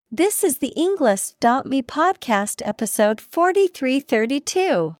This is the Englist.me podcast episode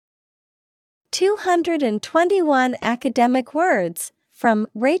 4332. 221 academic words, from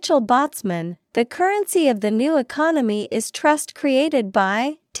Rachel Botsman. The currency of the new economy is trust, created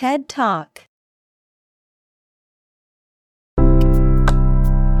by TED Talk.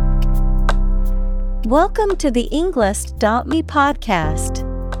 Welcome to the Englist.me podcast.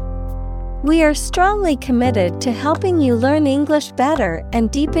 We are strongly committed to helping you learn English better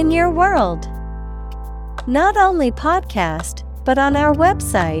and deepen your world. Not only podcast, but on our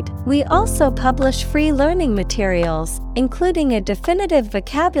website, we also publish free learning materials, including a definitive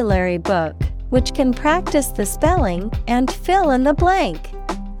vocabulary book, which can practice the spelling and fill in the blank.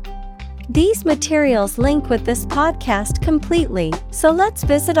 These materials link with this podcast completely, so let's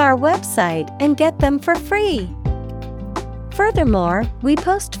visit our website and get them for free. Furthermore, we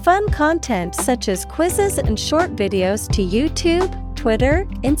post fun content such as quizzes and short videos to YouTube, Twitter,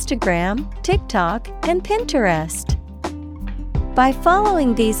 Instagram, TikTok, and Pinterest. By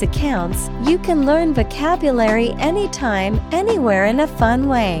following these accounts, you can learn vocabulary anytime, anywhere in a fun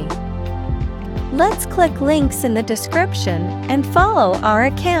way. Let's click links in the description and follow our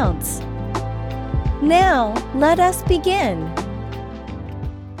accounts. Now, let us begin.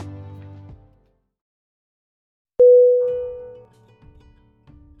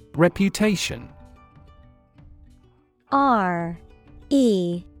 Reputation. R-E-P-U-T-A-T-I-O-N.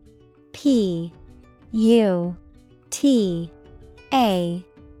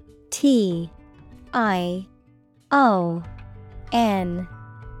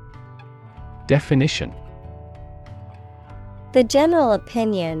 Definition. The general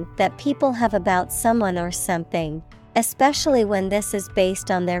opinion that people have about someone or something, especially when this is based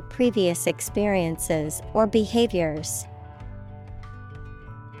on their previous experiences or behaviors.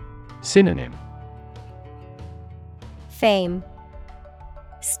 Synonym. Fame,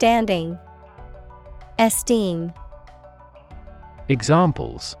 standing, esteem.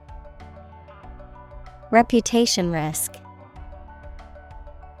 Examples. Reputation risk.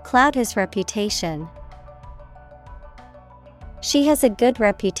 Cloud his reputation. She has a good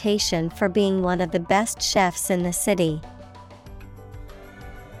reputation for being one of the best chefs in the city.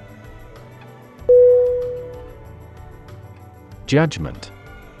 Judgment.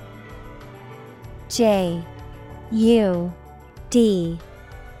 J-U-D-G-M-E-N-T.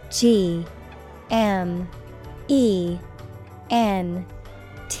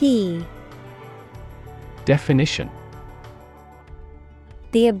 Definition.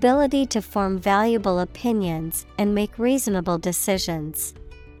 The ability to form valuable opinions and make reasonable decisions.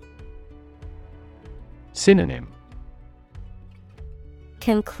 Synonym.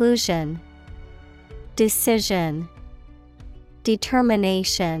 Conclusion, decision,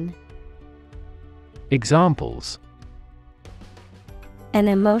 determination. Examples. An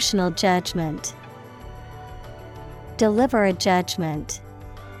emotional judgment. Deliver a judgment.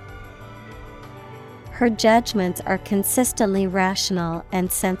 Her judgments are consistently rational and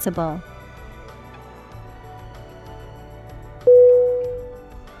sensible.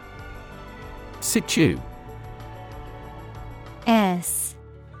 Situ. S-I-T-U.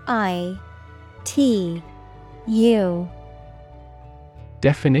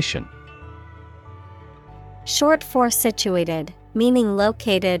 Definition. Short for situated, meaning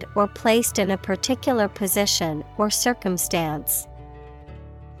located or placed in a particular position or circumstance.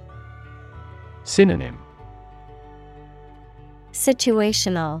 Synonym.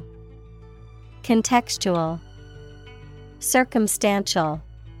 Situational, contextual, circumstantial.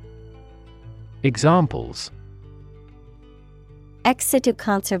 Examples. Ex situ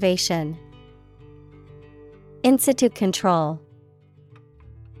conservation. In situ control.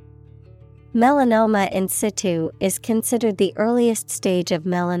 Melanoma in situ is considered the earliest stage of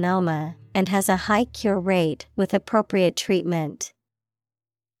melanoma and has a high cure rate with appropriate treatment.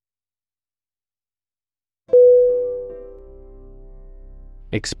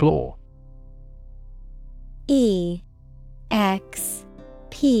 Explore. E-X-P-L-O-R-E.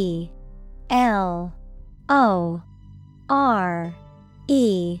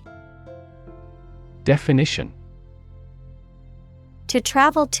 Definition. To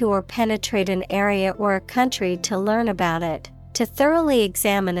travel to or penetrate an area or a country to learn about it, to thoroughly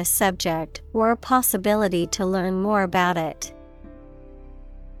examine a subject or a possibility to learn more about it.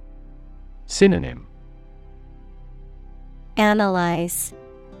 Synonym. Analyze,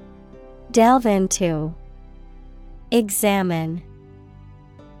 delve into, examine.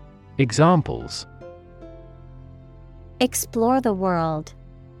 Examples. Explore the world.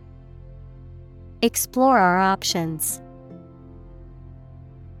 Explore our options.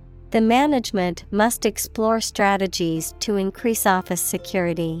 The management must explore strategies to increase office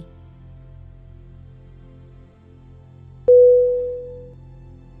security.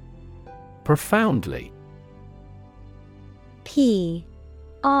 Profoundly. Profoundly.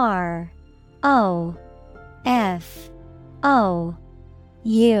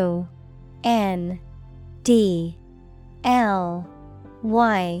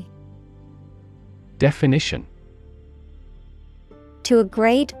 Definition. To a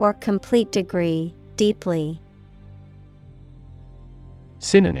great or complete degree, deeply.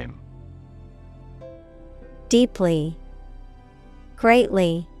 Synonym. Deeply,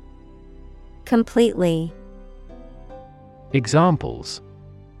 greatly, completely. Examples.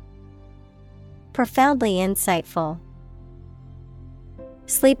 Profoundly insightful.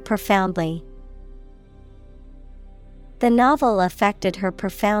 Sleep profoundly. The novel affected her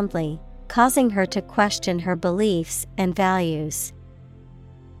profoundly, causing her to question her beliefs and values.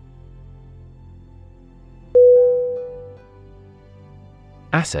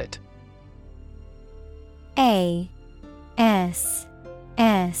 Asset. A-S-S-E-T.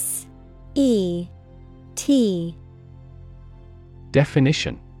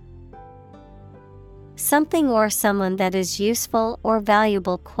 Definition. Something or someone that is useful or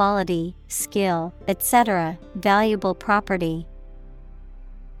valuable quality, skill, etc., valuable property.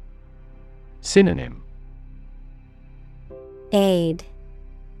 Synonym. Aid,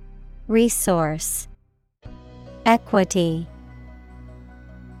 resource, equity.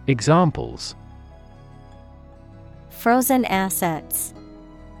 Examples. Frozen assets.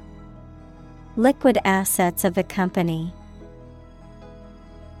 Liquid assets of the company.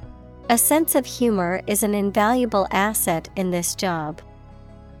 A sense of humor is an invaluable asset in this job.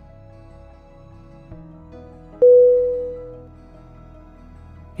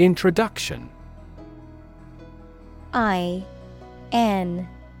 Introduction. INTRODUCTION.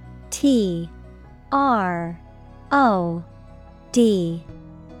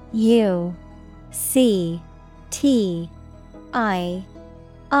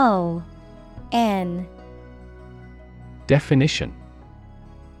 Definition.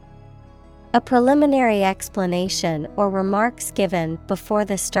 A preliminary explanation or remarks given before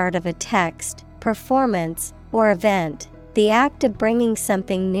the start of a text, performance, or event, the act of bringing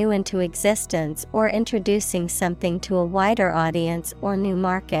something new into existence or introducing something to a wider audience or new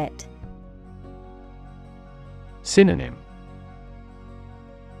market. Synonym.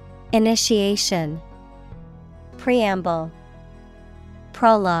 Initiation, preamble,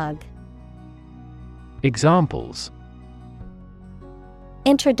 prologue. Examples.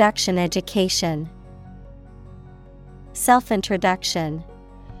 Introduction education. Self-introduction.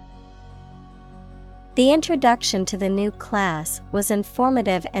 The introduction to the new class was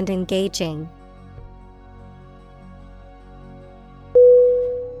informative and engaging.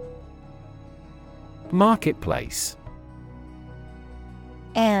 Marketplace.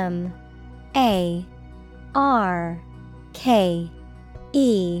 Marketplace.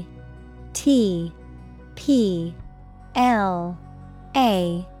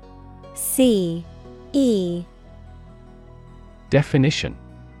 Definition.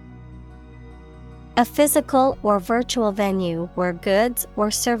 A physical or virtual venue where goods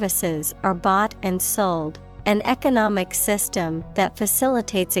or services are bought and sold, an economic system that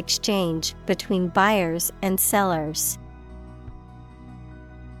facilitates exchange between buyers and sellers.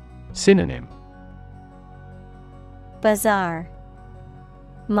 Synonym. Bazaar,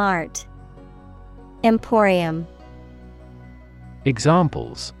 mart, emporium.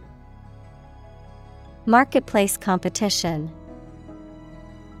 Examples. Marketplace competition.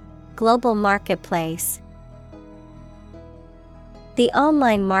 Global marketplace. The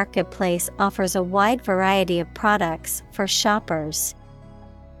online marketplace offers a wide variety of products for shoppers.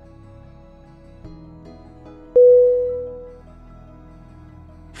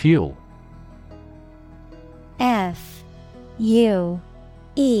 Fuel. F-U-E-L.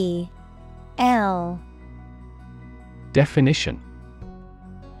 Definition.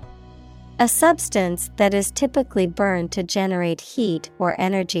 A substance that is typically burned to generate heat or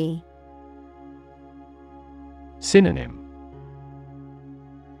energy. Synonym.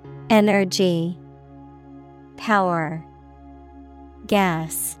 Energy, power,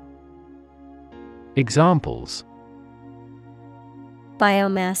 gas. Examples.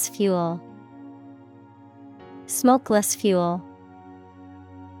 Biomass fuel. Smokeless fuel.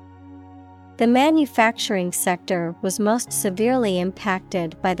 The manufacturing sector was most severely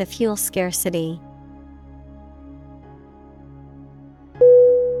impacted by the fuel scarcity.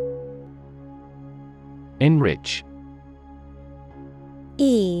 Enrich.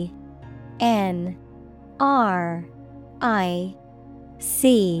 E-N-R-I-C-H.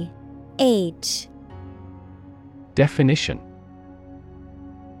 Definition: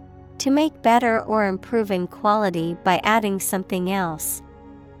 To make better or improve in quality by adding something else.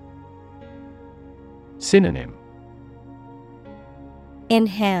 Synonym: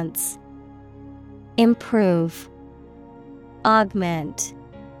 Enhance, improve, augment.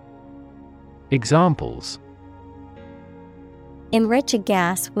 Examples: Enrich a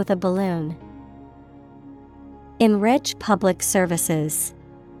gas with a balloon. Enrich public services.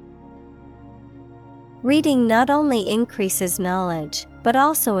 Reading not only increases knowledge, but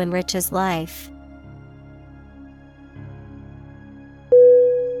also enriches life.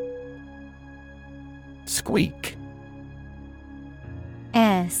 Squeak.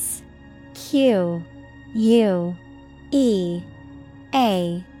 S-Q-U-E-A-K.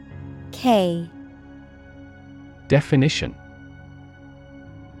 Definition: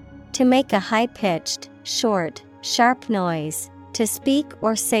 To make a high-pitched, short, sharp noise, to speak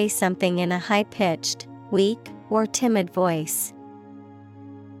or say something in a high-pitched, weak, or timid voice.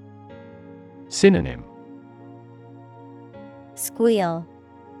 Synonym: Squeal,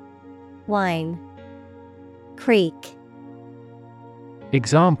 whine, creak.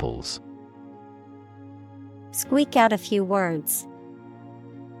 Examples: Squeak out a few words.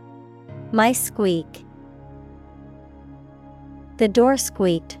 My squeak. The door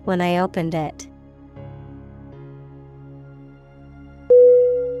squeaked when I opened it.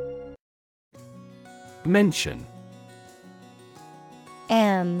 Mention.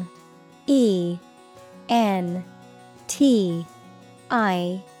 M-E-N-T-I-O-N.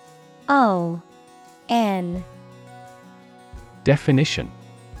 Definition: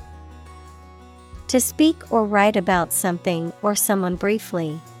 To speak or write about something or someone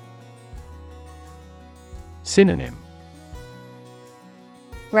briefly. Synonym: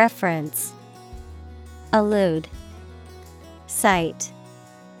 Reference, allude, cite.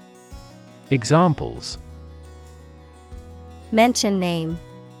 Examples: Mention name.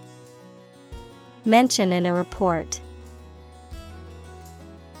 Mention in a report.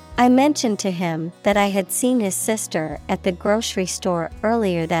 I mentioned to him that I had seen his sister at the grocery store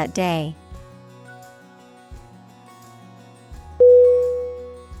earlier that day.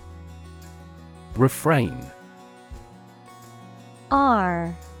 Refrain.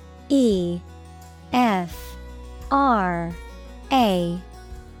 R-E-F-R-A-I-N.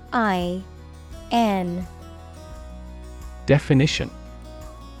 Definition: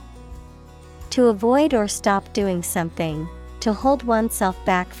 To avoid or stop doing something, to hold oneself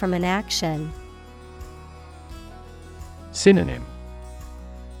back from an action. Synonym: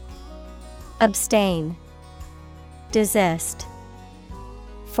 Abstain, desist,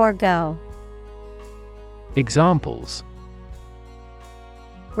 forego. Examples: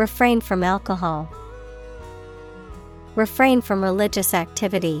 Refrain from alcohol. Refrain from religious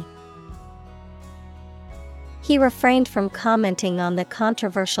activity. He refrained from commenting on the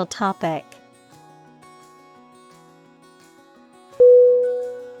controversial topic.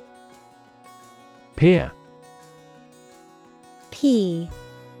 Peer.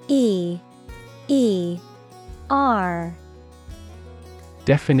 P-E-E-R.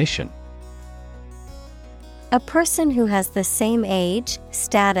 Definition: A person who has the same age,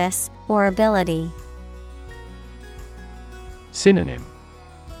 status, or ability. Synonym: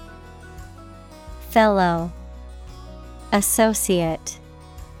 Fellow, associate,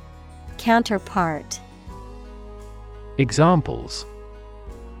 counterpart. Examples: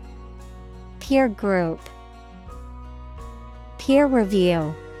 Peer group. Peer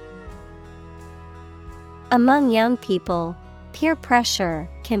review. Among young people, peer pressure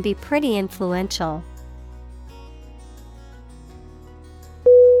can be pretty influential.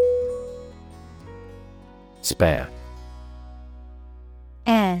 Spare.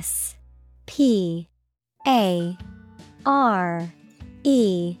 S-P-A-R-E.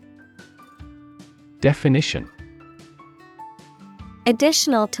 Definition: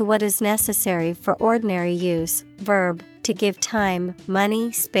 Additional to what is necessary for ordinary use, verb, to give time,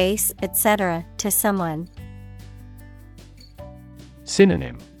 money, space, etc., to someone.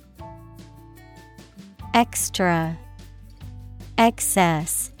 Synonym: Extra,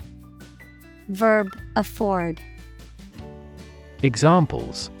 excess. Verb, afford.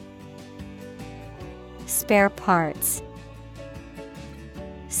 Examples: Spare parts.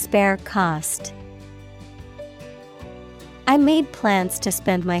 Spare cost. I made plans to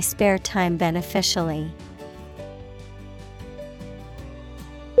spend my spare time beneficially.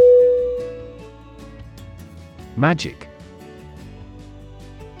 Magic.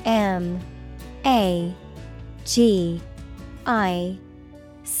 M-A-G-I-C.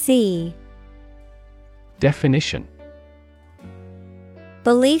 Definition: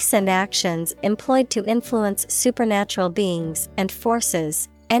 Beliefs and actions employed to influence supernatural beings and forces,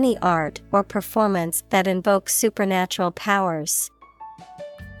 any art or performance that invokes supernatural powers.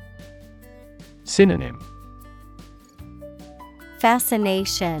 Synonym: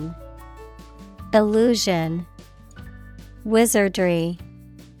 Fascination, illusion, wizardry.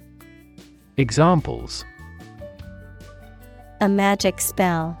 Examples: A magic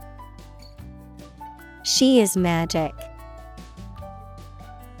spell. She is magic.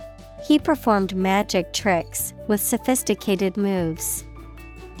 He performed magic tricks with sophisticated moves.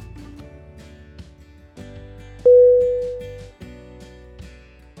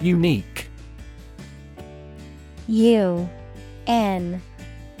 Unique. U-N-I-Q-U-E.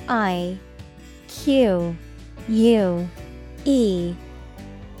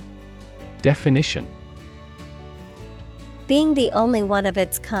 Definition: Being the only one of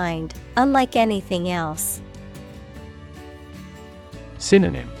its kind, unlike anything else.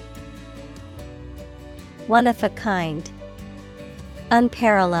 Synonym: One of a kind.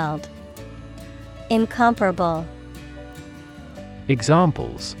 Unparalleled. Incomparable.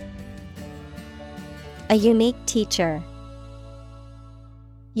 Examples: A unique teacher.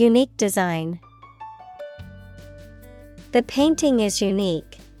 Unique design. The painting is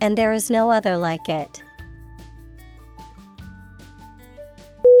unique, and there is no other like it.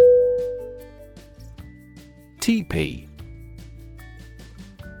 TP.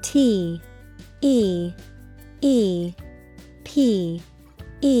 T-E-E-P-E.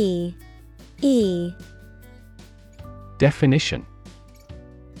 Definition: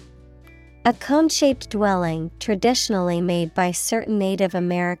 A cone-shaped dwelling traditionally made by certain Native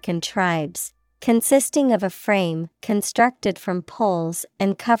American tribes, consisting of a frame constructed from poles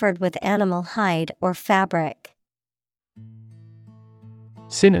and covered with animal hide or fabric.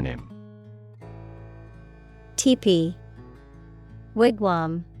 Synonym: Teepee,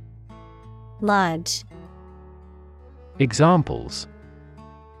 wigwam, lodge. Examples: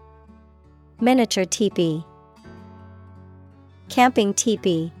 Miniature teepee, camping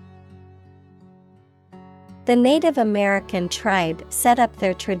teepee. The Native American tribe set up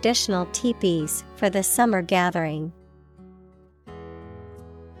their traditional teepees for the summer gathering.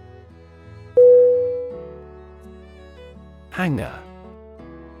 Hanger.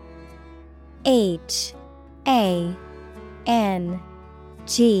 H-A-N-G-A-R.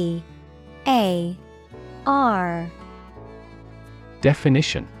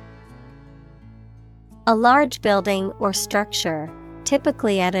 Definition: A large building or structure,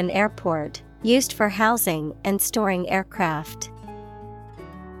 typically at an airport, used for housing and storing aircraft.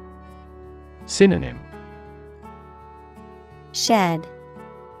 Synonym: Shed,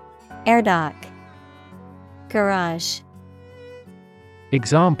 airdock, garage.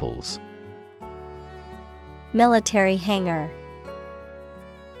 Examples: Military hangar,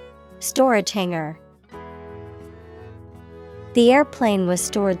 storage hangar. The airplane was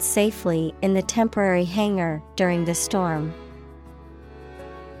stored safely in the temporary hangar during the storm.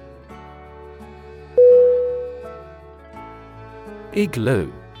 Igloo.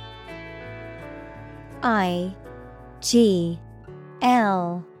 I-G-L-O-O.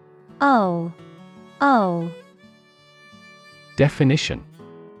 Definition: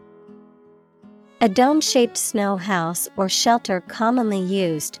 A dome-shaped snow house or shelter commonly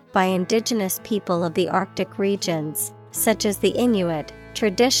used by indigenous people of the Arctic regions, such as the Inuit,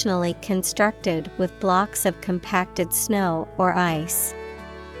 traditionally constructed with blocks of compacted snow or ice.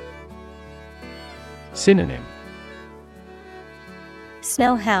 Synonym: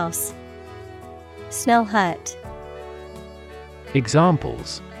 Snow house, snow hut.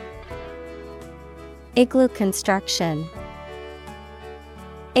 Examples: Igloo construction,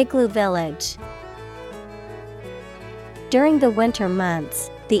 igloo village. During the winter months,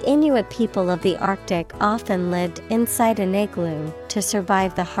 the Inuit people of the Arctic often lived inside an igloo to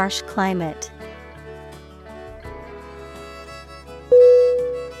survive the harsh climate.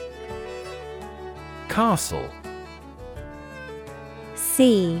 Castle.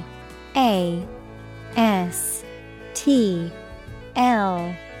 C-A-S-T-L-E.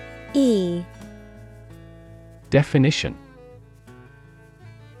 Definition: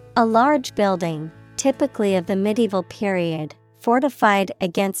 A large building, typically of the medieval period, fortified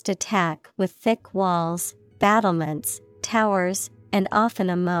against attack with thick walls, battlements, towers, and often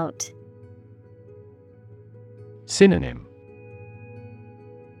a moat. Synonym: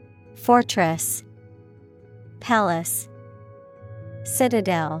 Fortress, palace,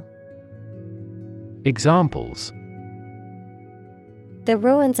 citadel. Examples: The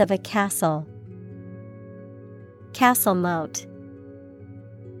ruins of a castle, castle moat.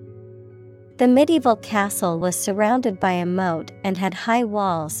 The medieval castle was surrounded by a moat and had high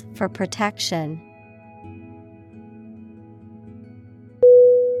walls for protection.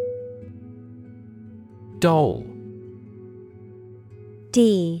 Dole.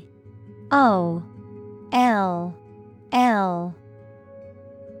 D-O-L-L.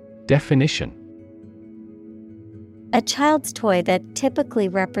 Definition: a child's toy that typically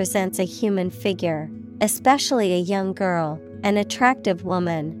represents a human figure, especially a young girl, an attractive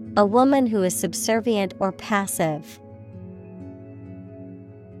woman, a woman who is subservient or passive.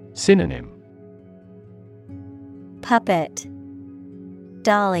 Synonym: Puppet,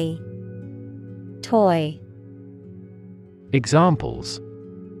 dolly, toy. Examples: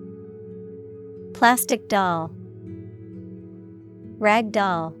 Plastic doll, rag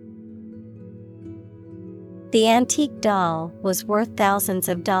doll. The antique doll was worth thousands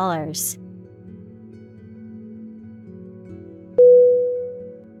of dollars.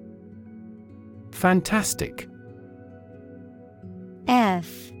 Fantastic.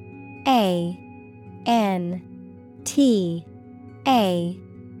 F-A-N-T-A-S-T-I-C.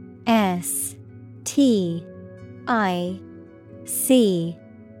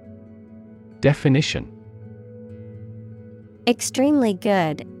 Definition: extremely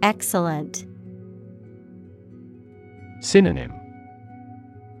good, excellent. Synonym: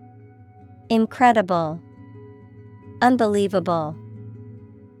 incredible, unbelievable,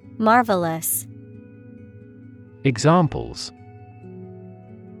 marvelous. Examples: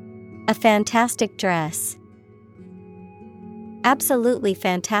 a fantastic dress. Absolutely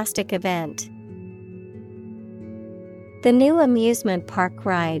fantastic event. The new amusement park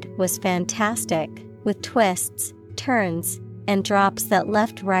ride was fantastic, with twists, turns, and drops that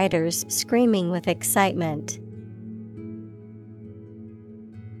left riders screaming with excitement.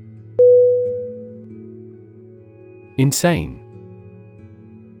 Insane.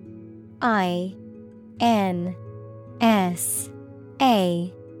 I-N-S-A-N-E.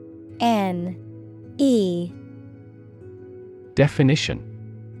 Definition: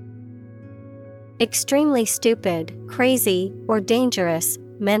 extremely stupid, crazy, or dangerous,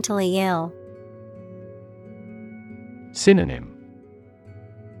 mentally ill. Synonym: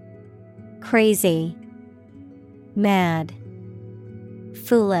 crazy, mad,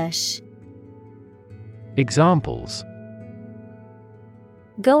 foolish. Examples: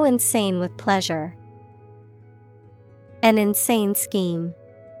 go insane with pleasure. An insane scheme.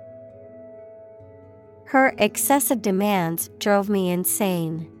 Her excessive demands drove me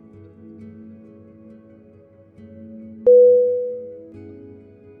insane.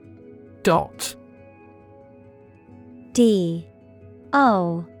 Dot. D-O-T.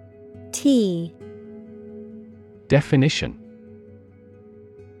 Definition: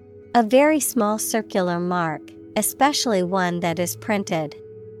 a very small circular mark, especially one that is printed.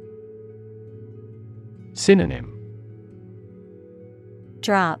 Synonym: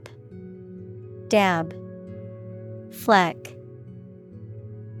 drop, dab, fleck.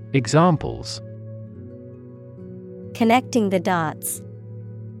 Examples: connecting the dots.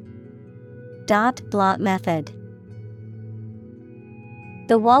 Dot blot method.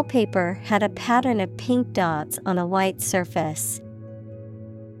 The wallpaper had a pattern of pink dots on a white surface.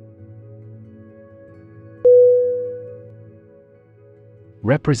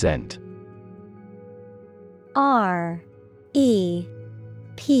 Represent. R E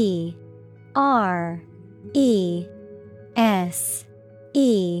P R E S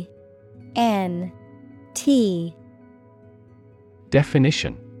E N T.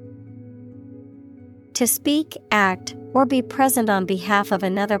 Definition: to speak, act, or be present on behalf of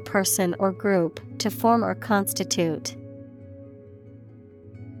another person or group, to form or constitute.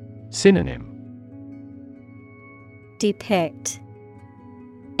 Synonym: depict,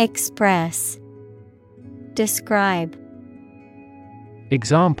 express, describe.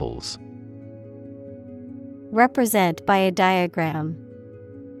 Examples: represent by a diagram.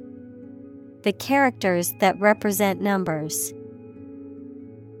 The characters that represent numbers.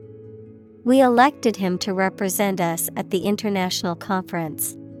 We elected him to represent us at the international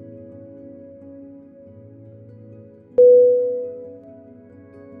conference.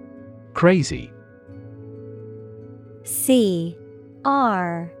 Crazy. C-R-A-Z-Y.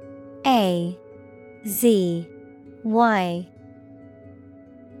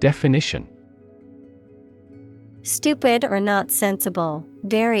 Definition: stupid or not sensible,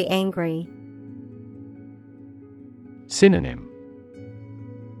 very angry. Synonym: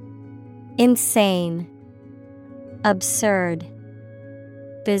 insane, absurd,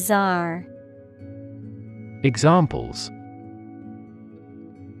 bizarre. Examples: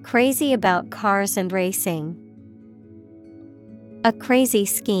 crazy about cars and racing. A crazy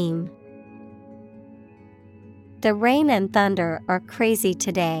scheme. The rain and thunder are crazy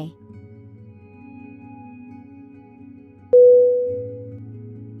today.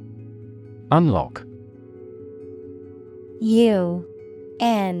 Unlock. U-N-L-O-C-K.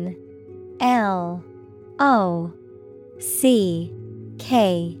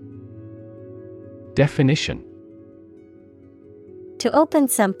 Definition. To open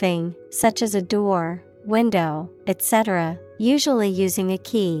something, such as a door, window, etc., usually using a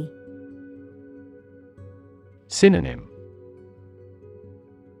key. Synonym.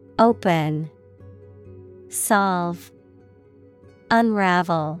 Open, solve,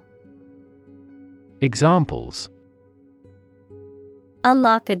 unravel. Examples.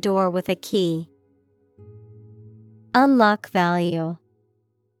 Unlock a door with a key. Unlock value.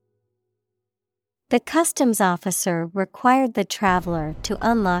 The customs officer required the traveler to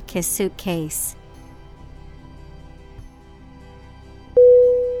unlock his suitcase.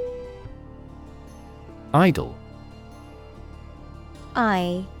 Idle.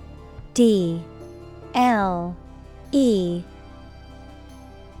 I-D-L-E.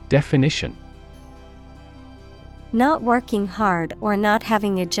 Definition. Not working hard or not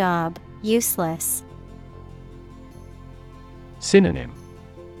having a job, useless. Synonym.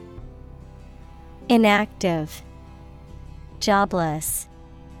 Inactive, jobless,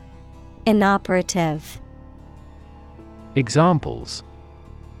 inoperative. Examples.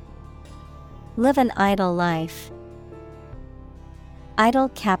 Live an idle life. Idle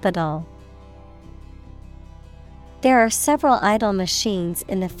capital. There are several idle machines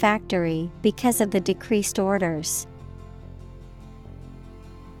in the factory because of the decreased orders.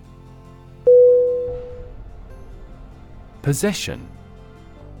 Possession.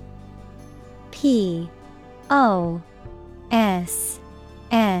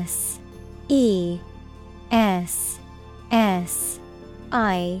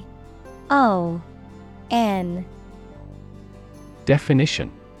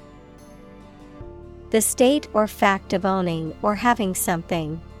 Definition. The state or fact of owning or having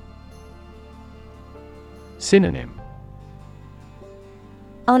something. Synonym.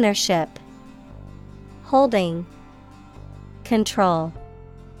 Ownership, holding, control.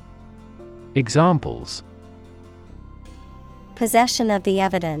 Examples. Possession of the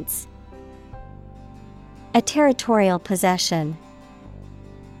evidence. A territorial possession.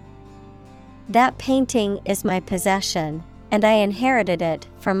 That painting is my possession, and I inherited it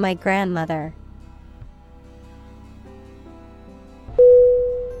from my grandmother.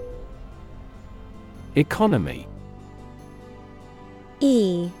 Economy.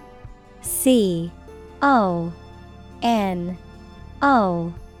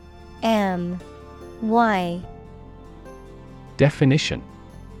 E-C-O-N-O-M-Y. Definition.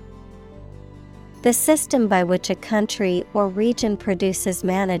 The system by which a country or region produces,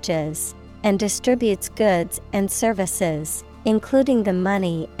 manages, and distributes goods and services, including the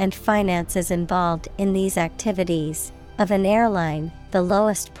money and finances involved in these activities, of an airline, the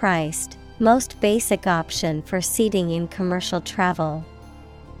lowest priced, most basic option for seating in commercial travel.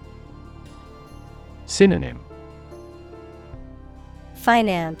 Synonym.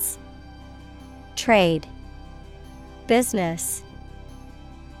 Finance, trade, business.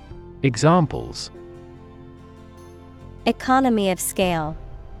 Examples. Economy of scale.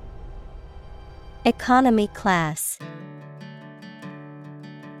 Economy class.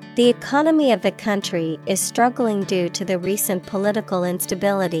 The economy of the country is struggling due to the recent political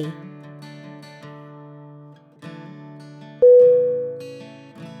instability.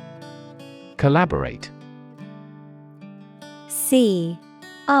 Collaborate. C-O-L-L-A-B-O-R-A-T-E.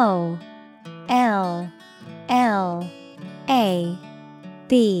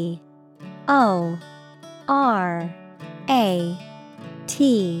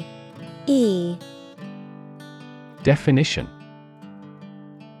 Definition.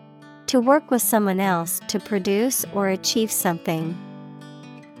 To work with someone else to produce or achieve something.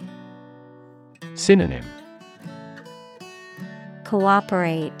 Synonym.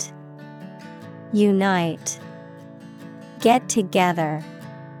 Cooperate, unite, get together.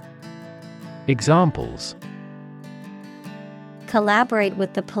 Examples. Collaborate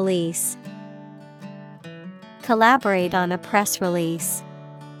with the police. Collaborate on a press release.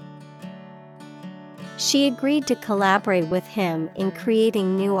 She agreed to collaborate with him in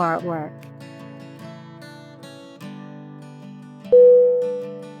creating new artwork.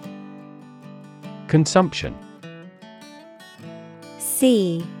 Consumption.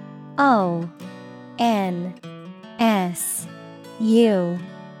 C-O-N-S-U-M-P-T-I-O-N.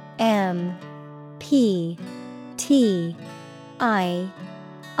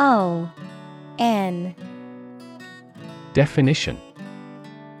 Definition.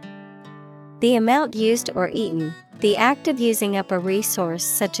 The amount used or eaten, the act of using up a resource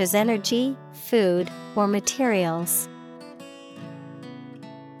such as energy, food, or materials.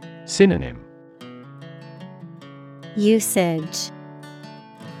 Synonym: Usage,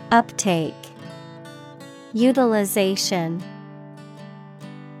 uptake, utilization.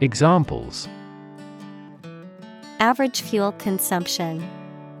 Examples: Average fuel consumption.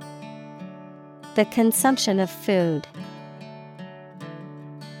 The consumption of food.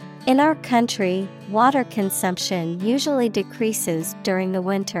 In our country, water consumption usually decreases during the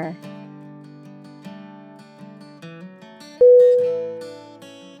winter.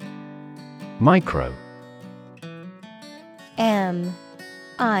 Micro. M-I-C-R-O.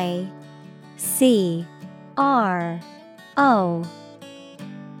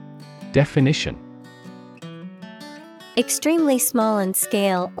 Definition: extremely small in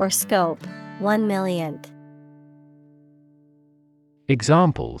scale or scope, 1/millionth.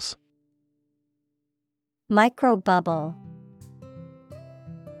 Examples: Microbubble,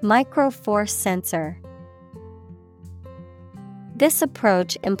 microforce sensor. This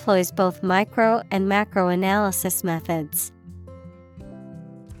approach employs both micro and macro analysis methods.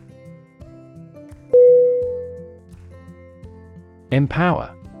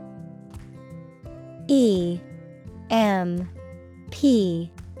 Empower. E-M-P-O-W-E-R.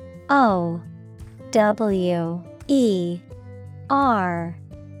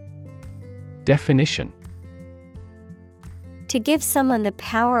 Definition: to give someone the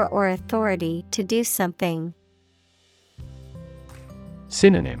power or authority to do something.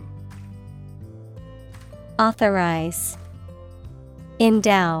 Synonym: Authorize,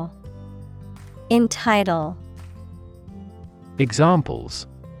 endow, entitle. Examples: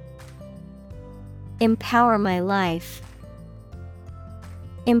 empower my life.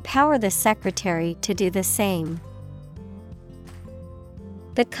 Empower the secretary to do the same.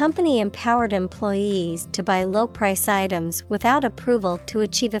 The company empowered employees to buy low-price items without approval to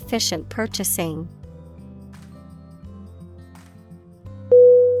achieve efficient purchasing.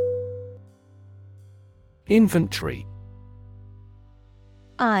 Inventory.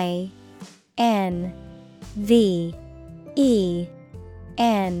 I-N-V-E-N-T-O-R-Y.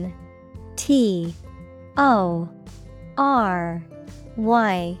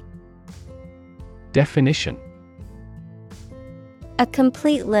 Definition: a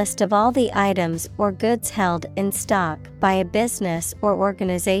complete list of all the items or goods held in stock by a business or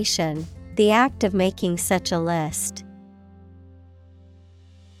organization, the act of making such a list.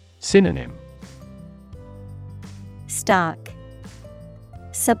 Synonym: Stock,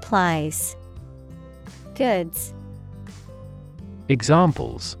 supplies, goods.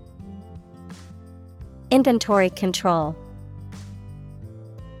 Examples: inventory control,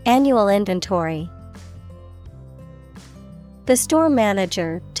 annual inventory. The store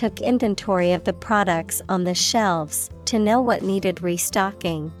manager took inventory of the products on the shelves to know what needed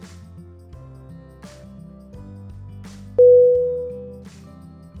restocking.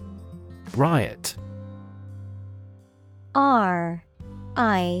 Riot. R-I-O-T.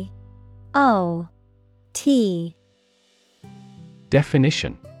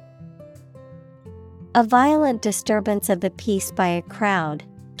 Definition: a violent disturbance of the peace by a crowd,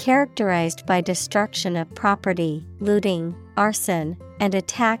 characterized by destruction of property, looting, arson, and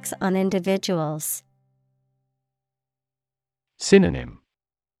attacks on individuals. Synonym: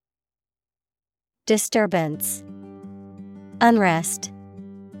 disturbance, unrest,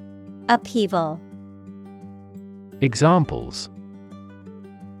 upheaval. Examples: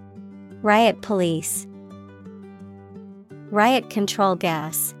 riot police, riot control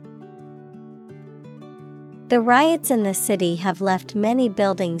gas. The riots in the city have left many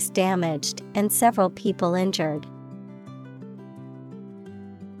buildings damaged and several people injured.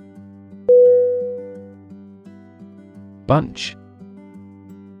 Bunch.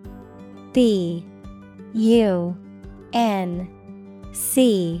 B-U-N-C-H.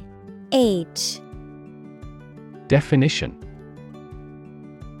 Definition: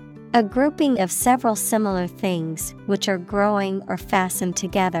 a grouping of several similar things which are growing or fastened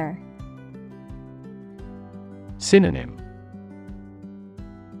together. Synonym: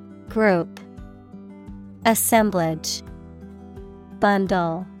 group, assemblage,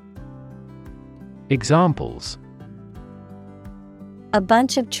 bundle. Examples: a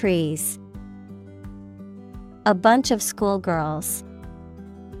bunch of trees, a bunch of schoolgirls.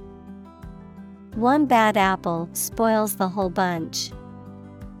 One bad apple spoils the whole bunch.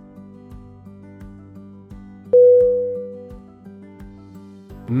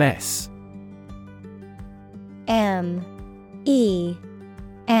 Mess. M-E-S-S.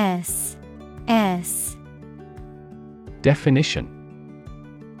 Definition: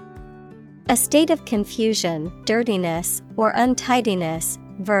 A state of confusion, dirtiness, or untidiness.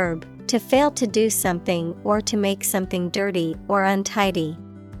 Verb, to fail to do something or to make something dirty or untidy.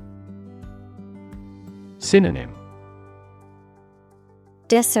 Synonym: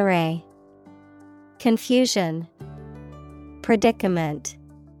 Disarray, confusion, predicament.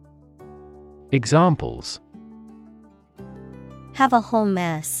 Examples: Have a whole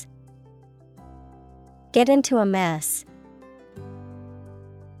mess. Get into a mess.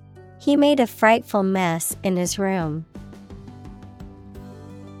 He made a frightful mess in his room.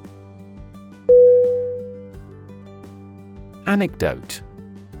 Anecdote.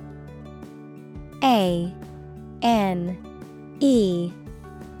 A N E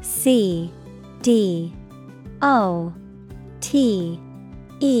C D O T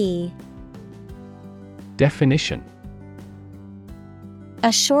E. Definition: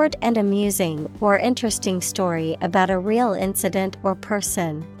 A short and amusing or interesting story about a real incident or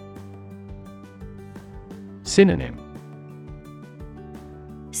person. Synonym: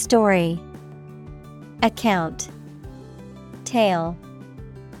 Story, account, tale.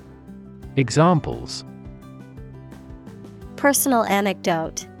 Examples: Personal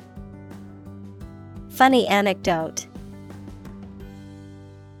anecdote. Funny anecdote.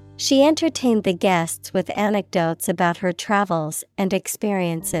 She entertained the guests with anecdotes about her travels and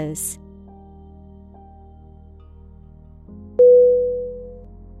experiences.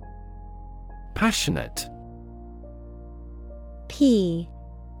 Passionate. P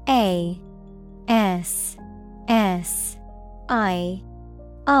A S S I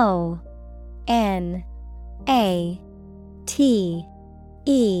O N A T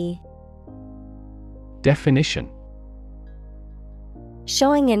E. Definition: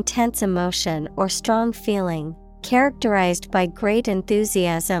 Showing intense emotion or strong feeling, characterized by great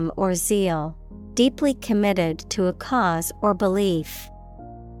enthusiasm or zeal, deeply committed to a cause or belief.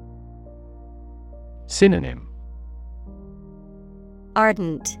 Synonym: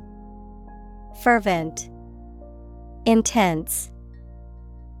 Ardent, fervent, intense.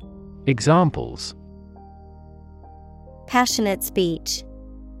 Examples: Passionate speech.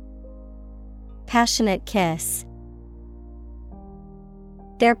 Passionate kiss.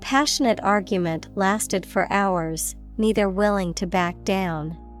 Their passionate argument lasted for hours, neither willing to back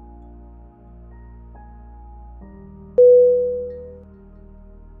down.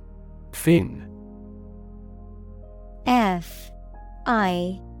 Fin. F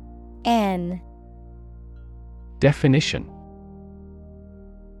I N. Definition: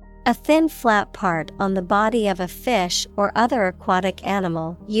 A thin flat part on the body of a fish or other aquatic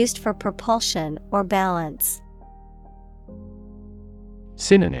animal used for propulsion or balance.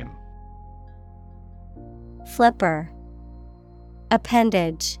 Synonym: Flipper,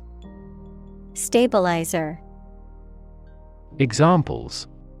 appendage, stabilizer. Examples: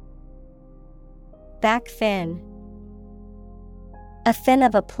 Back fin. A fin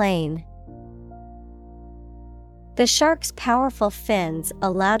of a plane. The shark's powerful fins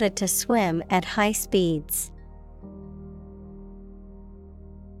allowed it to swim at high speeds.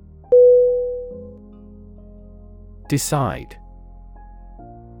 Decide.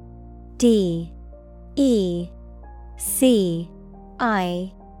 D E C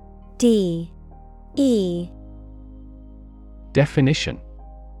I D E. Definition: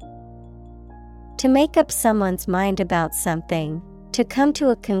 To make up someone's mind about something, to come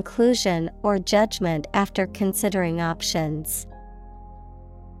to a conclusion or judgment after considering options.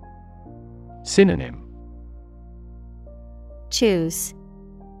 Synonym: Choose,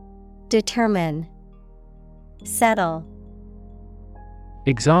 determine, settle.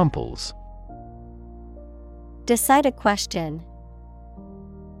 Examples: Decide a question.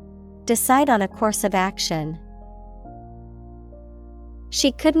 Decide on a course of action.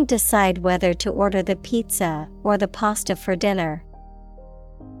 She couldn't decide whether to order the pizza or the pasta for dinner.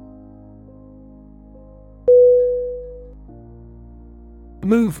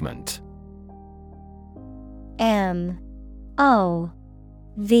 Movement. M O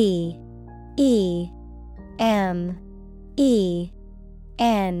V E M E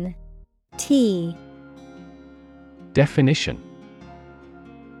N T. Definition: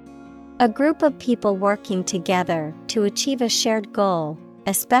 A group of people working together to achieve a shared goal,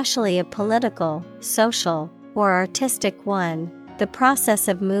 especially a political, social, or artistic one, the process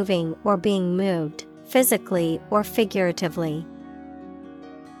of moving or being moved, physically or figuratively.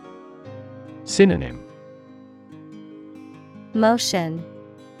 Synonym: Motion,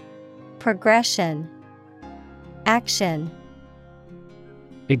 progression, action.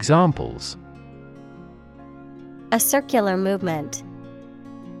 Examples: A circular movement.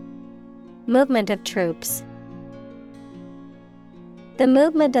 Movement of troops. The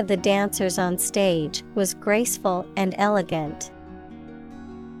movement of the dancers on stage was graceful and elegant.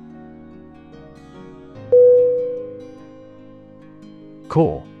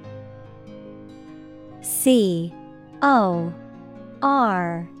 Core. C-O-R-E.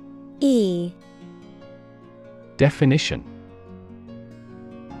 Definition.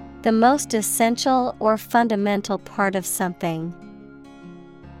 The most essential or fundamental part of something.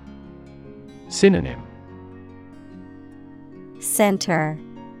 Synonym. Center,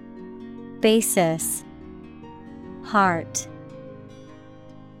 basis, heart.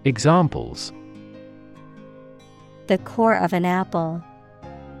 Examples. The core of an apple.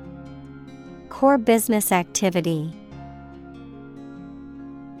 Core business activity.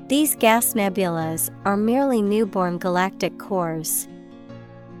 These gas nebulas are merely newborn galactic cores.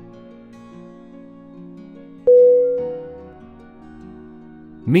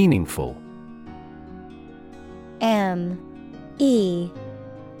 Meaningful. MEANINGFUL.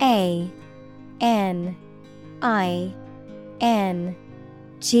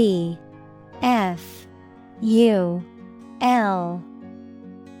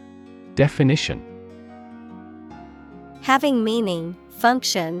 Definition. Having meaning,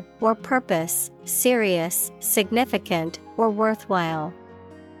 function, or purpose, serious, significant, or worthwhile.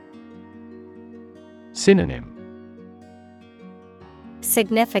 Synonym.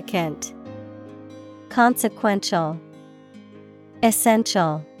 Significant, consequential,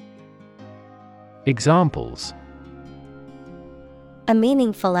 essential. Examples. A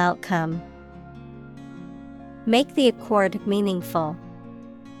meaningful outcome. Make the accord meaningful.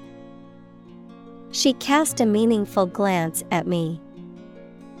 She cast a meaningful glance at me.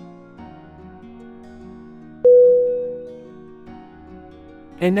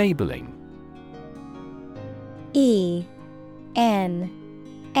 Enabling.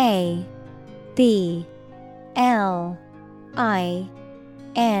 ENABLING.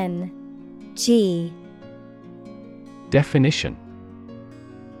 Definition.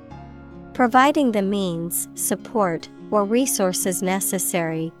 Providing the means, support, or resources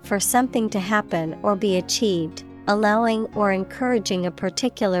necessary for something to happen or be achieved, allowing or encouraging a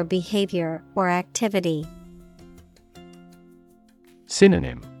particular behavior or activity.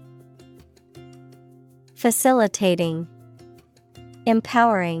 Synonym. Facilitating,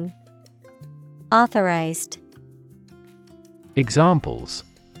 empowering, authorized. Examples.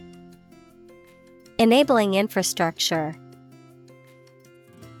 Enabling infrastructure.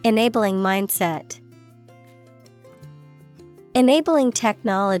 Enabling mindset. Enabling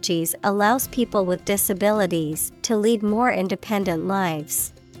technologies allows people with disabilities to lead more independent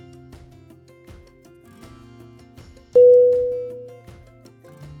lives.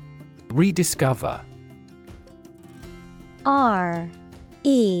 Rediscover.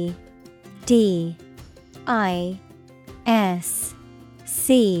 REDISCOVER.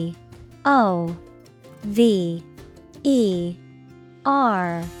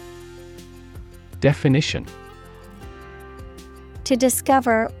 Definition. To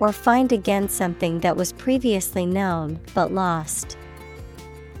discover or find again something that was previously known but lost.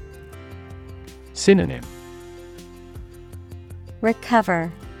 Synonym.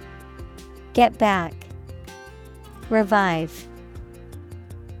 Recover, get back, revive.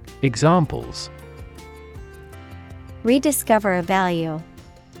 Examples. Rediscover a value.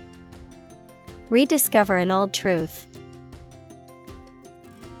 Rediscover an old truth.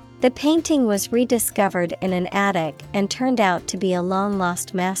 The painting was rediscovered in an attic and turned out to be a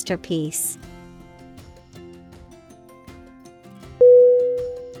long-lost masterpiece.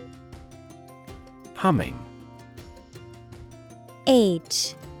 Humming.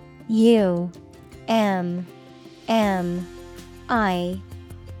 HUMMING.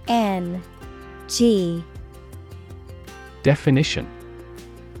 Definition.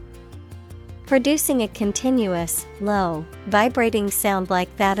 Producing a continuous, low, vibrating sound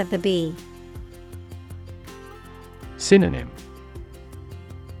like that of the bee. Synonym.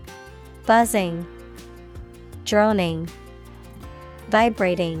 Buzzing, droning,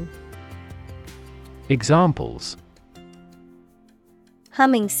 vibrating. Examples.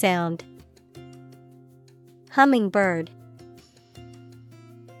 Humming sound. Hummingbird.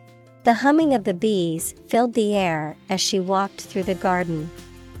 The humming of the bees filled the air as she walked through the garden.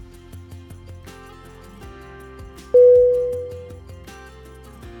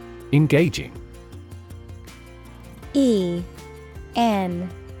 Engaging. ENGAGING.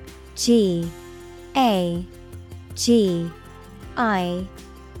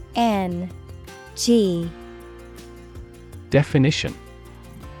 Definition.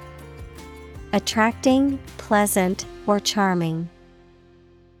 Attracting, pleasant, or charming.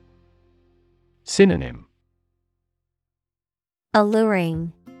 Synonym.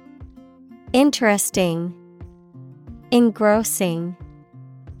 alluring, interesting, engrossing.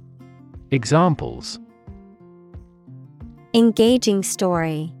 Examples: Engaging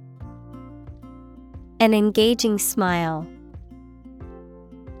story. An engaging smile.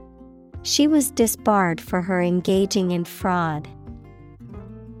 She was disbarred for her engaging in fraud.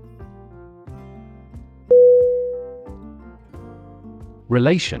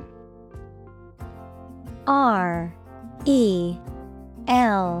 Relation. R-E-L-A-T-I-O-N.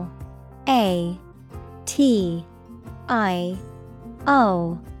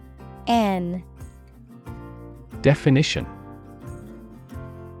 Definition: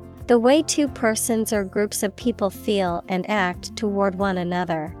 the way two persons or groups of people feel and act toward one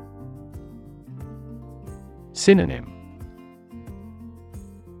another. Synonym: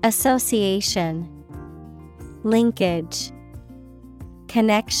 Association, linkage,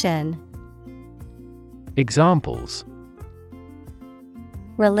 connection. Examples: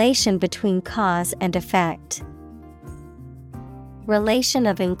 relation between cause and effect. Relation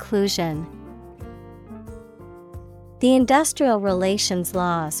of inclusion. The industrial relations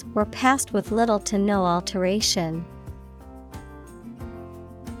laws were passed with little to no alteration.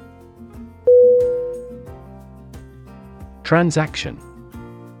 Transaction.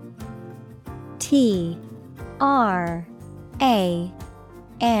 Transaction.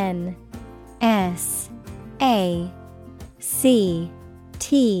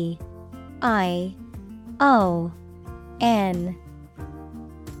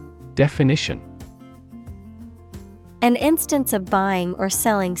 Definition: an instance of buying or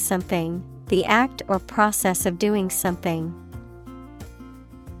selling something, the act or process of doing something.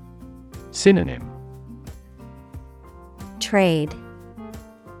 Synonym: trade,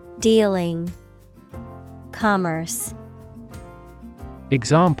 dealing, commerce.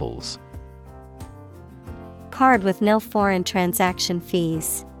 Examples: card with no foreign transaction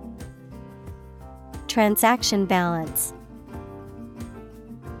fees. Transaction balance.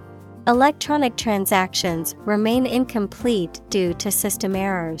 Electronic transactions remain incomplete due to system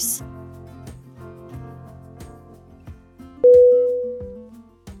errors.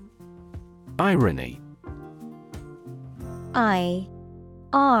 Irony. I-R-O-N-Y.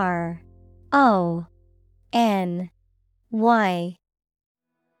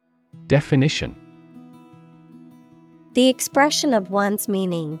 Definition: the expression of one's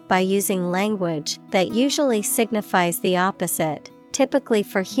meaning by using language that usually signifies the opposite, typically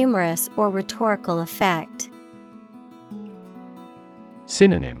for humorous or rhetorical effect.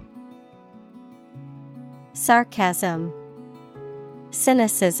 Synonym: sarcasm,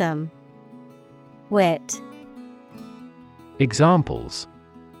 cynicism, wit. Examples: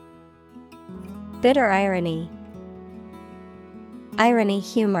 bitter irony, irony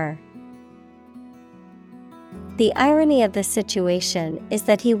humor. The irony of the situation is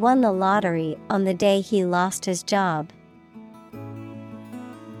that he won the lottery on the day he lost his job.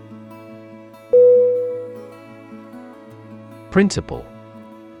 Principle.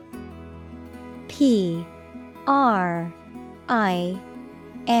 P-R-I-N-C-I-P-L-E.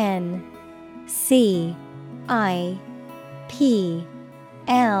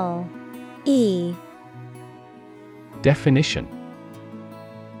 Definition: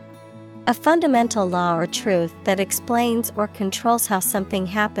 a fundamental law or truth that explains or controls how something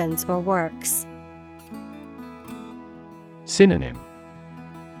happens or works. Synonym: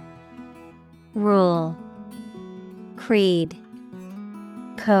 rule, creed,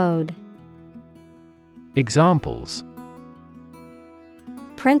 code. Examples: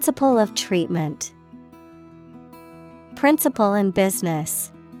 principle of treatment. Principle in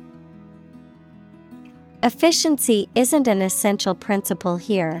business. Efficiency isn't an essential principle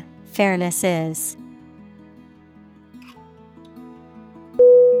here, fairness is.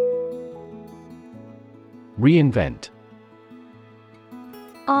 Reinvent.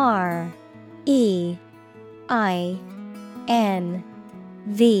 R-E-I-N-V-E-N-T.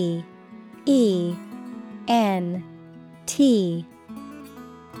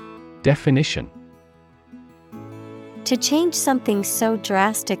 Definition: to change something so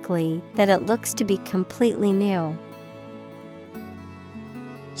drastically that it looks to be completely new.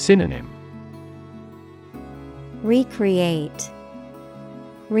 Synonym: recreate,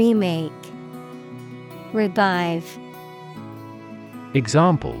 remake, revive.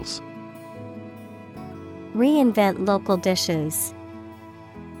 Examples: reinvent local dishes.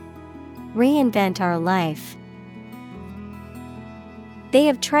 Reinvent our life. They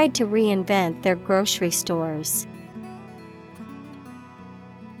have tried to reinvent their grocery stores.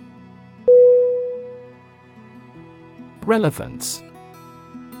 Relevance.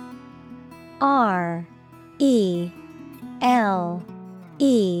 R-E L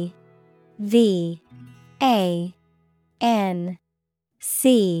E V A N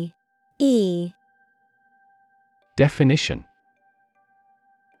C E. Definition: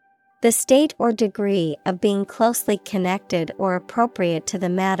 the state or degree of being closely connected or appropriate to the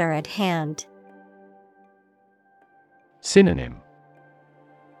matter at hand. Synonym: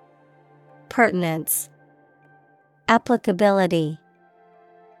 Pertinence, applicability,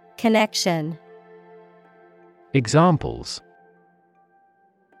 connection. Examples: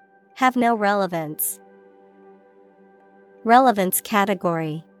 have no relevance. Relevance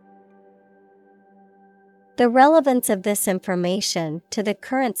category. The relevance of this information to the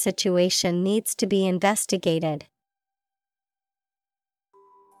current situation needs to be investigated.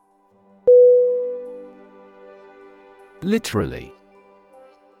 Literally.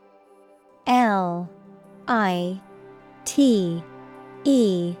 Literally.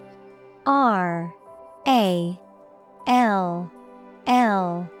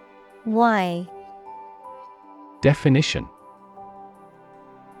 Definition: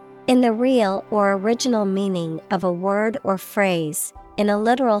 in the real or original meaning of a word or phrase, in a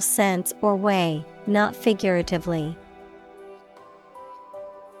literal sense or way, not figuratively.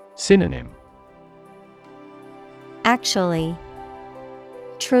 Synonym: actually,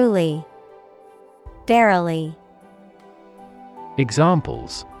 truly, verily.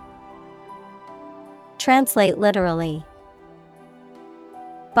 Examples: translate literally.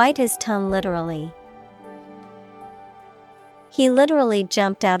 Bite his tongue literally. He literally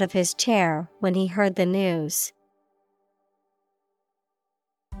jumped out of his chair when he heard the news.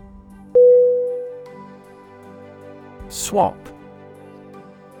 Swap.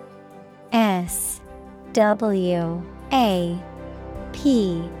 S-W-A-P.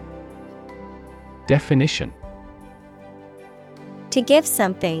 Definition: to give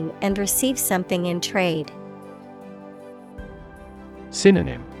something and receive something in trade.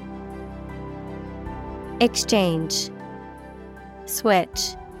 Synonym: exchange,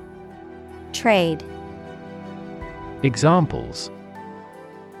 switch, trade. Examples: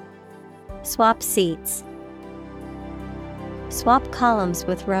 swap seats. Swap columns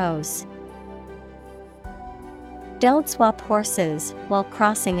with rows. Don't swap horses while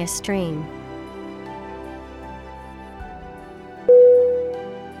crossing a stream.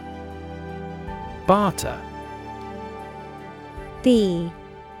 Barter.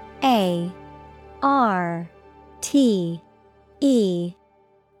 B-A-R-T-E-R.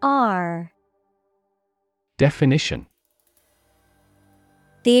 Definition: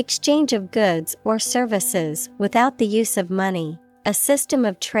 the exchange of goods or services without the use of money, a system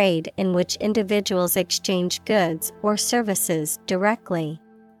of trade in which individuals exchange goods or services directly.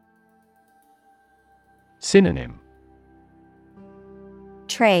 Synonym: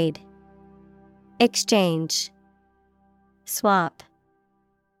 trade, exchange, swap.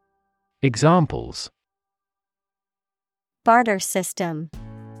 Examples: barter system.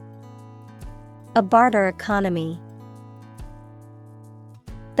 A barter economy.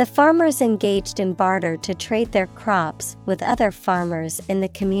 The farmers engaged in barter to trade their crops with other farmers in the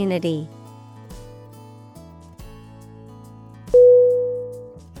community.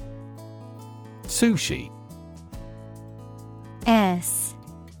 Sushi.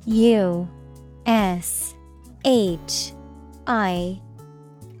 S-U-S-H-I.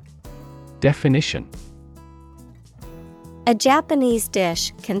 Definition: a Japanese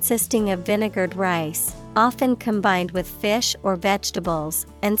dish consisting of vinegared rice, often combined with fish or vegetables,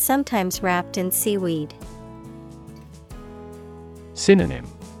 and sometimes wrapped in seaweed. Synonym: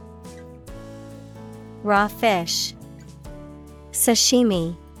 raw fish,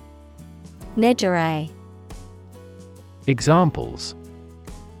 sashimi, nigiri. Examples: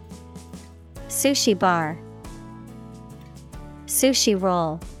 sushi bar, sushi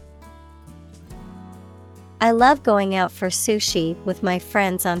roll. I love going out for sushi with my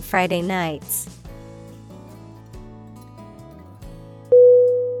friends on Friday nights.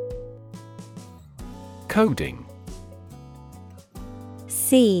 Coding.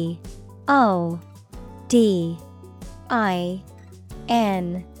 C-O-D-I-N-G.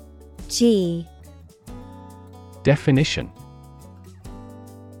 Definition: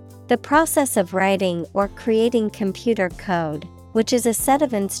 the process of writing or creating computer code, which is a set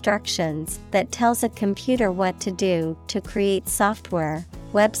of instructions that tells a computer what to do to create software,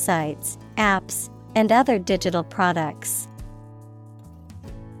 websites, apps, and other digital products.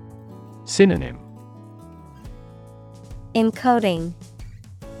 Synonym: encoding,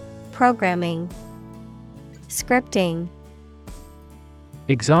 programming, scripting.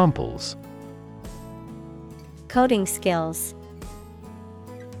 Examples: coding skills,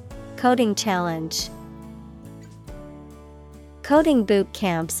 coding challenge. Coding boot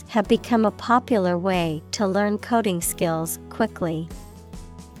camps have become a popular way to learn coding skills quickly.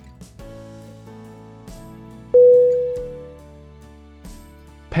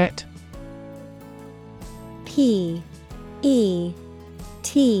 Pet. P-E-T.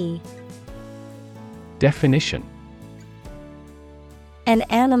 Definition: An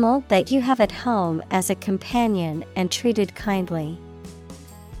animal that you have at home as a companion and treated kindly.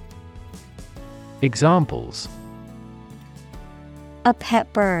 Examples: A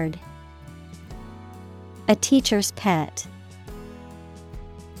pet bird. A teacher's pet.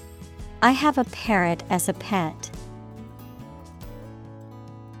 I have a parrot as a pet.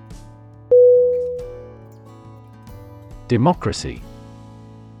 Democracy.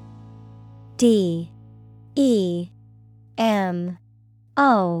 D-E-M-O-C-R-A-C-Y.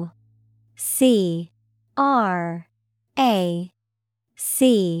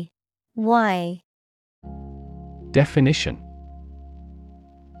 Definition: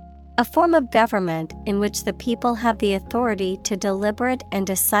 A form of government in which the people have the authority to deliberate and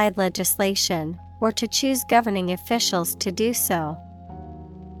decide legislation, or to choose governing officials to do so.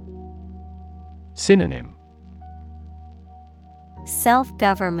 Synonym: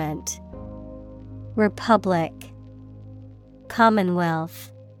 Self-government, Republic,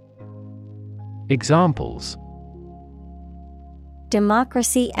 Commonwealth. Examples: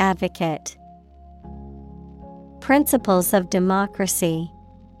 Democracy advocate. Principles of democracy.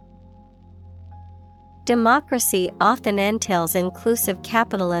 Democracy often entails inclusive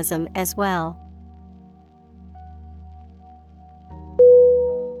capitalism as well.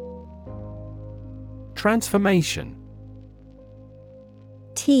 Transformation.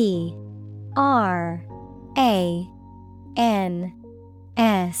 Transformation.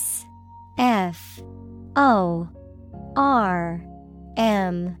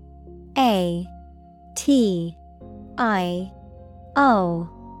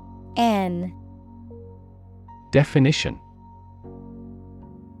 Definition: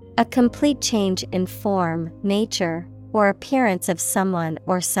 A complete change in form, nature, or appearance of someone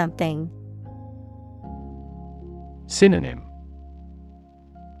or something. Synonym: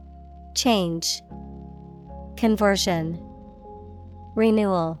 Change, conversion,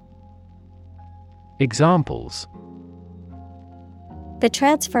 renewal. Examples: The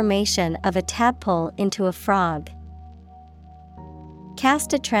transformation of a tadpole into a frog.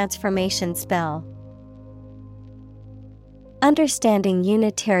 Cast a transformation spell. Understanding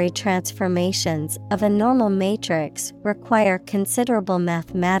unitary transformations of a normal matrix require considerable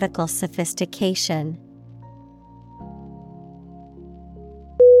mathematical sophistication.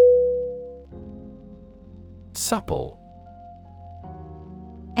 Supple.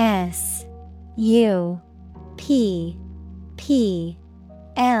 S-U-P-P-L-E.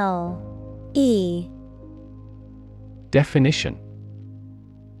 Definition: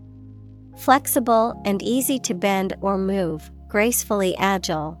 Flexible and easy to bend or move, gracefully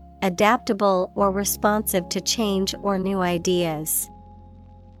agile, adaptable or responsive to change or new ideas.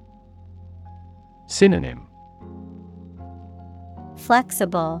 Synonym: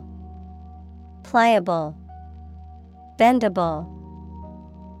 Flexible, pliable, bendable.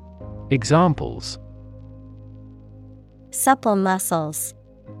 Examples: Supple muscles.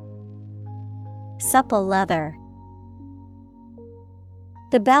 Supple leather.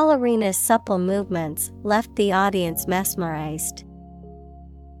 The ballerina's supple movements left the audience mesmerized.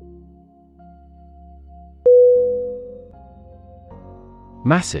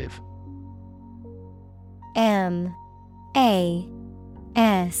 Massive. M-A-S-S-I-V-E.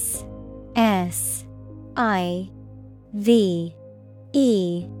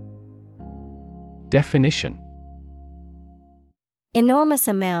 Definition: Enormous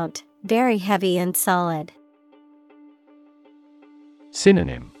amount, very heavy and solid.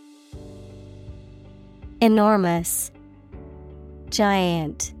 Synonym: Enormous,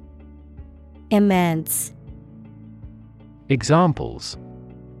 giant, immense. Examples: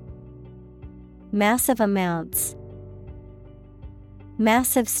 Massive amounts.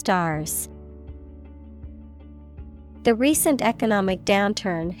 Massive stars. The recent economic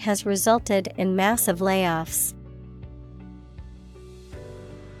downturn has resulted in massive layoffs.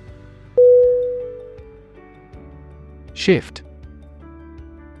 Shift.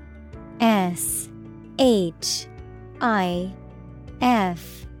 S-H-I-F-T.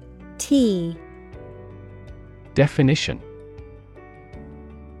 Definition: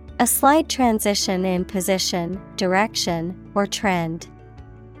 A slight transition in position, direction, or trend.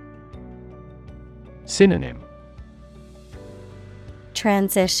 Synonym: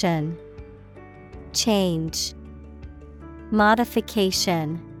 Transition, change,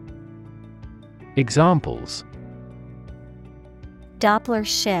 modification. Examples: Doppler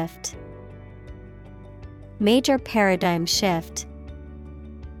shift. Major paradigm shift.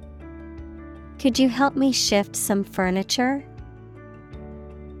 Could you help me shift some furniture?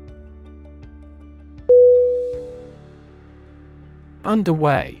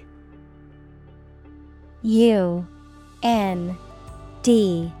 Underway. UNDERWAY.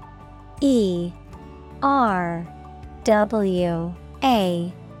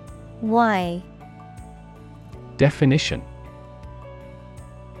 Definition: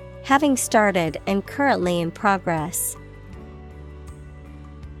 Having started and currently in progress.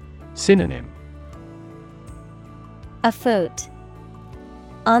 Synonym: Afoot,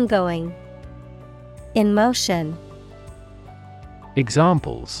 ongoing, in motion.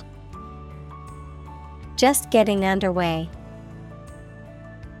 Examples: Just getting underway.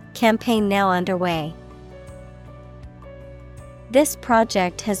 Campaign now underway. This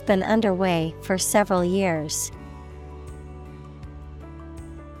project has been underway for several years.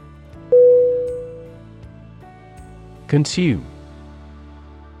 Consume.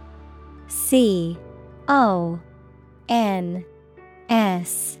 CONSUME.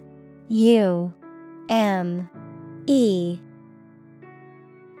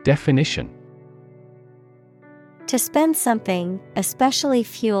 Definition: To spend something, especially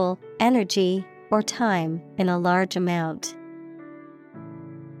fuel, energy, or time, in a large amount.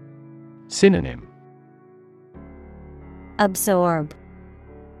 Synonym: Absorb,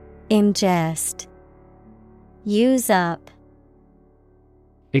 ingest, use up.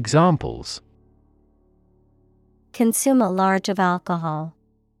 Examples: Consume a large of alcohol.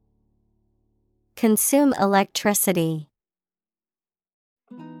 Consume electricity.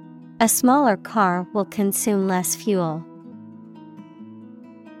 A smaller car will consume less fuel.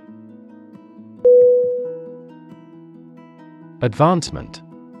 Advancement.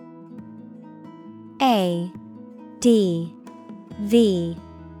 ADVANCEMENT.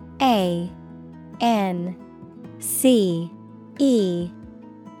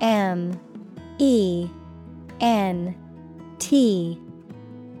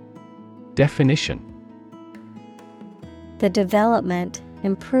 Definition: The development,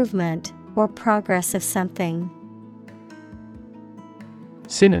 improvement, or progress of something.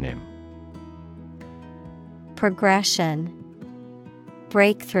 Synonym: Progression,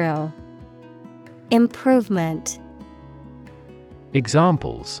 breakthrough, improvement.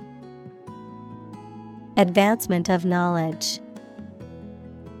 Examples: Advancement of knowledge.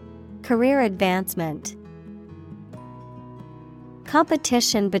 Career advancement.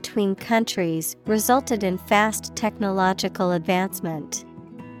 Competition between countries resulted in fast technological advancement.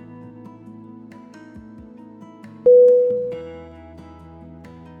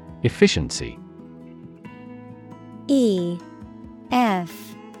 Efficiency.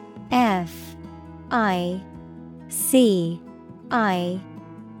 EFFICIENCY.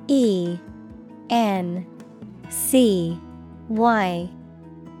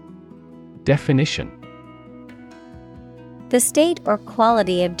 Definition: The state or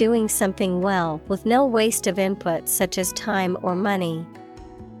quality of doing something well with no waste of input such as time or money.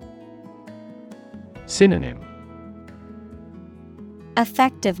 Synonym: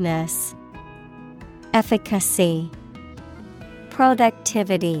 Effectiveness, efficacy,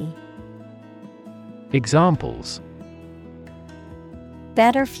 productivity. Examples: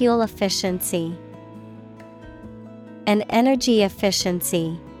 Better fuel efficiency. An energy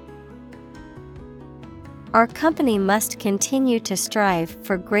efficiency. Our company must continue to strive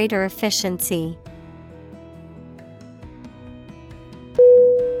for greater efficiency.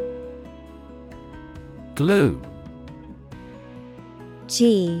 Glue.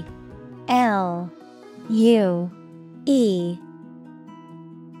 GLUE.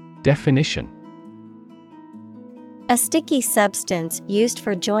 Definition: A sticky substance used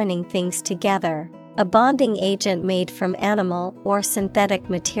for joining things together, a bonding agent made from animal or synthetic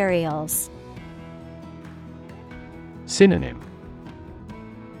materials. Synonym: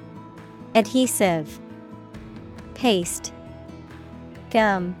 Adhesive, paste,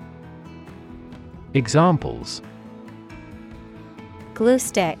 gum. Examples: Glue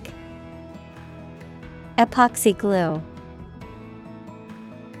stick, epoxy glue.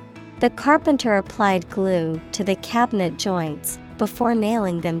 The carpenter applied glue to the cabinet joints before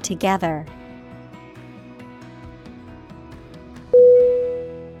nailing them together.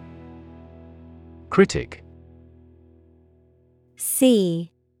 Critic.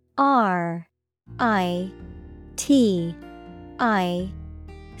 CRITIC.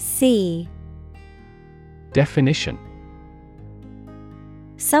 Definition: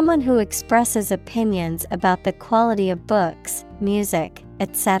 Someone who expresses opinions about the quality of books, music,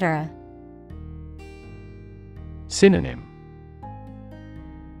 etc. Synonym: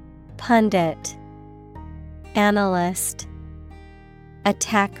 Pundit, analyst,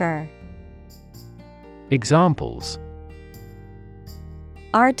 attacker. Examples: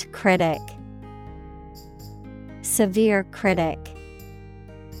 Art critic, severe critic.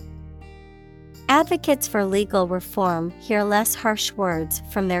 Advocates for legal reform hear less harsh words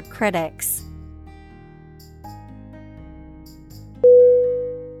from their critics.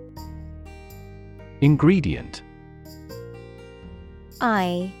 Ingredient: Ingredient.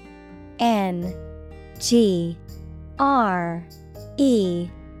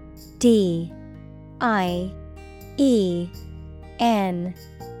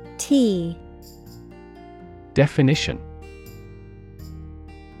 Definition: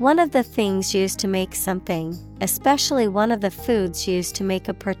 One of the things used to make something, especially one of the foods used to make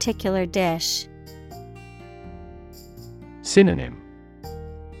a particular dish. Synonym: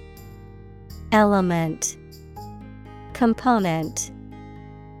 Element, component.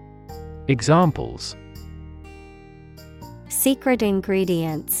 Examples: Secret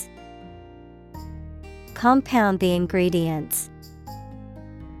ingredients. Compound the ingredients.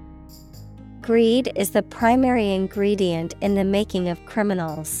 Greed is the primary ingredient in the making of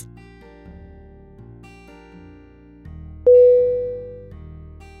criminals.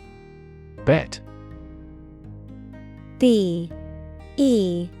 Bet: B-E-T.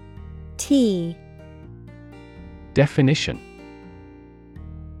 Definition: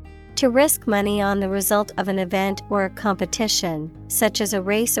 To risk money on the result of an event or a competition, such as a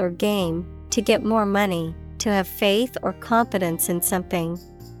race or game, to get more money, to have faith or confidence in something.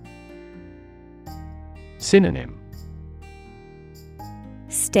 Synonym: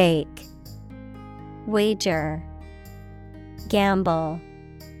 Stake, wager, gamble.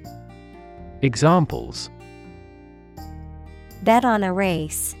 Examples: Bet on a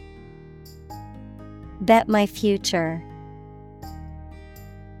race. Bet my future.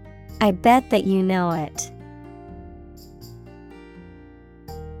 I bet that you know it.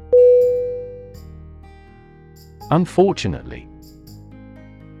 Unfortunately. Unfortunately.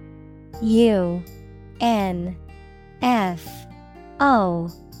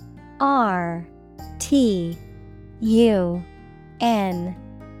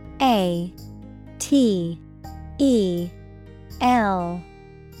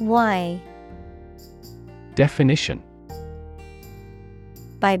 Definition: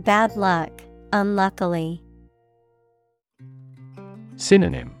 By bad luck, unluckily.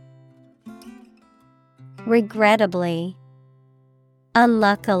 Synonym: Regrettably,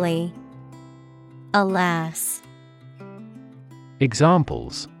 unluckily, alas.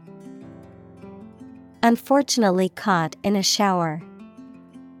 Examples: Unfortunately caught in a shower.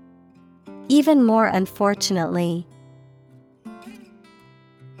 Even more unfortunately.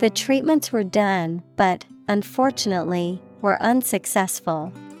 The treatments were done, but, unfortunately, were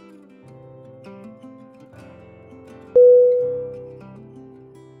unsuccessful.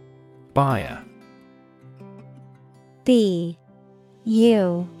 Buyer: B-U-Y-E-R.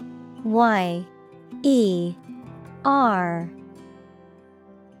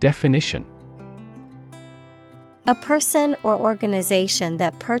 Definition: A person or organization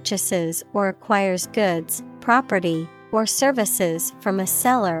that purchases or acquires goods, property, or services from a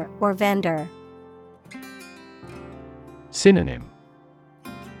seller or vendor. Synonym: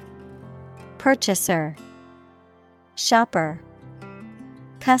 Purchaser, shopper,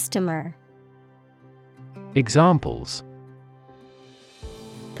 customer. Examples: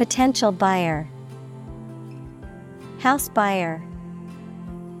 Potential buyer, house buyer.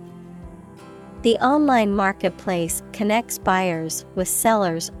 The online marketplace connects buyers with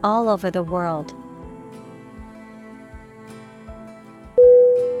sellers all over the world.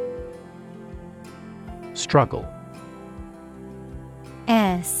 Struggle: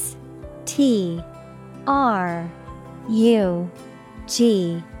 S-T-R-U-G-G-L-E.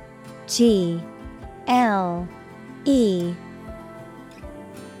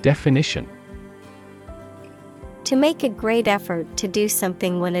 Definition: To make a great effort to do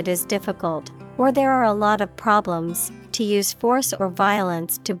something when it is difficult, or there are a lot of problems, to use force or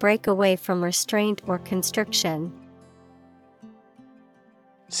violence to break away from restraint or constriction.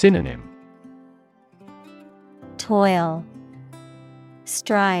 Synonym: Toil,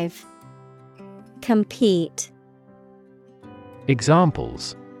 strive, compete.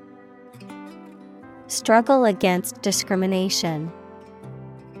 Examples: Struggle against discrimination.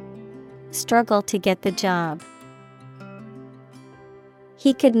 Struggle to get the job.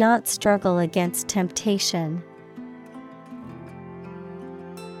 He could not struggle against temptation.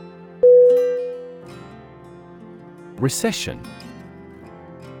 Recession: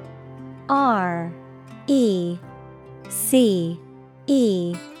 R-E-C-E-S-S-I-O-N.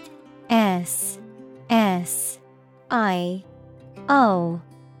 S-S-I-O-N.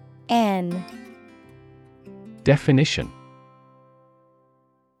 Definition: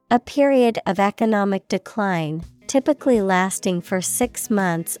 a period of economic decline, typically lasting for 6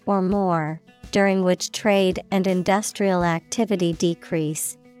 months or more, during which trade and industrial activity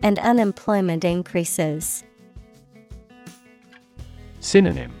decrease, and unemployment increases.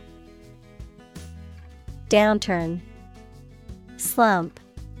 Synonym: downturn, slump,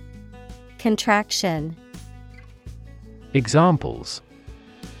 contraction. Examples: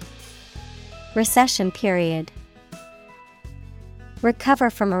 recession period, recover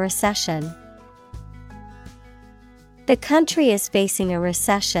from a recession. The country is facing a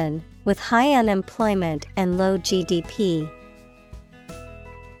recession, with high unemployment and low GDP.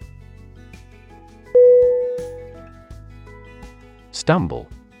 Stumble.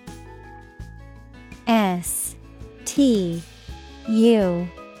 S-T-U-M-B-L-E.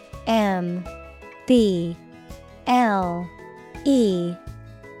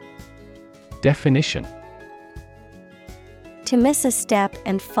 Definition: to miss a step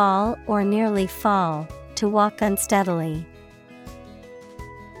and fall or nearly fall, to walk unsteadily.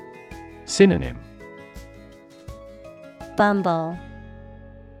 Synonym: bumble,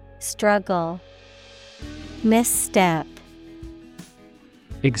 struggle, misstep.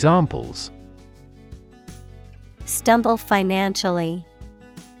 Examples: stumble financially,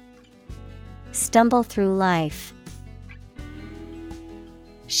 stumble through life.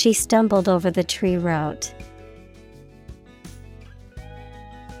 She stumbled over the tree root.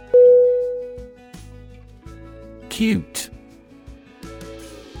 Cute.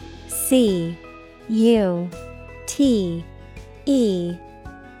 C-U-T-E.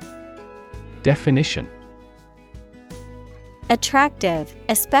 Definition: attractive,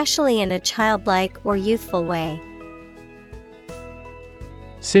 especially in a childlike or youthful way.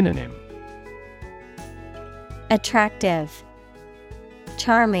 Synonym: attractive,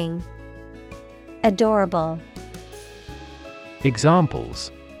 charming, adorable.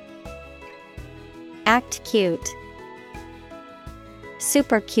 Examples: act cute,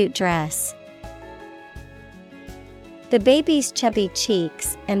 super cute dress. The baby's chubby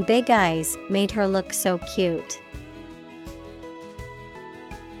cheeks and big eyes made her look so cute.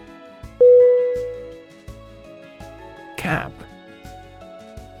 Cab.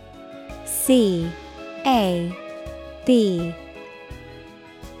 C-A-B.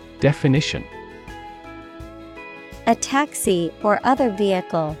 Definition: a taxi or other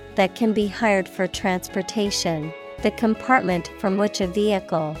vehicle that can be hired for transportation, the compartment from which a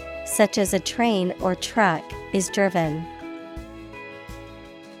vehicle, such as a train or truck, is driven.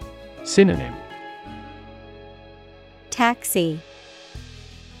 Synonym: taxi,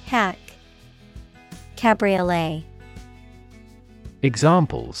 hack, cabriolet.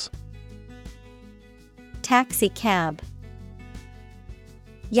 Examples: taxi cab,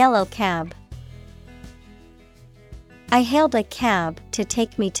 yellow cab. I hailed a cab to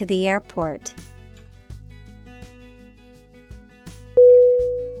take me to the airport.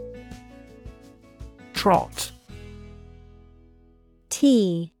 Trot.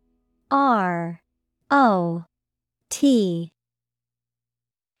 T-R-O-T.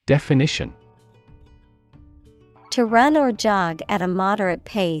 Definition: to run or jog at a moderate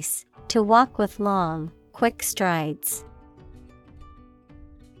pace, to walk with long, quick strides.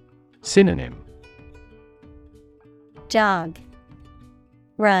 Synonym: jog,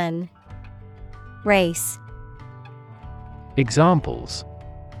 run, race. Examples: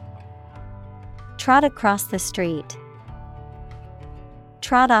 trot across the street,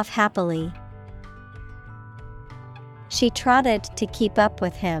 trot off happily. She trotted to keep up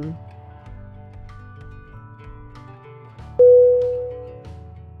with him.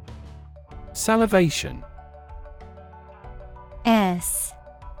 Salivation. S-A-L-I-V-A-T-I-O-N.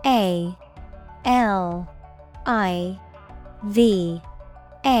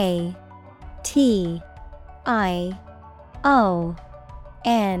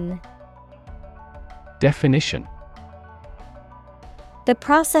 Definition: the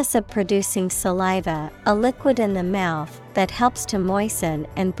process of producing saliva, a liquid in the mouth that helps to moisten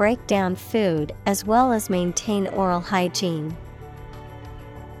and break down food as well as maintain oral hygiene.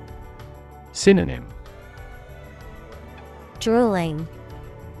 Synonym: drooling,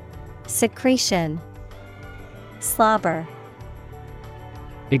 secretion, slobber.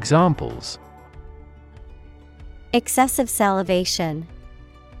 Examples: excessive salivation,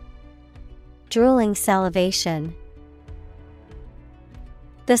 drooling salivation.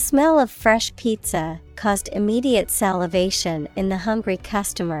 The smell of fresh pizza caused immediate salivation in the hungry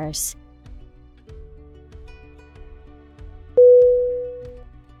customers.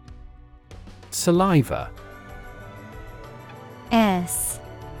 Saliva. S-A-L-I-V-A.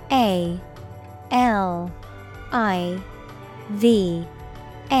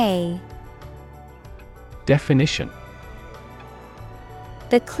 Definition: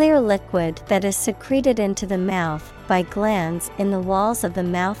 the clear liquid that is secreted into the mouth by glands in the walls of the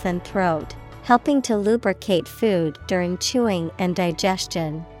mouth and throat, helping to lubricate food during chewing and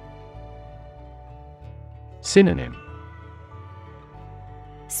digestion. Synonym: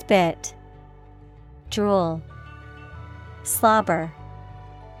 Spit, drool, slobber.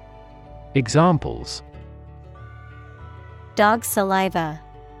 Examples: dog saliva,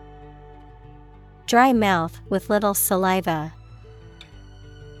 dry mouth with little saliva.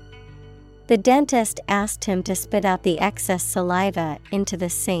 The dentist asked him to spit out the excess saliva into the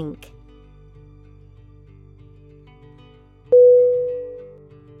sink.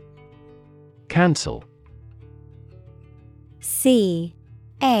 Cancel.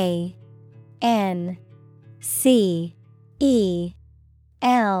 C-A-N-C-E-L.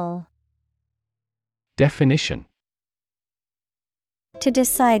 Definition: to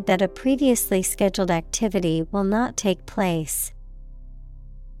decide that a previously scheduled activity will not take place.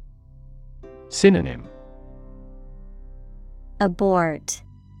 Synonym: abort,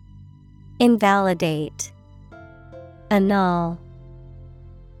 invalidate, annul.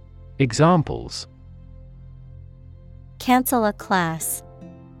 Examples: cancel a class,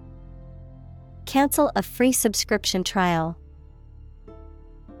 cancel a free subscription trial.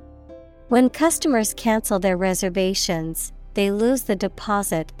 When customers cancel their reservations, they lose the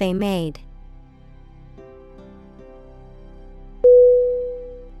deposit they made.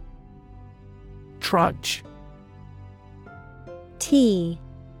 Trudge. T-R-U-D-G-E.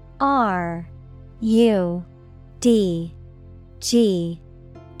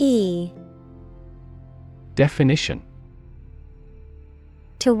 Definition: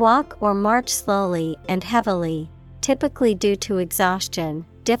 to walk or march slowly and heavily, typically due to exhaustion,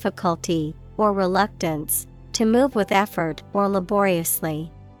 difficulty, or reluctance, to move with effort or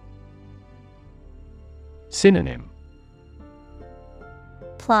laboriously. Synonym: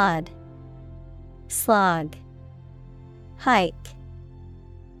 plod, slog, hike.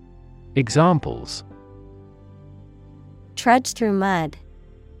 Examples: trudge through mud,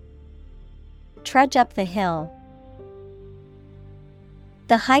 trudge up the hill.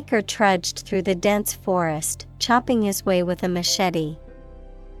 The hiker trudged through the dense forest, chopping his way with a machete.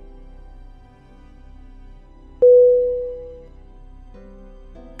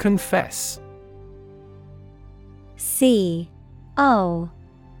 Confess. C-O-N-F-E-S-S.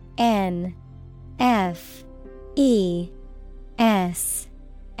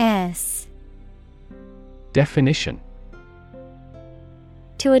 Definition: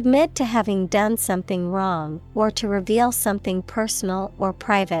 to admit to having done something wrong or to reveal something personal or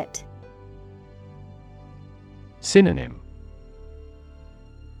private. Synonym: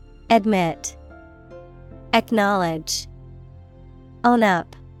 admit, acknowledge, own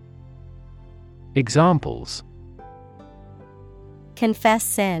up. Examples: confess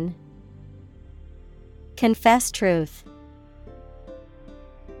sin, confess truth.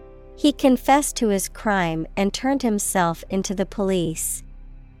 He confessed to his crime and turned himself into the police.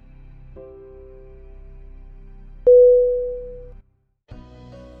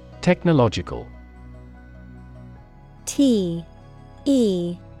 Technological. T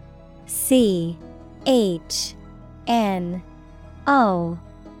E C H N O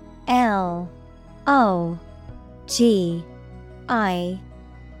L O G I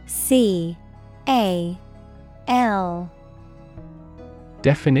C A L.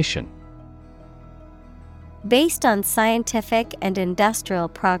 Definition: based on scientific and industrial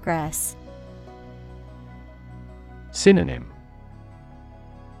progress. Synonym: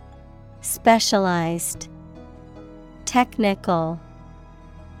 specialized, technical.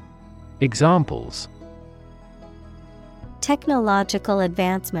 Examples: technological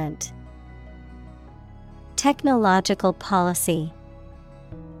advancement, technological policy.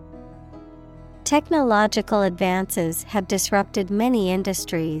 Technological advances have disrupted many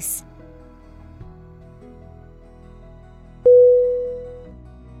industries.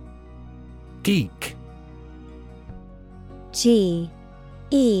 Geek. G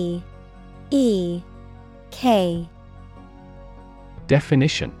E E K.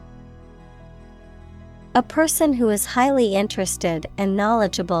 Definition: a person who is highly interested and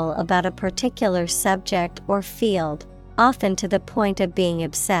knowledgeable about a particular subject or field, often to the point of being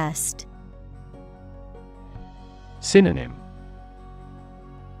obsessed. Synonym: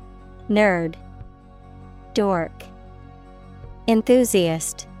 nerd, dork,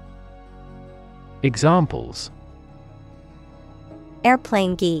 enthusiast. Examples: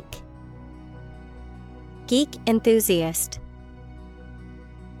 airplane geek, geek enthusiast.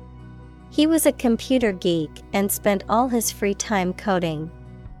 He was a computer geek and spent all his free time coding.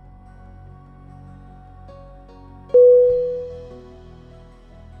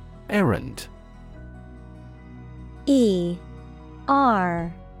 Errand. E-R-R-A-N-D.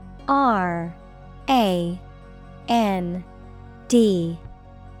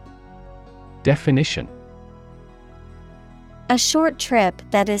 Definition. A short trip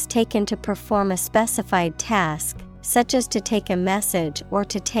that is taken to perform a specified task, such as to take a message or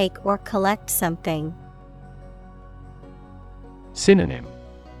to take or collect something. Synonym.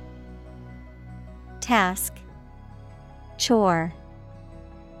 Task, chore.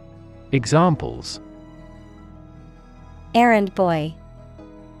 Examples. Errand boy.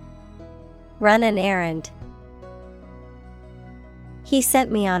 Run an errand. He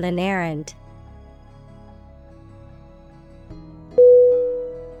sent me on an errand.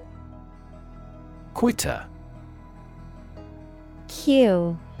 Quitter.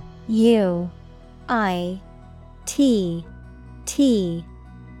 Q-U-I-T-T-E-R.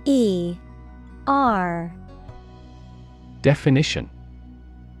 Definition.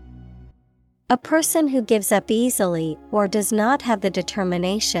 A person who gives up easily or does not have the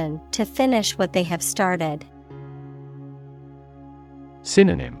determination to finish what they have started.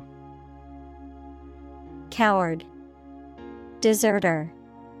 Synonym. Coward, deserter,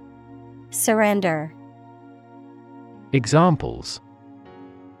 surrender. Examples.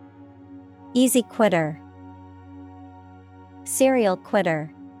 Easy quitter, serial quitter.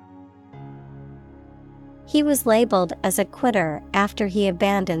 He was labeled as a quitter after he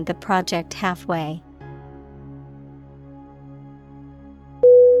abandoned the project halfway.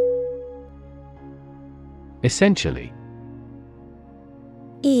 Essentially.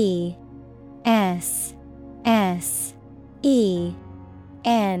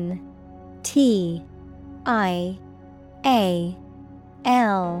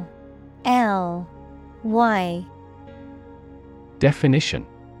 Definition.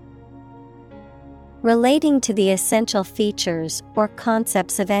 Relating to the essential features or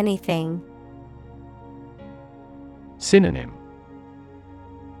concepts of anything. Synonym.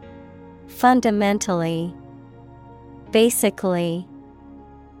 Fundamentally, basically,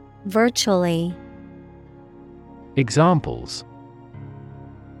 virtually. Examples.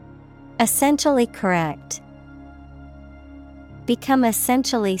 Essentially correct. Become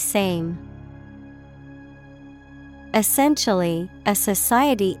essentially same. Essentially, a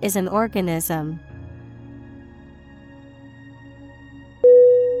society is an organism.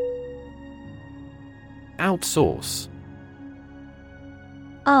 Outsource.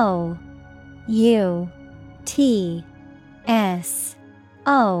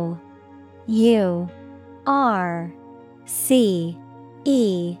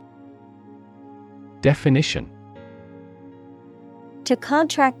 Definition. To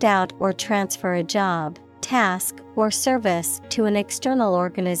contract out or transfer a job, task, or service to an external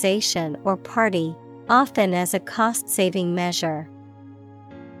organization or party, often as a cost-saving measure.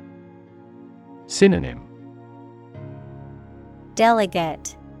 Synonym.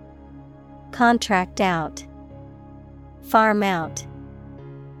 Delegate, contract out, farm out.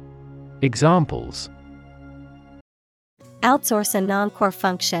 Examples. Outsource a non-core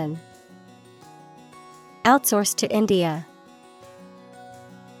function. Outsource to India.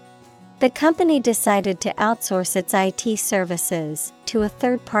 The company decided to outsource its IT services to a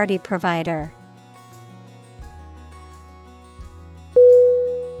third-party provider.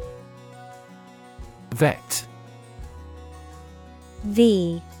 Vet.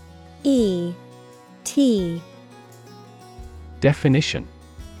 V-E-T. Definition.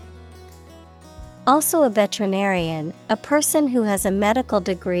 Also a veterinarian, a person who has a medical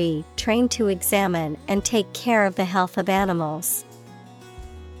degree trained to examine and take care of the health of animals.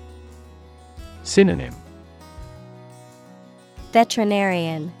 Synonym.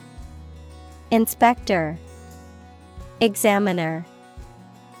 Veterinarian, inspector, examiner.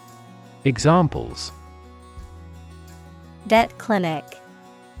 Examples. Vet clinic,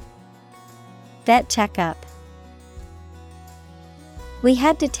 vet checkup. We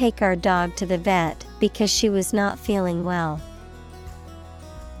had to take our dog to the vet because she was not feeling well.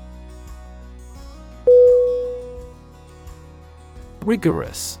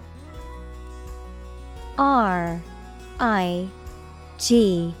 Rigorous. R-I-G-O-R-O-U-S.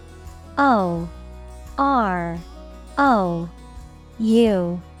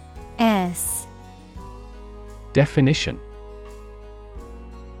 Definition.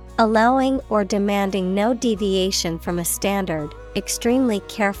 Allowing or demanding no deviation from a standard, extremely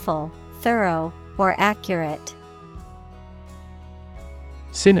careful, thorough, or accurate.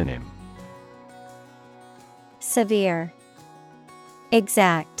 Synonym. severe,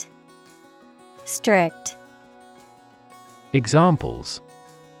 exact, strict. Examples: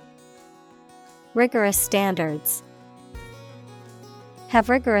 Rigorous standards. Have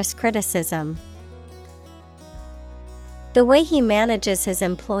rigorous criticism. The way he manages his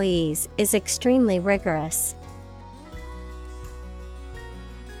employees is extremely rigorous.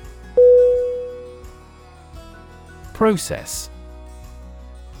 Process.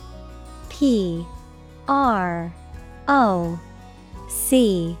 Process.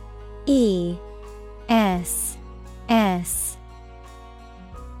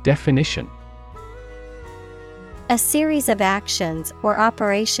 Definition: A series of actions or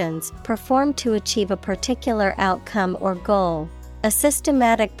operations performed to achieve a particular outcome or goal, a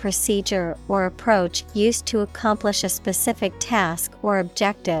systematic procedure or approach used to accomplish a specific task or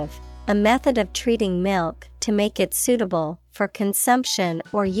objective, a method of treating milk to make it suitable for consumption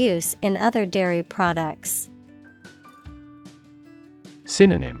or use in other dairy products.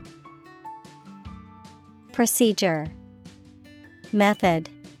 Synonym: Procedure, method,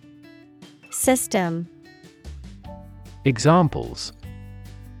 system. Examples: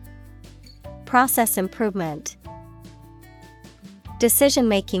 Process improvement,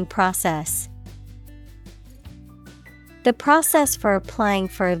 decision-making process. The process for applying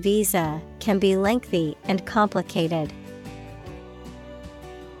for a visa can be lengthy and complicated.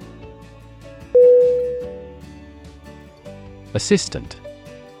 Assistant.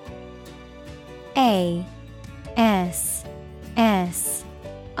 A-S-S-I-S-T-A-N-T.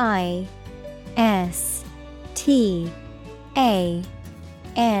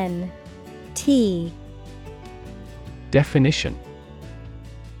 Definition: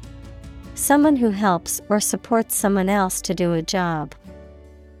 Someone who helps or supports someone else to do a job.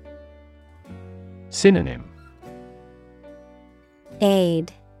 Synonym: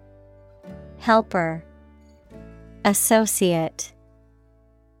 Aid, helper, associate.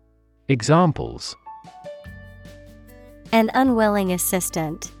 Examples: An unwilling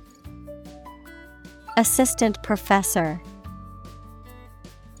assistant, assistant professor.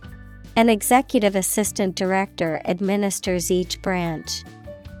 An executive assistant director administers each branch.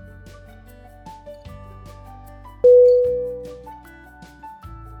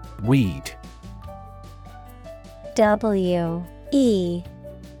 Weed. W-E-E-D.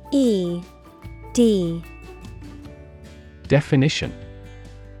 Definition: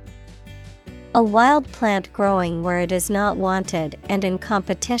 A wild plant growing where it is not wanted and in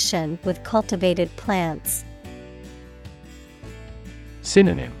competition with cultivated plants.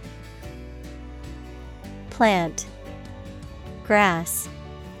 Synonym: Plant, grass,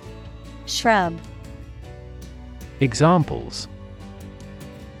 shrub. Examples: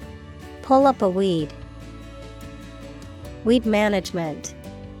 Pull up a weed. Weed management.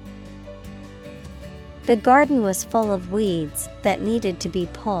 The garden was full of weeds that needed to be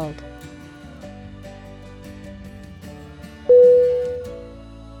pulled.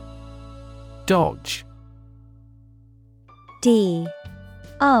 Dodge. D-O-D-G-E.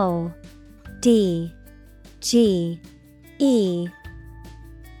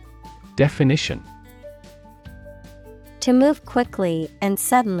 Definition: To move quickly and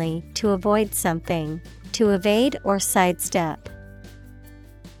suddenly to avoid something, to evade or sidestep.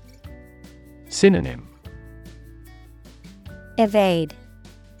 Synonym: Evade,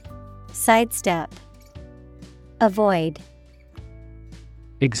 sidestep, avoid.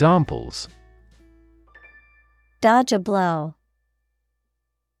 Examples: Dodge a blow.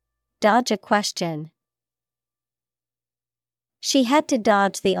 Dodge a question. She had to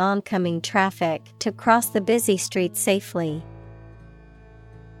dodge the oncoming traffic to cross the busy street safely.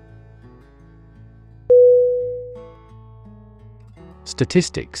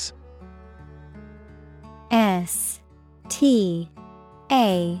 Statistics. S-T-A-T-I-C-S.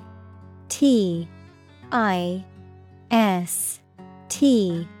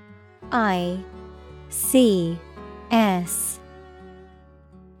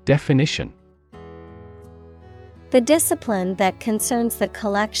 Definition: The discipline that concerns the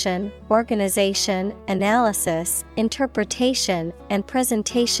collection, organization, analysis, interpretation, and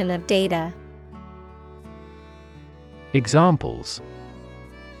presentation of data. Examples: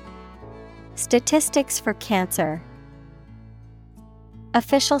 Statistics for cancer.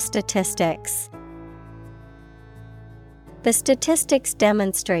 Official statistics. The statistics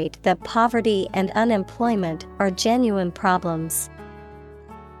demonstrate that poverty and unemployment are genuine problems.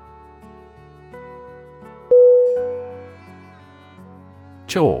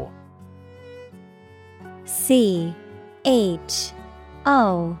 Chore. C-H-O-R-E.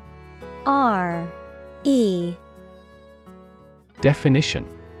 Definition: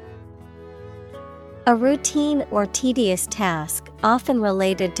 A routine or tedious task, often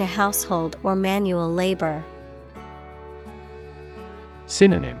related to household or manual labor.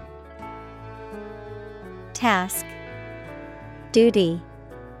 Synonym: Task, duty,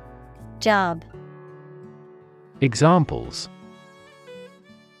 job. Examples: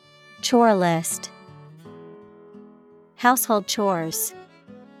 Chore list, household chores.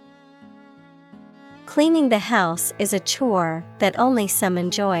 Cleaning the house is a chore that only some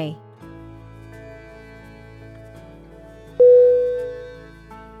enjoy.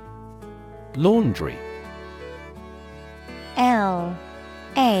 Laundry. Laundry.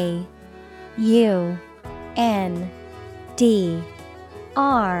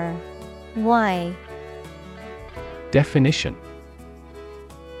 Definition: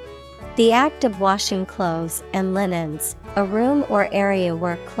 The act of washing clothes and linens, a room or area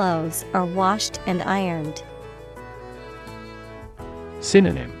where clothes are washed and ironed.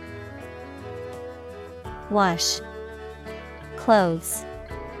 Synonym: Wash, clothes,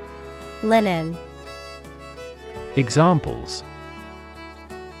 linen. Examples: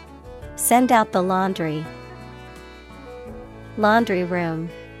 Send out the laundry. Laundry room.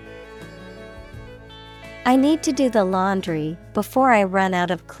 I need to do the laundry before I run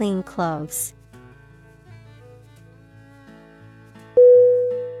out of clean clothes.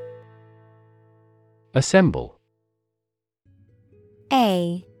 Assemble.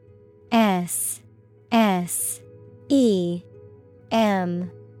 A-S-S-E-M-B-L-E.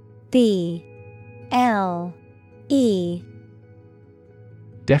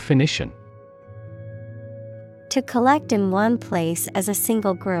 Definition: To collect in one place as a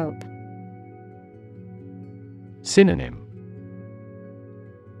single group. Synonym: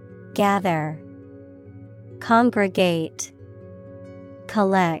 Gather, congregate,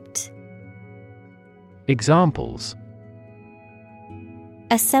 collect. Examples: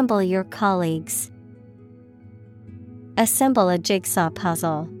 Assemble your colleagues. Assemble a jigsaw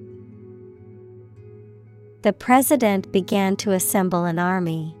puzzle. The president began to assemble an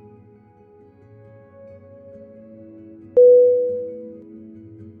army.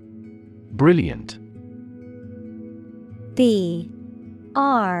 Brilliant. Brilliant.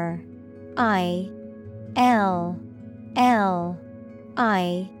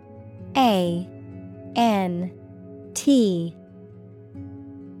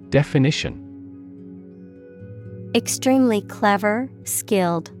 Definition: Extremely clever,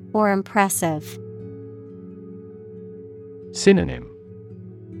 skilled, or impressive. Synonym: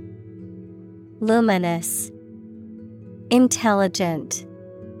 Luminous, intelligent,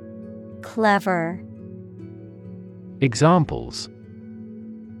 clever. Examples: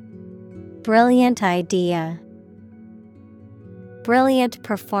 Brilliant idea. Brilliant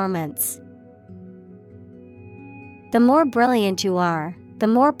performance. The more brilliant you are, the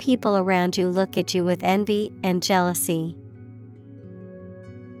more people around you look at you with envy and jealousy.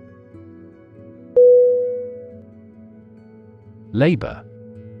 Labor.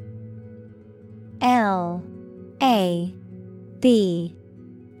 L-A-B-O-R.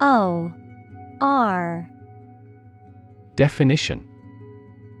 Definition: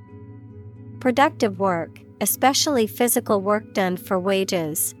 Productive work, especially physical work done for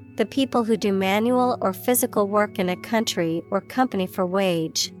wages. The people who do manual or physical work in a country or company for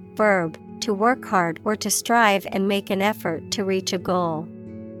wage. Verb, to work hard or to strive and make an effort to reach a goal.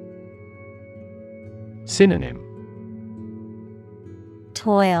 Synonym: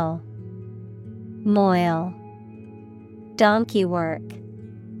 Toil, moil, donkey work.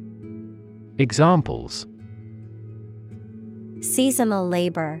 Examples: Seasonal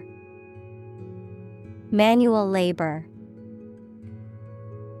labor. Manual labor.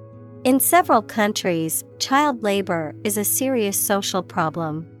 In several countries, child labor is a serious social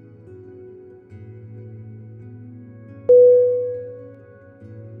problem.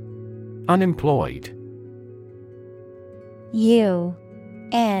 Unemployed. U-N-E-M-P-L-O-Y-E-D.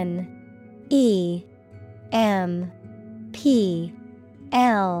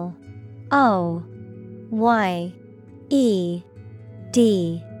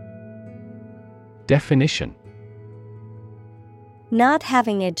 Definition: Not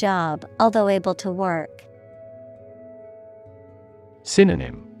having a job, although able to work.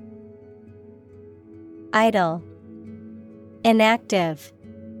 Synonym: Idle, inactive,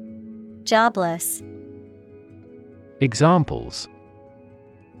 jobless. Examples: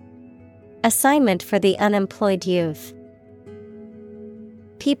 Assignment for the unemployed youth.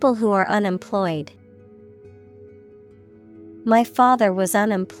 People who are unemployed. My father was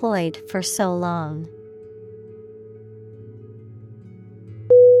unemployed for so long.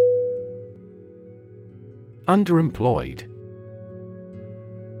 Underemployed.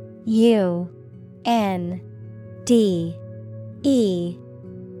 N D E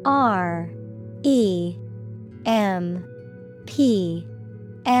R E M P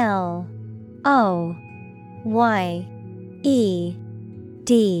L O Y E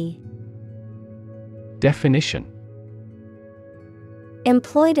D. Definition: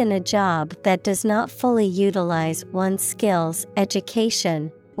 Employed in a job that does not fully utilize one's skills,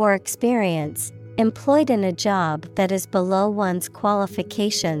 education, or experience. Employed in a job that is below one's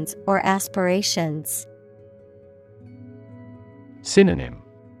qualifications or aspirations. Synonym: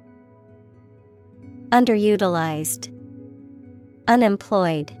 Underutilized,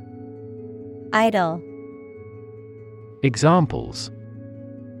 unemployed, idle. Examples: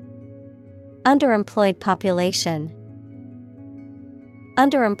 Underemployed population,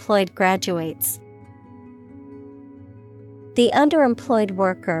 underemployed graduates. The underemployed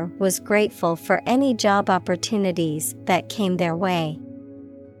worker was grateful for any job opportunities that came their way.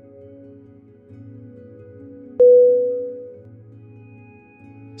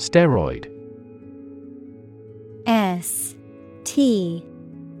 Steroid. S T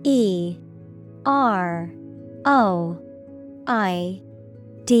E R O I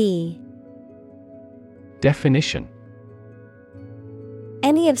D. Definition: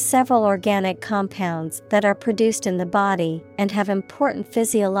 Any of several organic compounds that are produced in the body and have important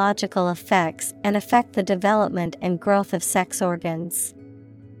physiological effects and affect the development and growth of sex organs.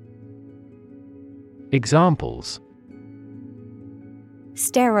 Examples: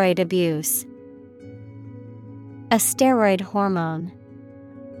 Steroid abuse, a steroid hormone.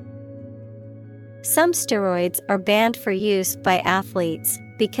 Some steroids are banned for use by athletes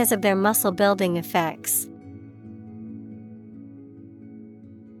because of their muscle building effects.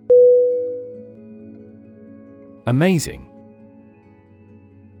 Amazing.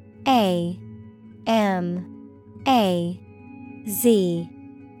 A M A Z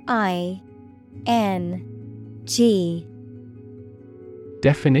I N G.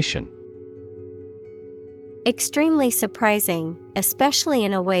 Definition: Extremely surprising, especially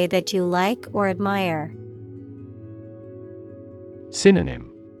in a way that you like or admire.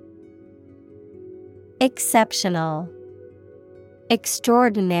 Synonym: Exceptional,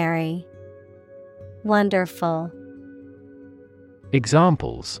 extraordinary, wonderful.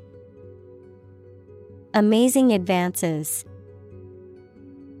 Examples: Amazing advances,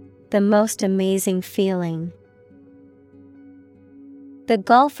 the most amazing feeling. The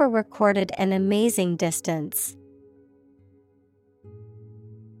golfer recorded an amazing distance.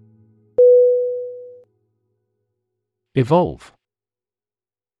 Evolve.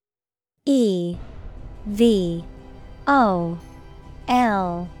 E V O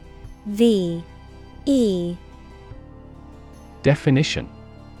L V E. Definition: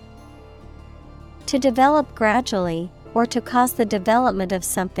 To develop gradually, or to cause the development of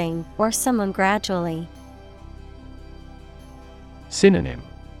something or someone gradually. Synonym: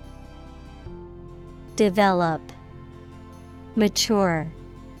 Develop, mature,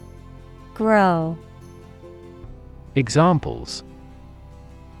 grow. Examples: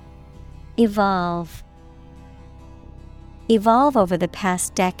 Evolve. Evolve over the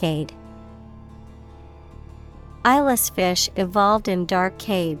past decade. Eyeless fish evolved in dark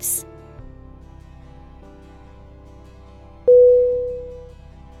caves.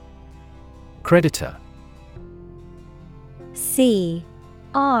 Creditor. C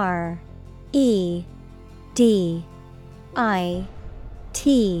R E D I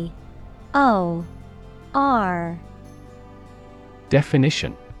T O R.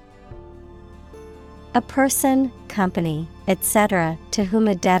 Definition: A person, company, etc., to whom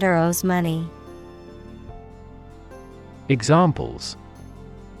a debtor owes money. Examples: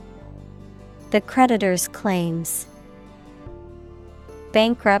 The creditor's claims.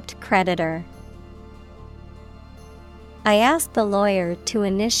 Bankrupt creditor. I asked the lawyer to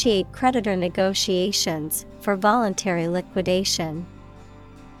initiate creditor negotiations for voluntary liquidation.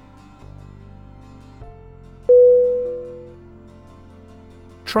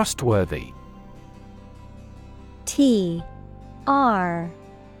 Trustworthy. T R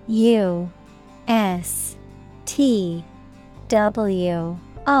U S T W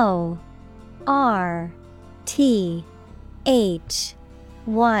O R T H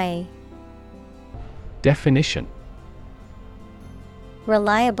Y. Definition: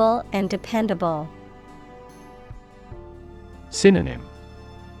 Reliable and dependable. Synonym: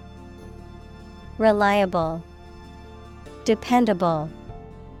 Reliable, dependable,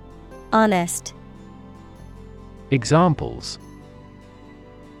 honest. Examples: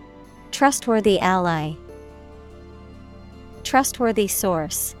 Trustworthy ally. Trustworthy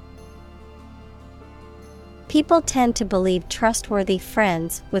source. People tend to believe trustworthy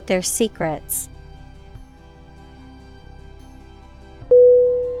friends with their secrets.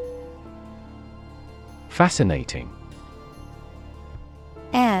 Fascinating.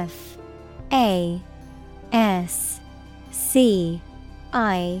 Fascinating.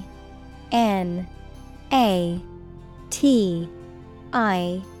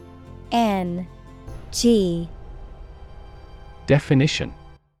 Definition.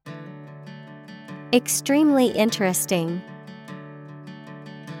 Extremely interesting.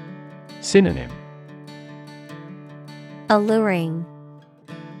 Synonym. Alluring,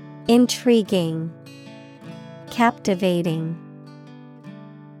 intriguing, captivating.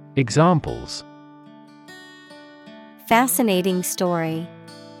 Examples. Fascinating story.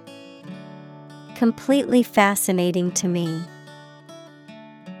 Completely fascinating to me.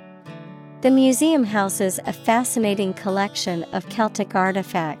 The museum houses a fascinating collection of Celtic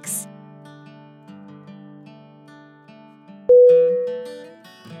artifacts.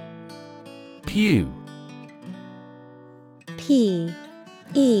 Pew. P-E-W.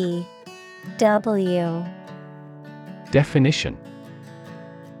 Definition.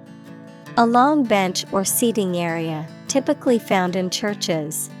 A long bench or seating area, typically found in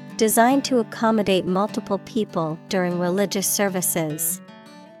churches, designed to accommodate multiple people during religious services.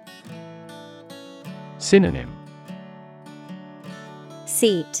 Synonym.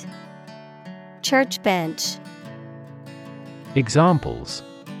 Seat, church bench. Examples.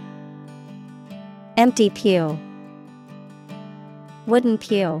 Empty pew, wooden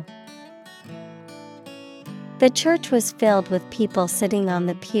pew. The church was filled with people sitting on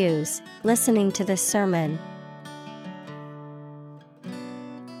the pews, listening to the sermon.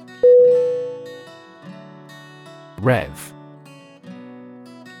 Rev.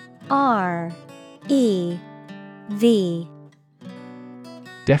 R-E-V.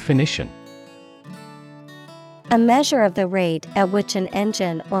 Definition. A measure of the rate at which an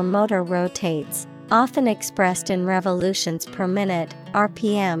engine or motor rotates, often expressed in revolutions per minute,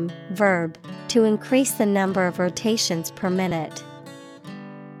 RPM, verb, to increase the number of rotations per minute.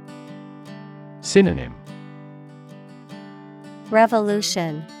 Synonym.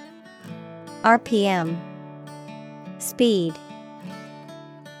 Revolution, RPM, speed.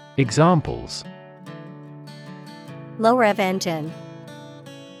 Examples. Low rev engine.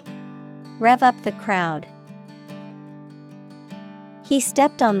 Rev up the crowd. He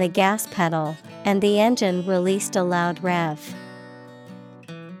stepped on the gas pedal, and the engine released a loud rev.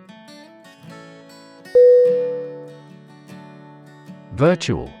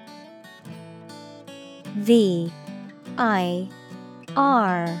 Virtual. V-I-R-T-U-A-L.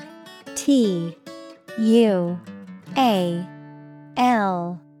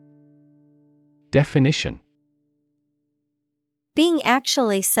 Definition. Being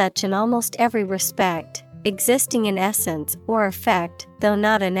actually such in almost every respect, existing in essence or effect, though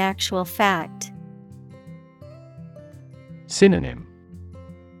not an actual fact. Synonym.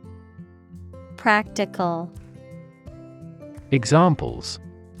 Practical. Examples.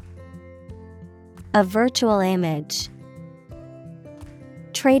 A virtual image.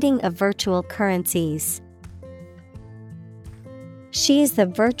 Trading of virtual currencies. She is the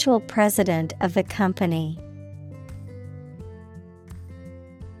virtual president of the company.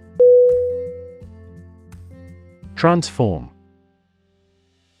 Transform.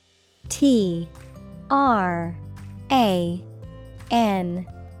 T-R-A-N-S-F-O-R-M.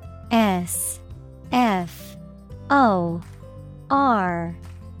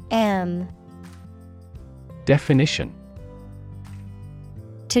 Definition.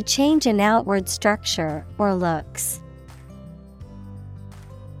 To change an outward structure or looks.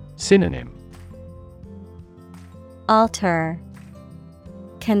 Synonym. Alter,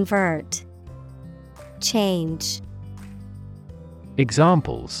 convert, change.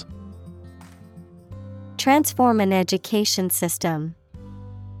 Examples. Transform an education system.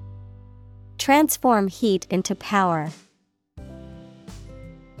 Transform heat into power.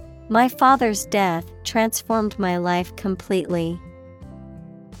 My father's death transformed my life completely.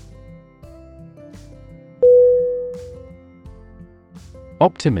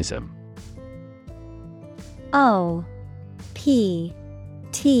 Optimism. O-P-T-I-M-I-S-M.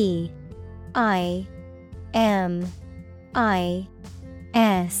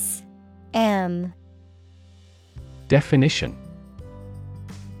 Definition.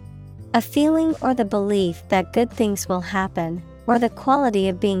 A feeling or the belief that good things will happen, or the quality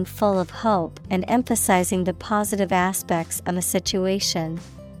of being full of hope and emphasizing the positive aspects of a situation.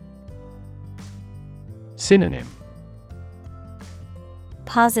 Synonym.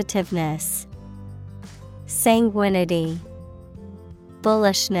 Positiveness, sanguinity,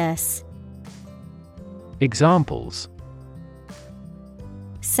 bullishness. Examples.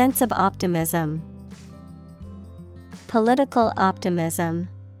 Sense of optimism. Political optimism.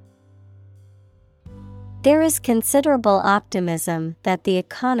 There is considerable optimism that the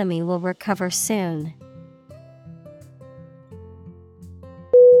economy will recover soon.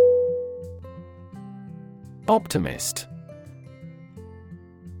 Optimist.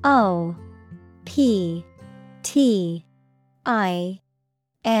 O P T I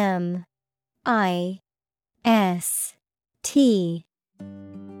M I S T.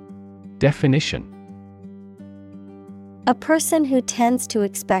 Definition. A person who tends to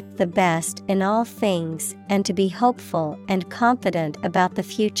expect the best in all things and to be hopeful and confident about the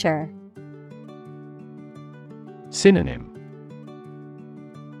future. Synonym.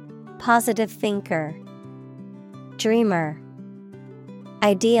 Positive thinker, dreamer,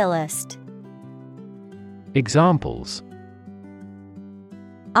 idealist. Examples.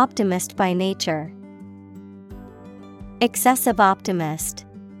 Optimist by nature. Excessive optimist.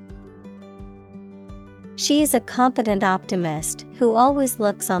 She is a confident optimist who always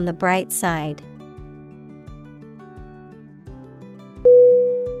looks on the bright side.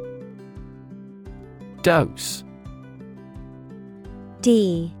 Dose.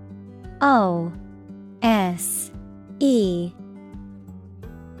 D O S E.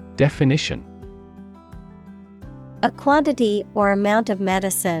 Definition. A quantity or amount of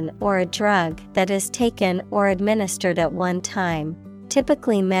medicine or a drug that is taken or administered at one time,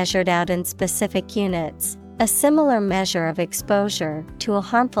 typically measured out in specific units, a similar measure of exposure to a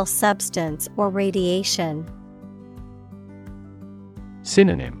harmful substance or radiation.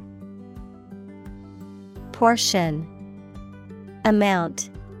 Synonym. Portion,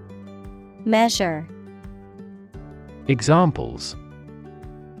 amount, measure. Examples.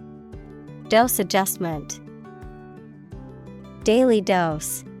 Dose adjustment. Daily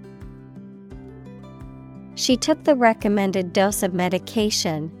dose. She took the recommended dose of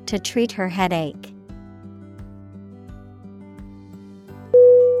medication to treat her headache.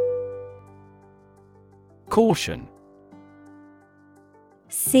 Caution.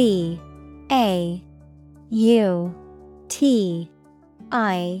 C A U T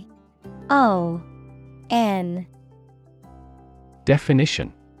I O N.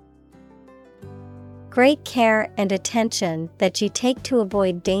 Definition. Great care and attention that you take to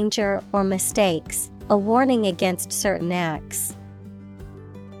avoid danger or mistakes, a warning against certain acts.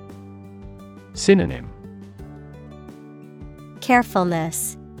 Synonym.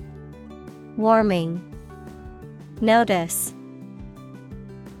 Carefulness, warming, notice.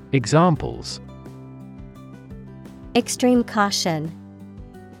 Examples. Extreme caution.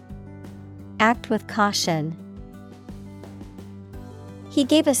 Act with caution. He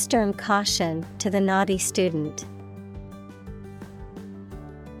gave a stern caution to the naughty student.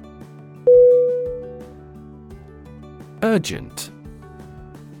 Urgent.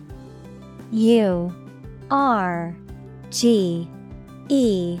 U R G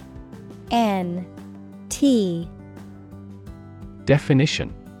E N T.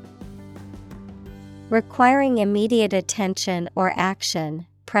 Definition. Requiring immediate attention or action,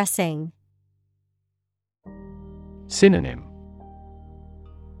 pressing. Synonym.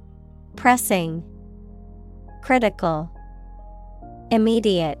 Pressing, critical,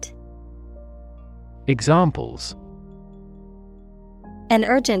 immediate. Examples. An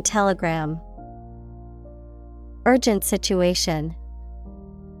urgent telegram. Urgent situation.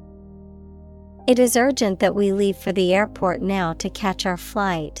 It is urgent that we leave for the airport now to catch our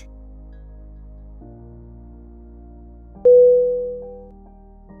flight.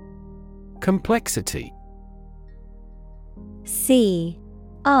 Complexity. C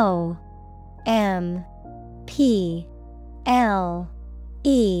O M P L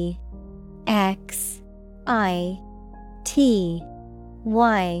E X I T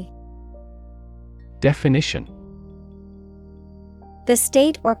Y. Definition. The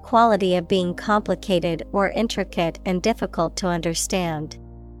state or quality of being complicated or intricate and difficult to understand.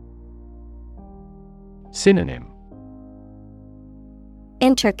 Synonym.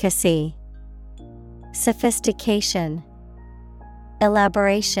 Intricacy, sophistication,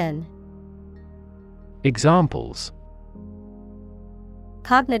 elaboration. Examples.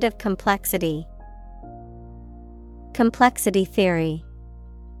 Cognitive complexity. Complexity theory.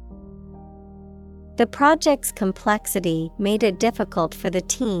 The project's complexity made it difficult for the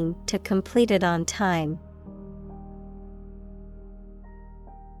team to complete it on time.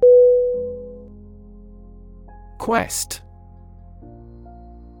 Quest.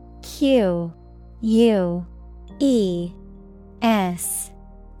 Q U E S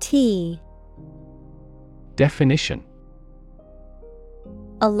T. Definition.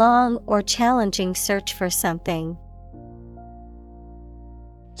 A long or challenging search for something.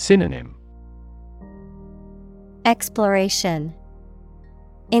 Synonym. Exploration,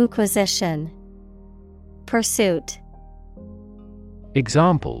 inquisition, Pursuit.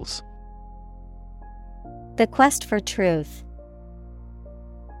 Examples: The quest for truth.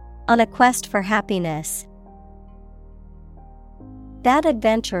 On a quest for happiness. That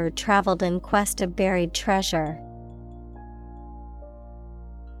adventurer traveled in quest of buried treasure.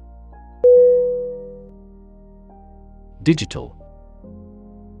 Digital.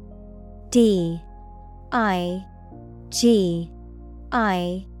 D-I-G-I-T-A-L.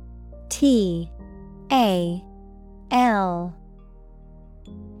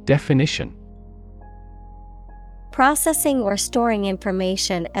 Definition: processing or storing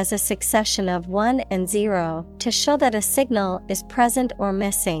information as a succession of 1 and 0 to show that a signal is present or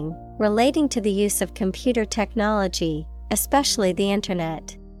missing, relating to the use of computer technology, especially the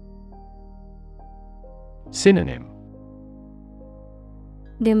Internet. Synonym: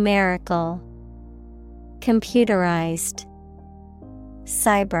 numerical, computerized,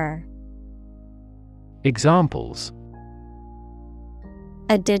 cyber. Examples: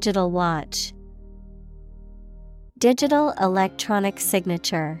 a digital watch. Digital electronic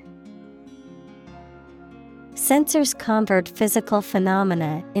signature. Sensors convert physical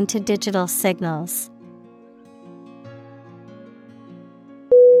phenomena into digital signals.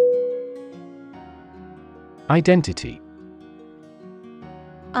 Identity.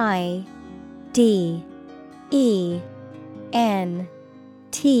 I-D-E-N-T-I-T-Y.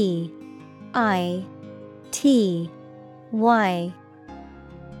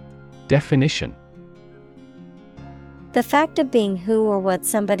 Definition: the fact of being who or what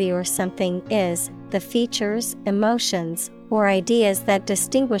somebody or something is, the features, emotions, or ideas that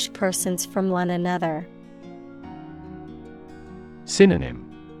distinguish persons from one another. Synonym: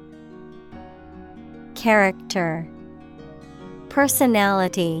 character,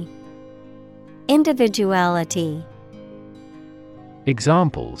 personality, individuality.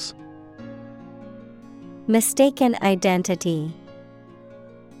 Examples: mistaken identity.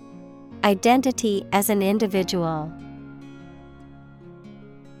 Identity as an individual.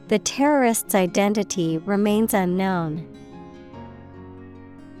 The terrorist's identity remains unknown.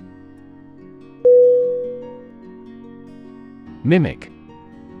 Mimic.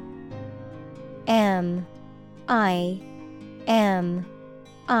 M-I-M-I-C.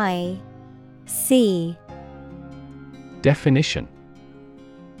 Definition: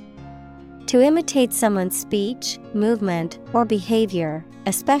 to imitate someone's speech, movement, or behavior,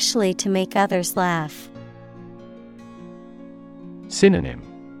 especially to make others laugh. Synonym: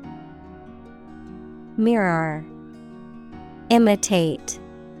 mirror, imitate,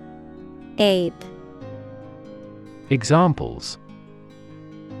 ape. Examples: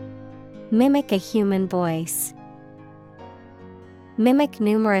 mimic a human voice. Mimic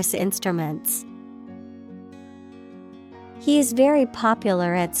numerous instruments. He is very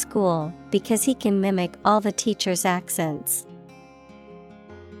popular at school because he can mimic all the teachers' accents.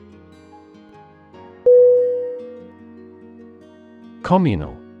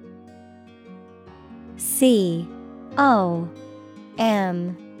 Communal. C-O-M-M-U-N-A-L.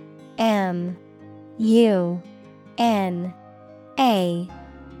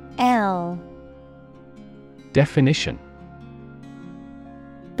 Definition: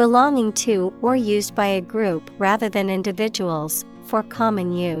 belonging to or used by a group rather than individuals, for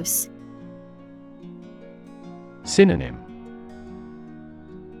common use. Synonym: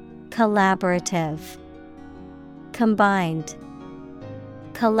 collaborative, combined,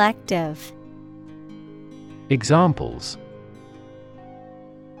 collective. Examples: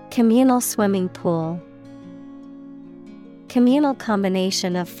 communal swimming pool. Communal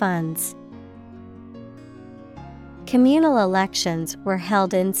combination of funds. Communal elections were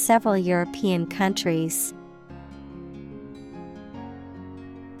held in several European countries.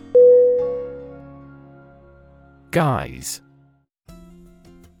 Guise.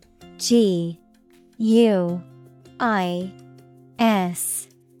 G-U-I-S-E.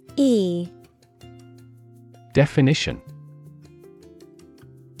 Definition: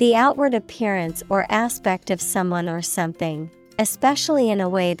 the outward appearance or aspect of someone or something, especially in a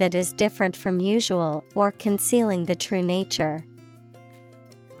way that is different from usual or concealing the true nature.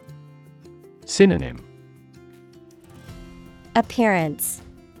 Synonym: appearance,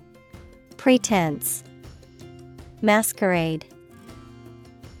 pretense, masquerade.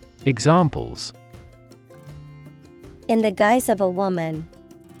 Examples: in the guise of a woman.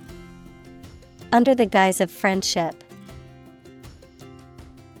 Under the guise of friendship.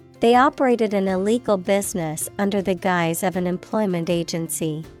 They operated an illegal business under the guise of an employment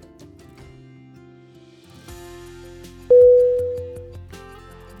agency.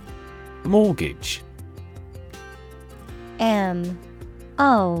 Mortgage.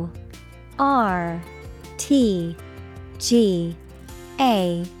 M-O-R-T-G-A-G-E. T G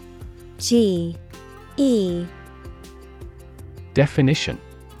A G E. Definition: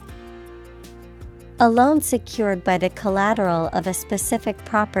 a loan secured by the collateral of a specific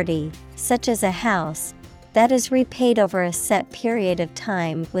property, such as a house, that is repaid over a set period of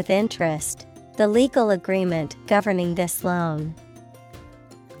time with interest, the legal agreement governing this loan.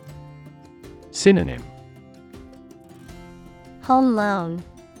 Synonym: Home loan,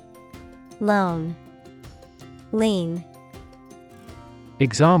 loan, lien.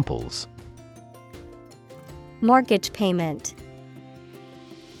 Examples: mortgage payment,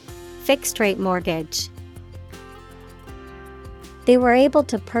 fixed rate mortgage. They were able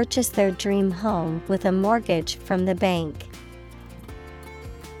to purchase their dream home with a mortgage from the bank.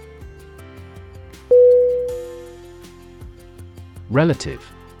 Relative: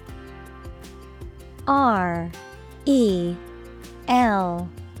 R E L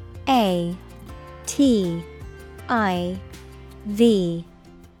A T I V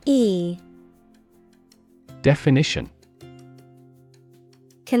E. Definition: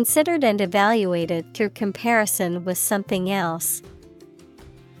 considered and evaluated through comparison with something else.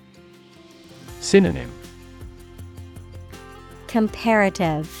 Synonym: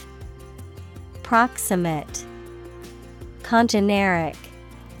 comparative, proximate, congeneric.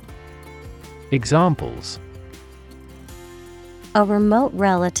 Examples: a remote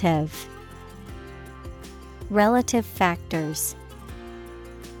relative, relative factors.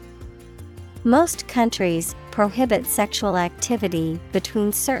 Most countries prohibit sexual activity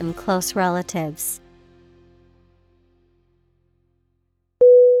between certain close relatives.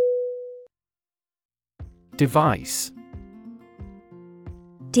 Device: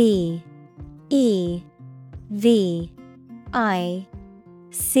 D E V I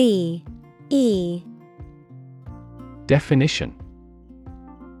C E. Definition: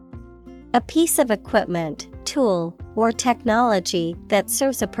 a piece of equipment, tool, or technology that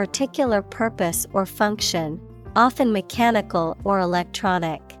serves a particular purpose or function, often mechanical or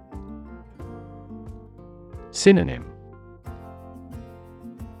electronic. Synonym: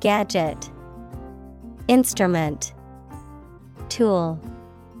 gadget, instrument, tool.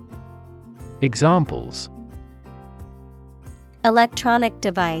 Examples: electronic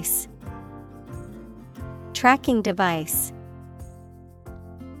device, tracking device.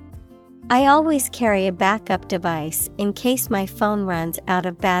 I always carry a backup device in case my phone runs out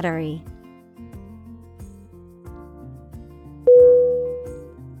of battery.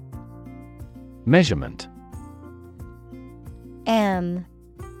 Measurement: M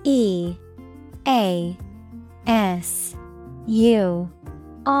E A S U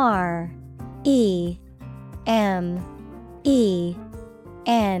R E M E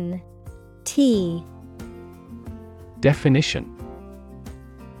N T. Definition: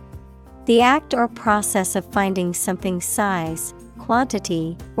 the act or process of finding something's size,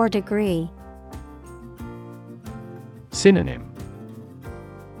 quantity, or degree. Synonym: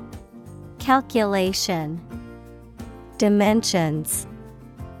 calculation, dimensions,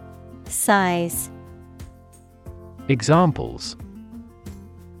 size. Examples: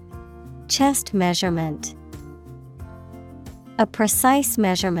 chest measurement, a precise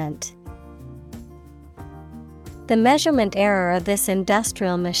measurement. The measurement error of this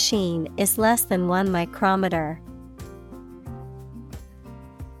industrial machine is less than 1 micrometer.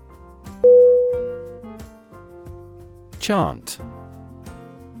 Chant: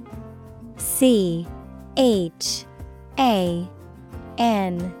 C H A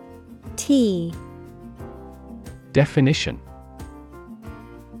N T. Definition: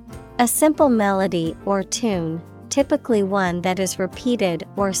 a simple melody or tune, typically one that is repeated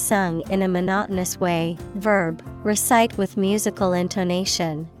or sung in a monotonous way. Verb, recite with musical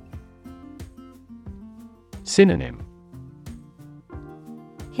intonation. Synonym: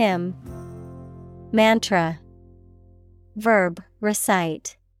 hymn, mantra. Verb,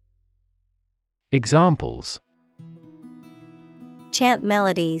 recite. Examples: chant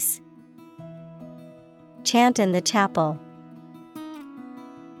melodies, chant in the chapel.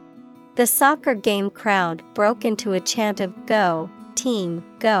 The soccer game crowd broke into a chant of "Go, team,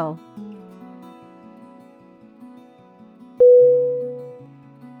 go."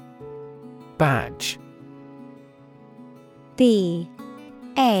 Badge: B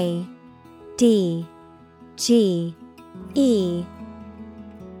A D G E.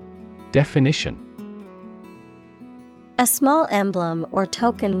 Definition: a small emblem or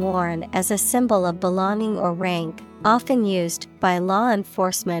token worn as a symbol of belonging or rank, often used by law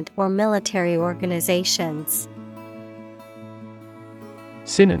enforcement or military organizations.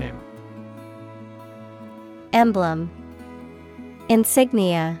 Synonym: emblem,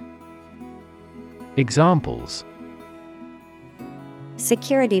 insignia, Examples: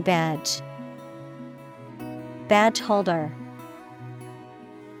 security badge, badge holder.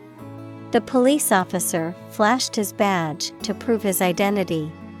 The police officer flashed his badge to prove his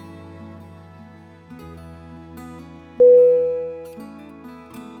identity.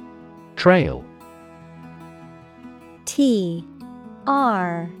 Trail. T-R-A-I-L.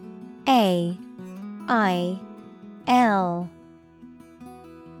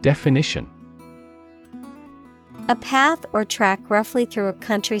 Definition: a path or track roughly through a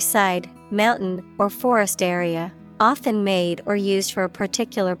countryside, mountain, or forest area, often made or used for a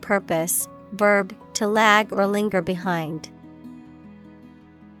particular purpose. Verb, to lag or linger behind.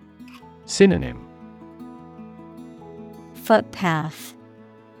 Synonym: footpath,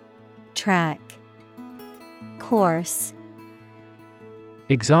 track, course.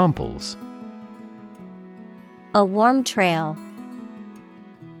 Examples: a warm trail,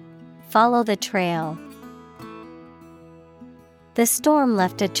 follow the trail. The storm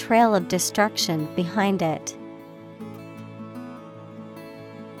left a trail of destruction behind it.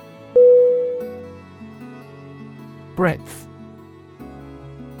 Breadth.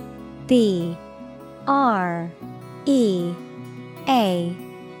 B-R-E-A-D-T-H.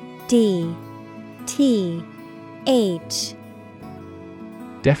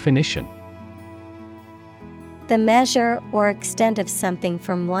 Definition: the measure or extent of something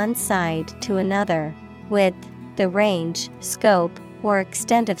from one side to another. Width, the range, scope, or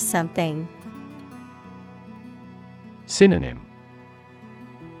extent of something. Synonym: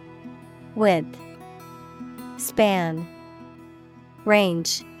 width, span,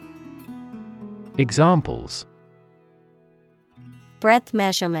 range. Examples: breadth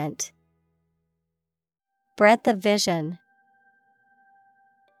measurement, breadth of vision.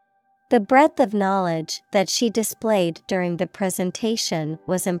 The breadth of knowledge that she displayed during the presentation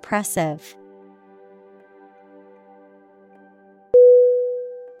was impressive.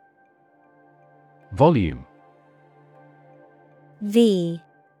 Volume. V-O-L-U-M-E.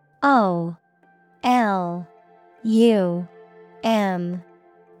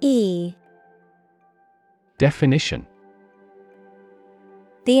 Definition: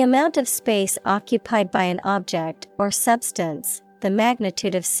 the amount of space occupied by an object or substance, the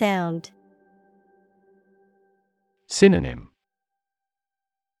magnitude of sound. Synonym: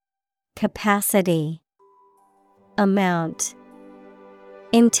 capacity, amount,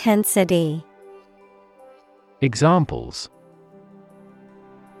 intensity. Examples: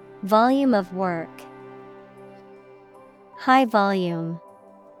 volume of work, high volume.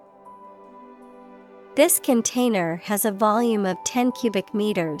 This container has a volume of 10 cubic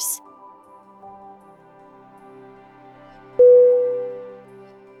meters.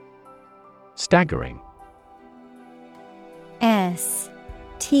 Staggering. S-T-A-G-G-E-R-I-N-G.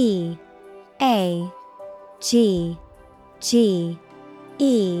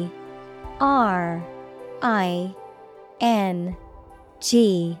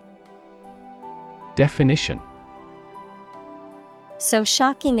 Definition: so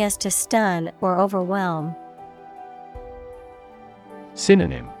shocking as to stun or overwhelm.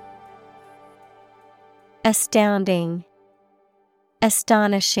 Synonym: astounding,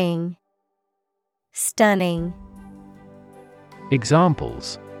 astonishing, stunning.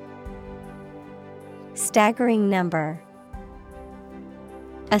 Examples: staggering number,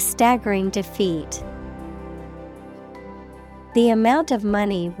 a staggering defeat. The amount of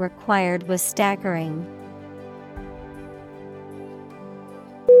money required was staggering.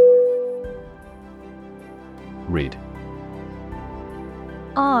 Rid.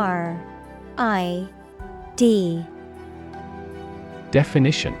 R-I-D.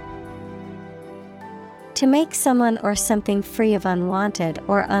 Definition: to make someone or something free of unwanted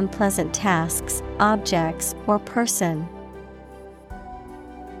or unpleasant tasks, objects, or person.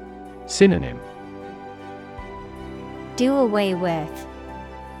 Synonym: do away with,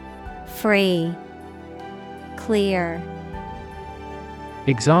 free, clear.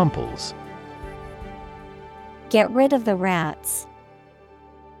 Examples: get rid of the rats,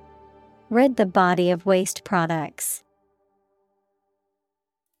 rid the body of waste products.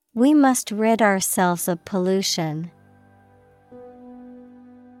 We must rid ourselves of pollution.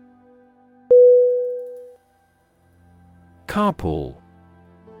 Carpool.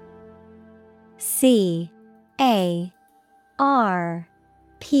 C-A-R-P-O-O-L.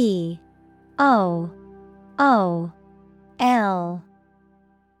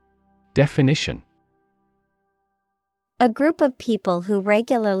 Definition: a group of people who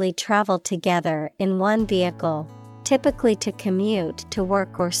regularly travel together in one vehicle, typically to commute to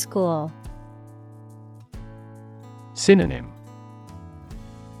work or school. Synonym: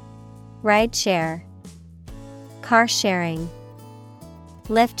 rideshare, car sharing,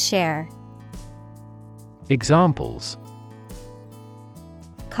 lift share. Examples: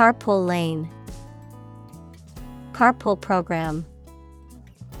 Carpool lane, carpool program.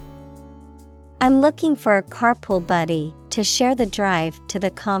 I'm looking for a carpool buddy to share the drive to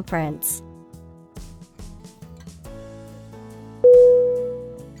the conference.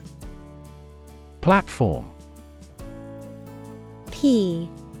 Platform.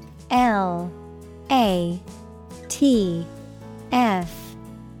 Platform.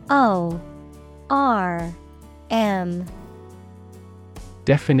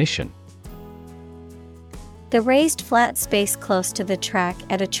 Definition: The raised flat space close to the track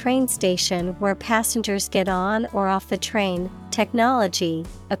at a train station where passengers get on or off the train. Technology,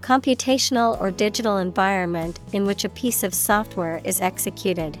 a computational or digital environment in which a piece of software is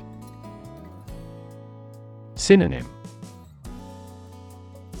executed. Synonym: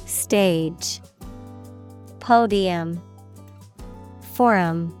 Stage, podium,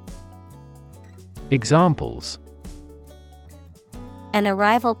 forum. Examples: An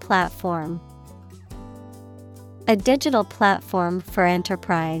arrival platform, a digital platform for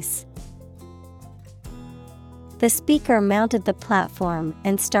enterprise. The speaker mounted the platform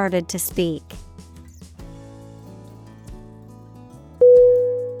and started to speak.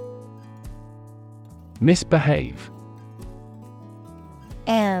 Misbehave.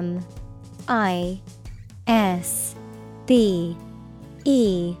 Misbehave.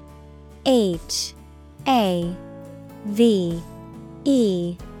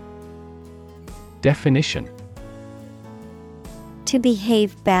 Definition: To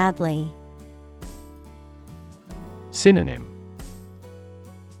behave badly. Synonym: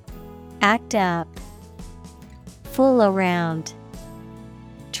 Act up, fool around,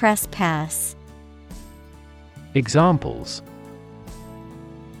 trespass. Examples: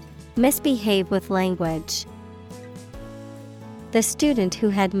 Misbehave with language. The student who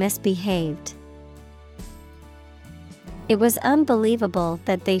had misbehaved. It was unbelievable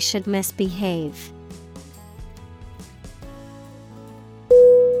that they should misbehave.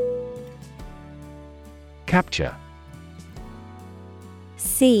 Capture.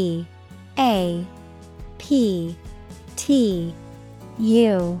 CAPTURE.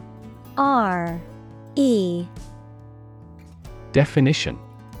 Definition: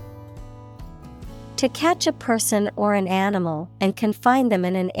 To catch a person or an animal and confine them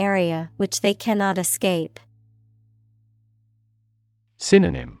in an area which they cannot escape.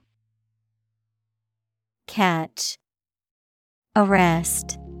 Synonym: Catch,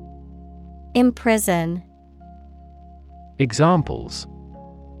 arrest, imprison. Examples: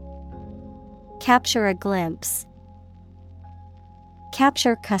 Capture a glimpse.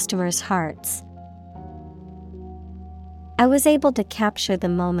 Capture customers' hearts. I was able to capture the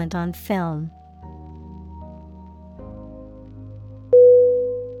moment on film.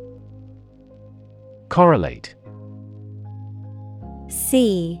 Correlate.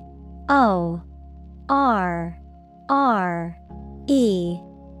 CORRELATE.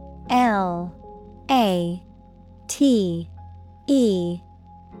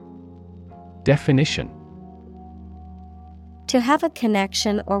 Definition: To have a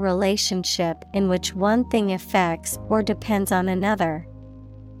connection or relationship in which one thing affects or depends on another.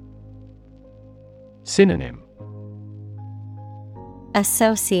 Synonym: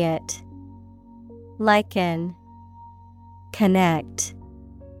 Associate, liken, connect.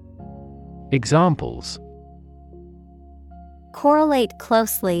 Examples: Correlate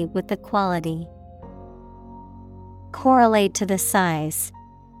closely with the quality. Correlate to the size.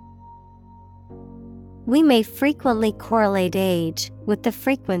 We may frequently correlate age with the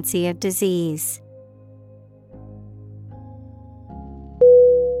frequency of disease.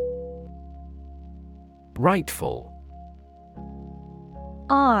 Rightful.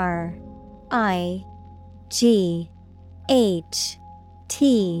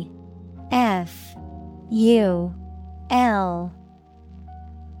 RIGHTFUL.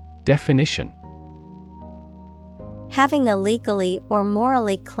 Definition: Having a legally or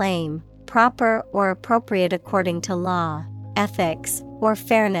morally claim, proper or appropriate according to law, ethics, or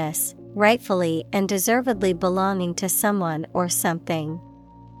fairness, rightfully and deservedly belonging to someone or something.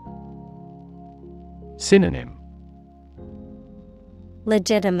 Synonym: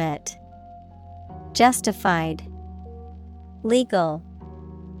 Legitimate, justified, legal.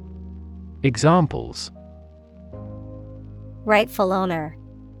 Examples: Rightful owner,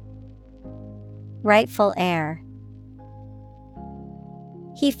 rightful heir.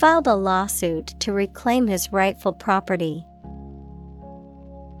 He filed a lawsuit to reclaim his rightful property.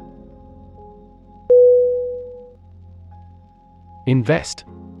 Invest.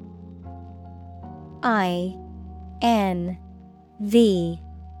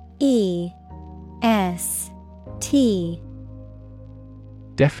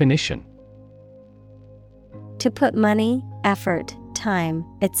 Definition: to put money, effort, time,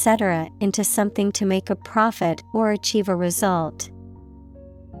 etc. into something to make a profit or achieve a result.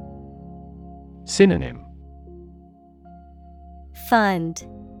 Synonym: Fund,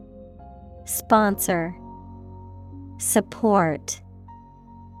 sponsor, support.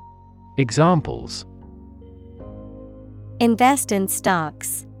 Examples: invest in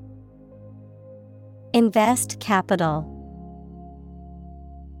stocks, invest capital.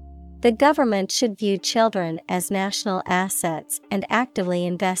 The government should view children as national assets and actively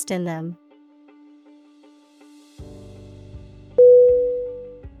invest in them.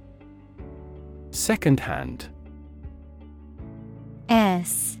 Second-hand.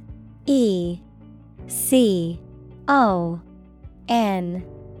 SECONDHAND.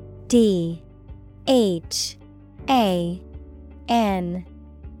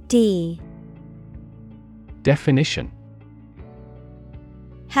 Definition: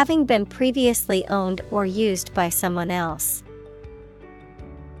 having been previously owned or used by someone else.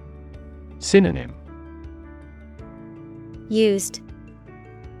 Synonym: Used,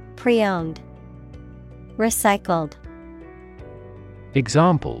 pre-owned, recycled.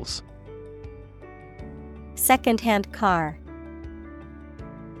 Examples: second-hand car,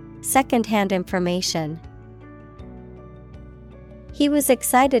 second-hand information. He was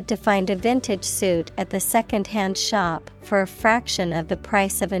excited to find a vintage suit at the second-hand shop for a fraction of the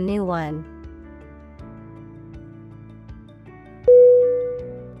price of a new one.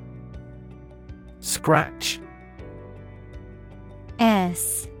 Scratch.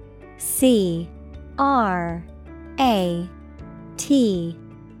 SCRATCH.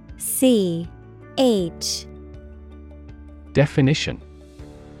 Definition: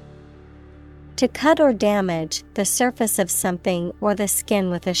 to cut or damage the surface of something or the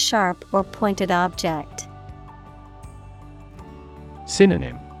skin with a sharp or pointed object.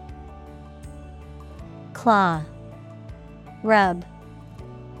 Synonym: claw, rub,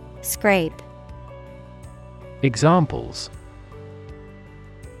 scrape. Examples: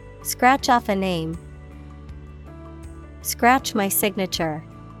 scratch off a name, scratch my signature.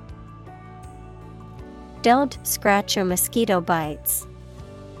 Don't scratch your mosquito bites.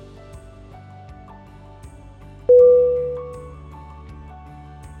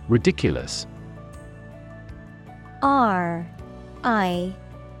 Ridiculous. RIDICULOUS.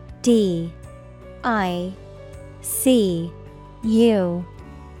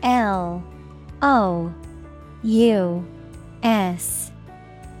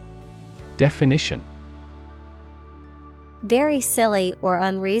 Definition: very silly or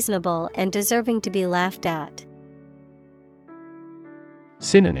unreasonable and deserving to be laughed at.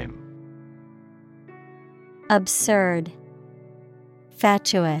 Synonym: absurd,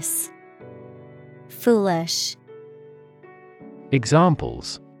 fatuous, foolish.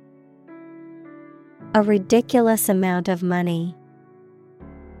 Examples: a ridiculous amount of money,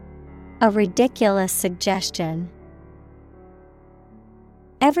 a ridiculous suggestion.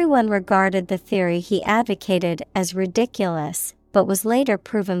 Everyone regarded the theory he advocated as ridiculous, but was later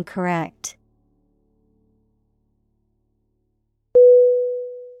proven correct.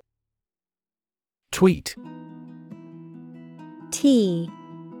 Tweet. TWEET.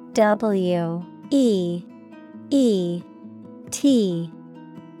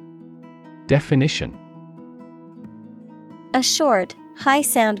 Definition: a short, high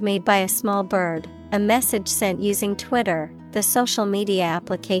sound made by a small bird, a message sent using Twitter, the social media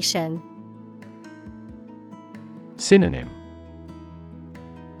application. Synonym: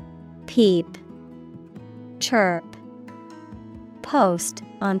 peep, chirp, post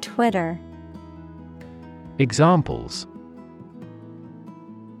on Twitter. Examples: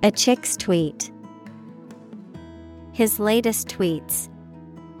 a chick's tweet, his latest tweets.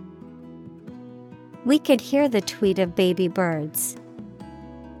 We could hear the tweet of baby birds.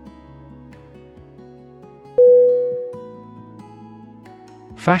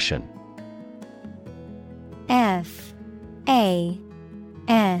 Fashion. FASHION.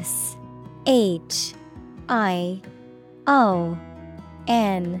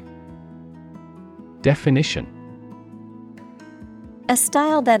 Definition: a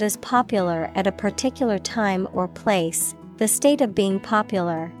style that is popular at a particular time or place, the state of being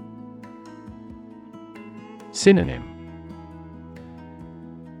popular. Synonym: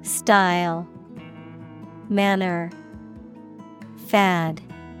 style, manner, fad.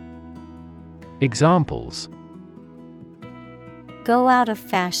 Examples: go out of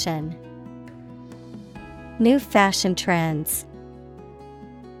fashion, new fashion trends.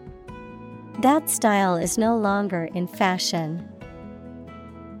 That style is no longer in fashion.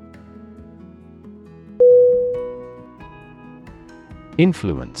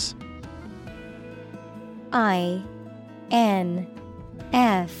 Influence.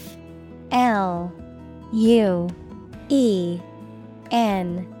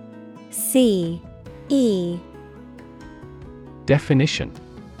 Definition.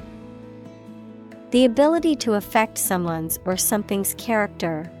 The ability to affect someone's or something's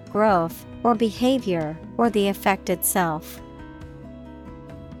character, growth, or behavior, or the effect itself.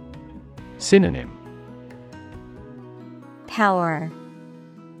 Synonym. Power,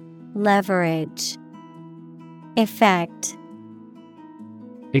 leverage, effect.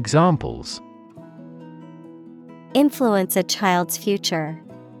 Examples. Influence a child's future.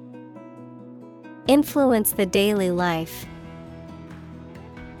 Influence the daily life.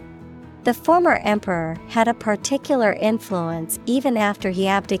 The former emperor had a particular influence even after he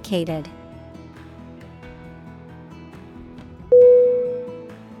abdicated.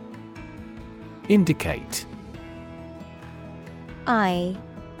 Indicate.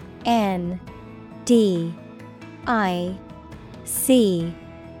 INDICATE.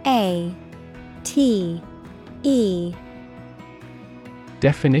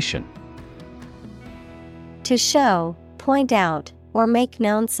 Definition. To show, point out, or make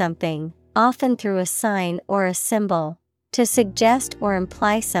known something, often through a sign or a symbol. To suggest or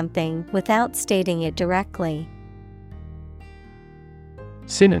imply something without stating it directly.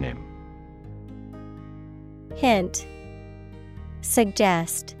 Synonym. Hint,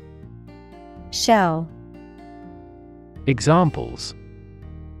 suggest, show. Examples.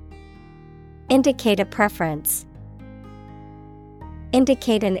 Indicate a preference.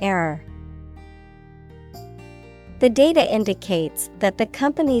 Indicate an error. The data indicates that the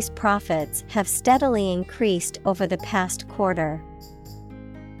company's profits have steadily increased over the past quarter.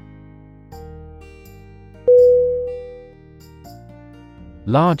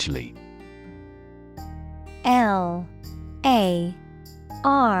 Largely.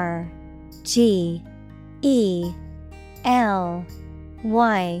 LARGELY.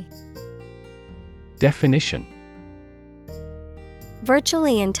 Definition.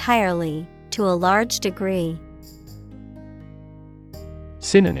 Virtually entirely, to a large degree.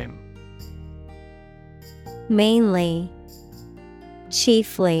 Synonym. Mainly,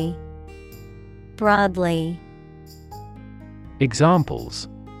 chiefly, broadly. Examples.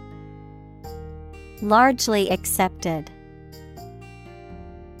 Largely accepted.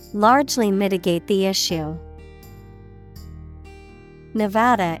 Largely mitigate the issue.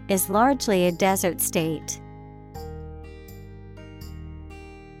 Nevada is largely a desert state.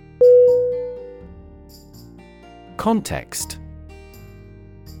 Context.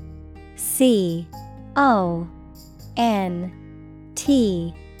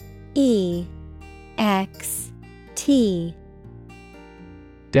 CONTEXT.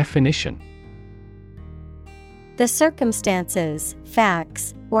 Definition. The circumstances,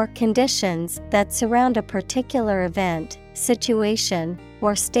 facts, or conditions that surround a particular event, situation,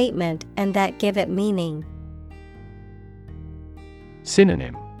 or statement and that give it meaning.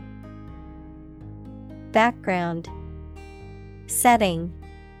 Synonym. Background, setting,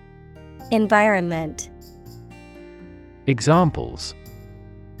 environment. Examples.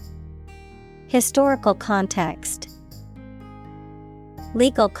 Historical context.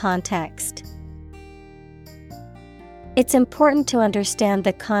 Legal context. It's important to understand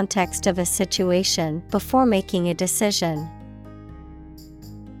the context of a situation before making a decision.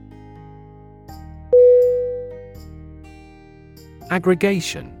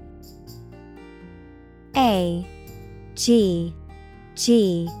 Aggregation.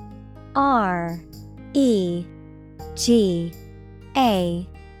 AGGREGATION.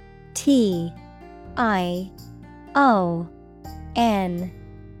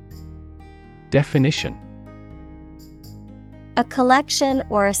 Definition. A collection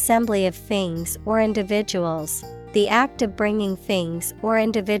or assembly of things or individuals, the act of bringing things or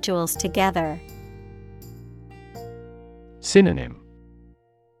individuals together. Synonym.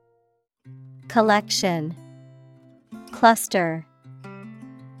 Collection, cluster,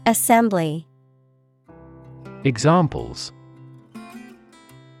 assembly. Examples.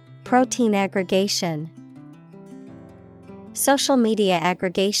 Protein aggregation. Social media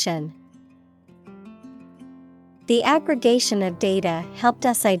aggregation. The aggregation of data helped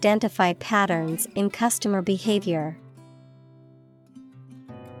us identify patterns in customer behavior.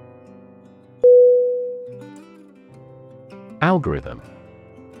 Algorithm.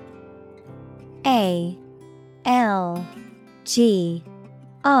 ALGORITHM.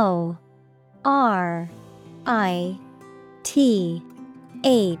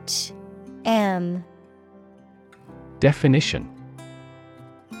 Definition: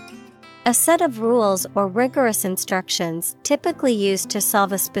 a set of rules or rigorous instructions typically used to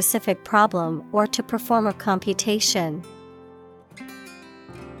solve a specific problem or to perform a computation.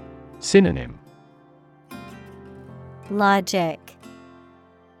 Synonym: Logic,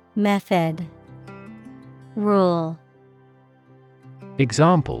 method, rule.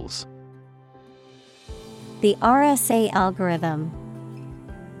 Examples: the RSA algorithm,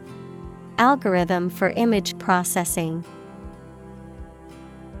 algorithm for image processing.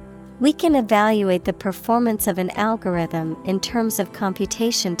 We can evaluate the performance of an algorithm in terms of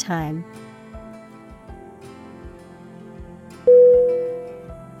computation time.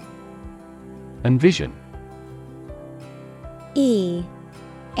 Envision: ENVISION.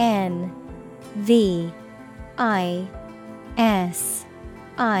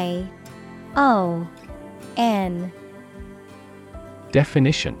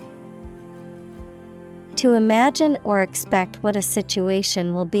 Definition: to imagine or expect what a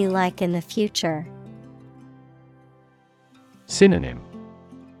situation will be like in the future. Synonym: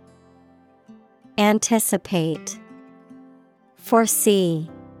 Anticipate, foresee,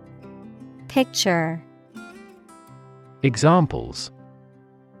 picture. Examples: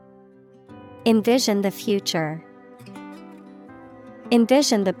 envision the future.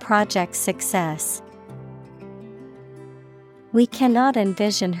 Envision the project's success. We cannot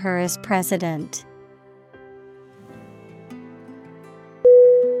envision her as president.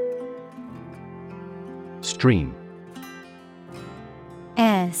 Stream: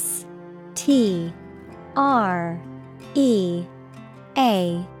 STREAM.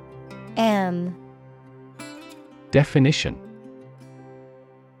 Definition: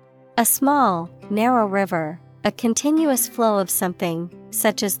 a small, narrow river, a continuous flow of something,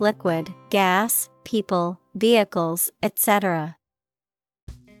 such as liquid, gas, people, vehicles, etc.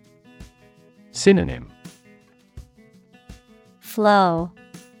 Synonym: flow,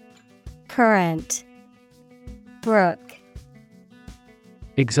 current, brook.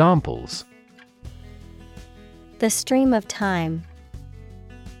 Examples: the stream of time.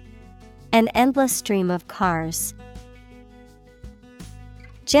 An endless stream of cars.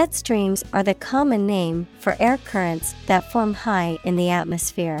 Jet streams are the common name for air currents that form high in the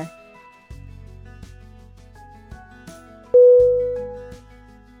atmosphere.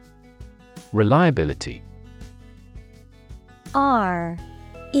 Reliability: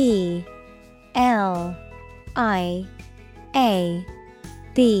 RELIABILITY.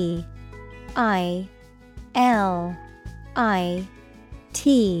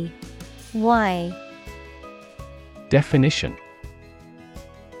 Definition: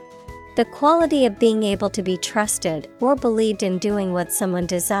 the quality of being able to be trusted or believed in doing what someone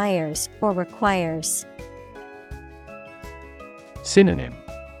desires or requires. Synonym: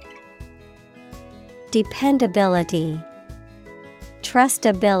 dependability,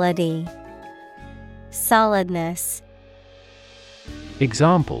 trustability, solidness.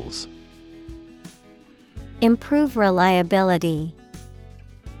 Examples: improve reliability.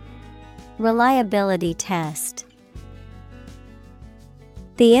 Reliability test.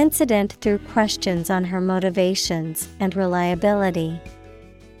 The incident threw questions on her motivations and reliability.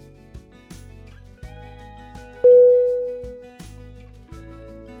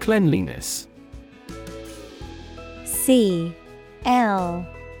 Cleanliness: CLEANLINESS.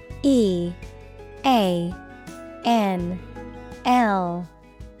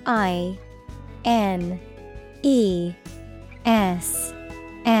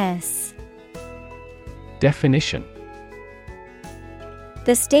 Definition: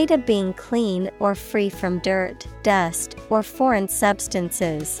 the state of being clean or free from dirt, dust, or foreign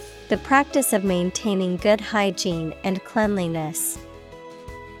substances, the practice of maintaining good hygiene and cleanliness.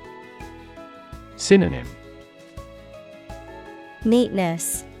 Synonym: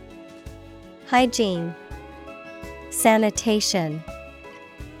 neatness, hygiene, sanitation.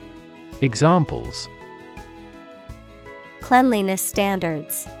 Examples: cleanliness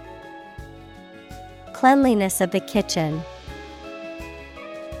standards. Cleanliness of the kitchen.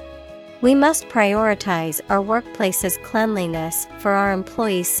 We must prioritize our workplace's cleanliness for our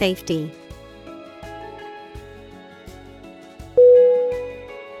employees' safety.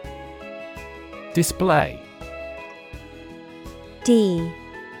 Display: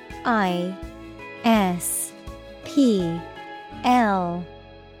 DISPLAY.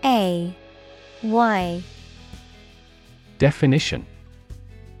 Definition: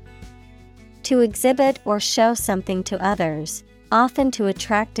 to exhibit or show something to others, often to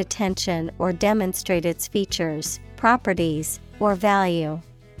attract attention or demonstrate its features, properties, or value.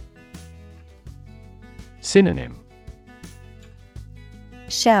 Synonym: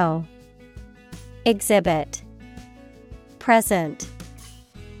 show, Exhibit. Present.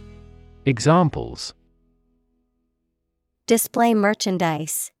 Examples. Display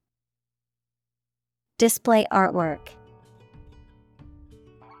merchandise. Display artwork.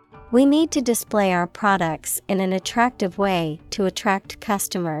 We need to display our products in an attractive way to attract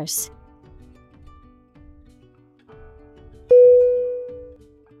customers.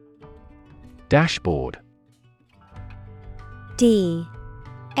 Dashboard. D-A-S-H-B-O-A-R-D.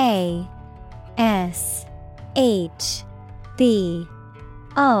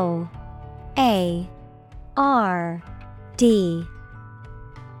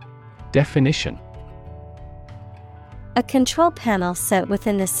 Definition. A control panel set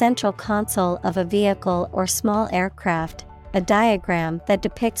within the central console of a vehicle or small aircraft, a diagram that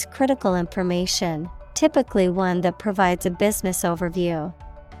depicts critical information, typically one that provides a business overview.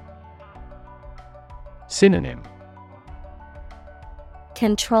 Synonym.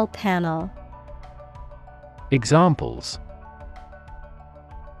 Control panel. Examples.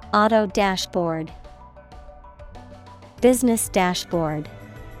 Auto dashboard. Business dashboard.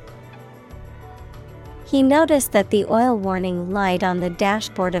 He noticed that the oil warning light on the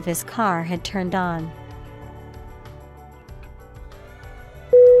dashboard of his car had turned on.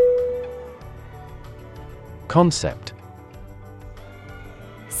 Concept.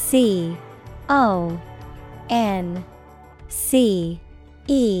 C-O-N-C-E-P-T.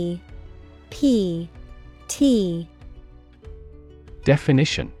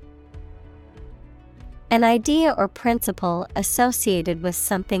 Definition. An idea or principle associated with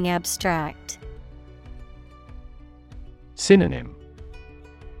something abstract. Synonym.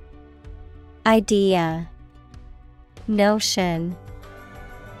 Idea, notion,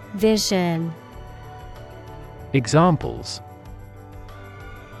 vision. Examples.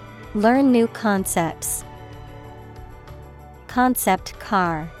 Learn new concepts. Concept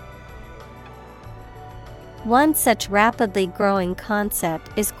car. One such rapidly growing concept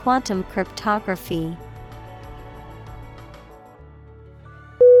is quantum cryptography.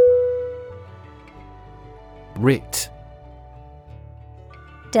 Writ.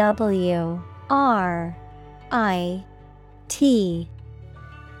 W-R-I-T.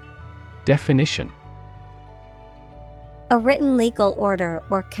 Definition. A written legal order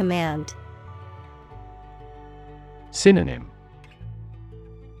or command. Synonym.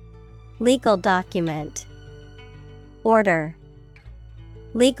 Legal document. Order.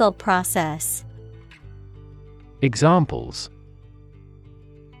 Legal process. Examples.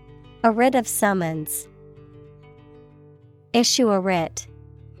 A writ of summons. Issue a writ.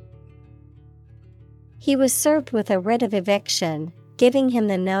 He was served with a writ of eviction, giving him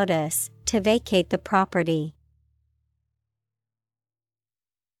the notice to vacate the property.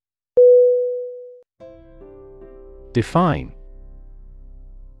 Define.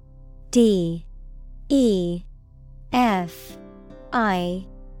 D-E-F-I-N-E.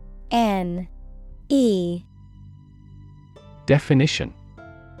 Definition.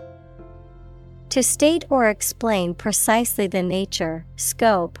 To state or explain precisely the nature,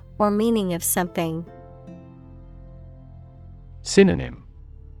 scope, or meaning of something. Synonym.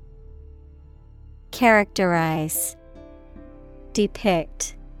 Characterize.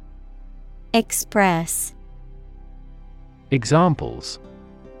 Depict. Express. Examples.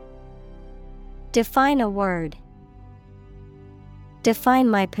 Define a word. Define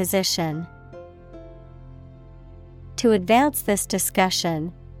my position. To advance this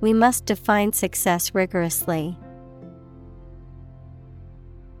discussion, we must define success rigorously.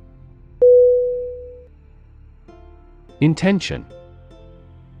 Intention.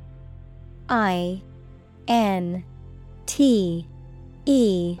 I-N-T-E-N-T-I-O-N.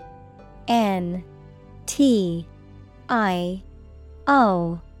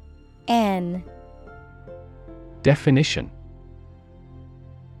 Definition.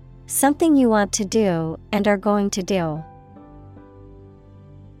 Something you want to do and are going to do.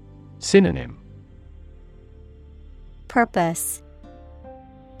 Synonym. Purpose.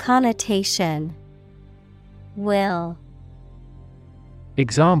 Connotation. Will.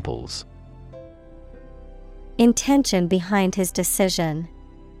 Examples. Intention behind his decision.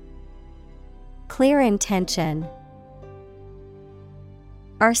 Clear intention.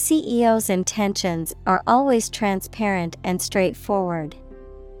 Our CEO's intentions are always transparent and straightforward.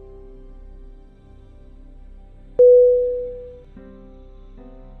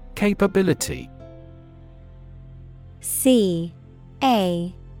 Capability. C-A-P-A-B-I-L-I-T-Y.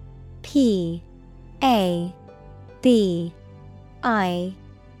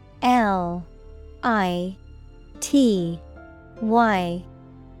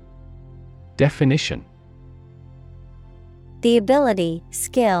 Definition. The ability,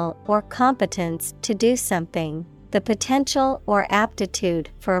 skill, or competence to do something, the potential or aptitude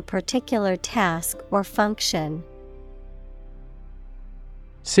for a particular task or function.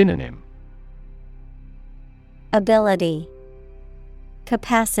 Synonym: Ability,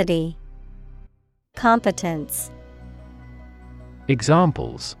 capacity, competence.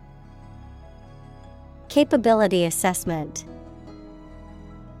 Examples: Capability assessment,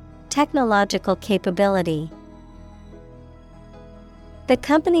 technological capability. The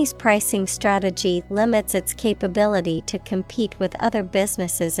company's pricing strategy limits its capability to compete with other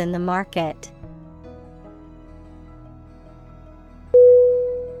businesses in the market.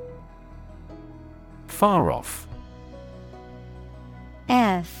 Far off.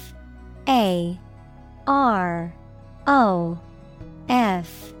 F-A-R-O-F-F.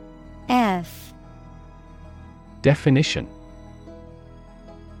 Definition: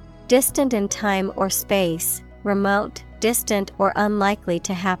 Distant in time or space, remote, distant or unlikely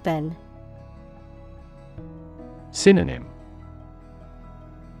to happen. Synonym: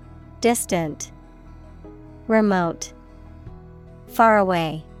 Distant, remote, far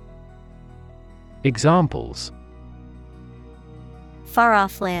away. Examples: Far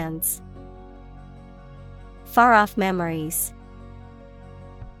off lands, far off memories.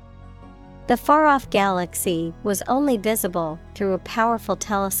 The far-off galaxy was only visible through a powerful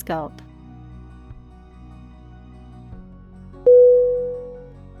telescope.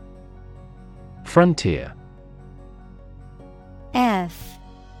 Frontier. Frontier.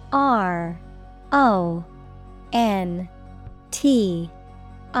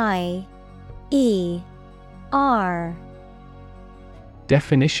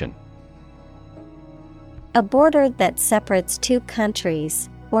 Definition: A border that separates two countries,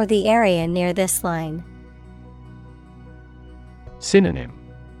 or the area near this line. Synonym: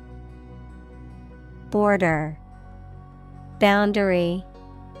 Border, boundary,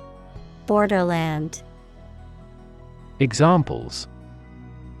 borderland. Examples: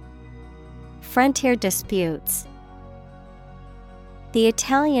 Frontier disputes. The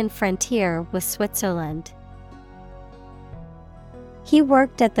Italian frontier with Switzerland. He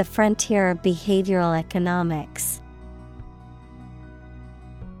worked at the frontier of behavioral economics.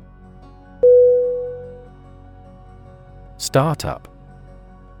 Startup.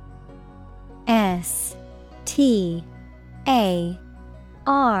 S-T-A-R-T-U-P.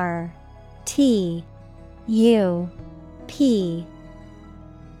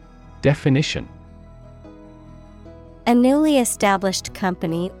 Definition: A newly established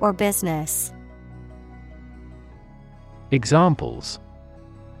company or business. Examples: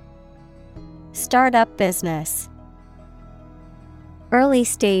 Startup business. Early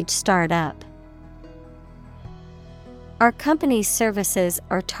stage startup. Our company's services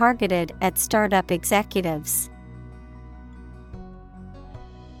are targeted at startup executives.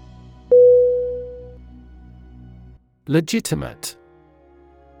 Legitimate.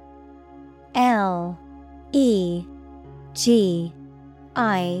 L-E-G-I-T-I-M-A-T-E.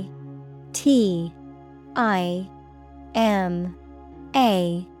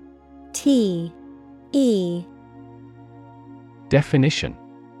 Definition: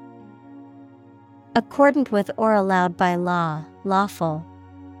 Accordant with or allowed by law, lawful.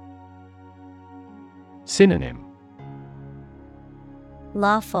 Synonym: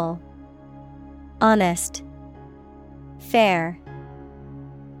 Lawful, honest, fair.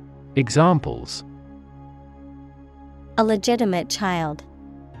 Examples: A legitimate child.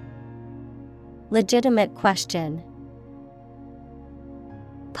 Legitimate question.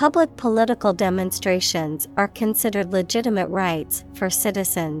 Public political demonstrations are considered legitimate rights for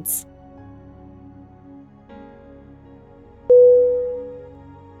citizens.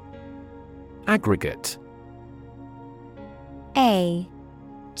 Aggregate. A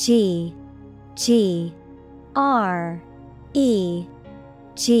G G R E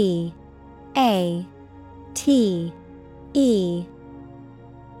G A T E.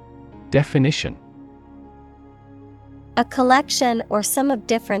 Definition: A collection or sum of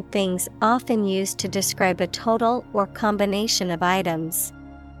different things often used to describe a total or combination of items.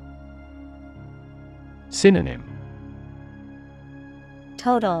 Synonym: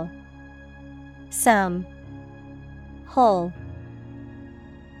 Total, sum, whole.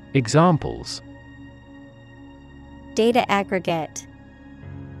 Examples: Data aggregate.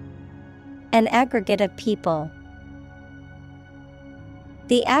 An aggregate of people.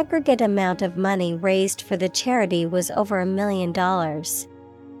 The aggregate amount of money raised for the charity was over $1 million.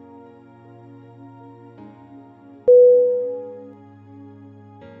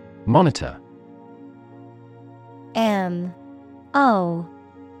 Monitor. M-O-N-I-T-O-R.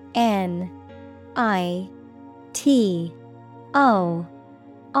 O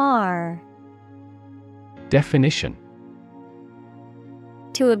R. Definition: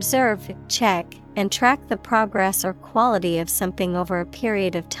 To observe, check, and track the progress or quality of something over a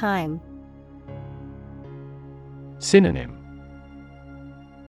period of time. Synonym: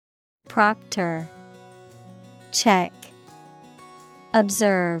 Proctor, check,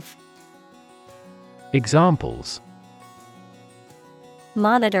 observe. Examples: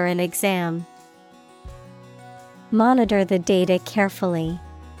 Monitor an exam. Monitor the data carefully.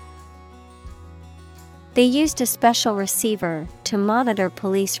 They used a special receiver to monitor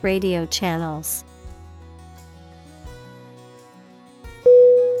police radio channels.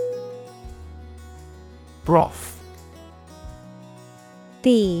 Broth.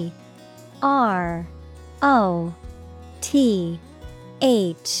 B-R-O-T-H.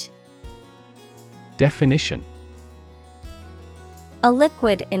 Definition: A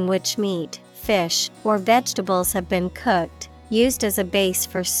liquid in which meat, fish, or vegetables have been cooked, used as a base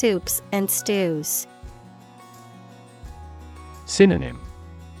for soups and stews. Synonym: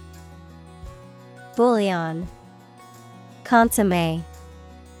 Bouillon, consommé,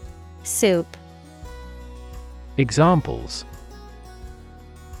 soup. Examples: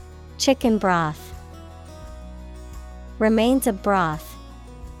 Chicken broth. Remains of broth.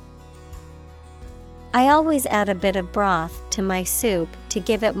 I always add a bit of broth to my soup to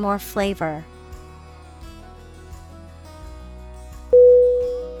give it more flavor.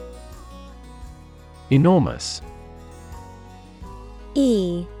 Enormous.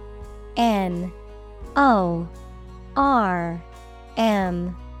 E-N-O-R-M-O-U-S.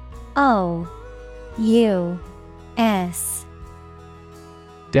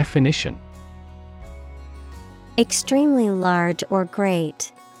 Definition: Extremely large or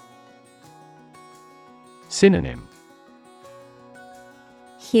great. Synonym: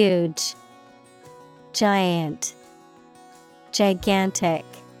 Huge, giant, gigantic.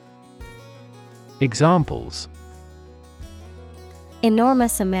 Examples: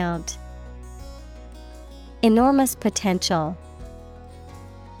 Enormous amount. Enormous potential.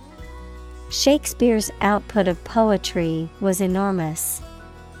 Shakespeare's output of poetry was enormous.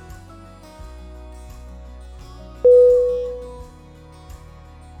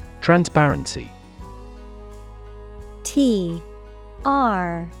 Transparency. T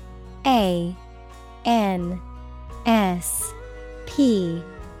R A N S P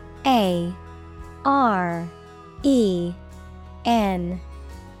A R E N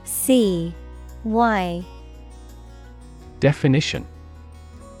C Y. Definition: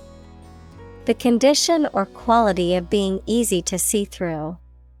 The condition or quality of being easy to see through.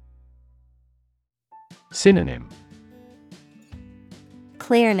 Synonym: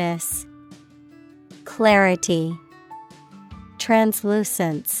 Clearness, clarity,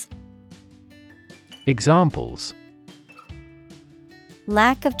 translucence. Examples: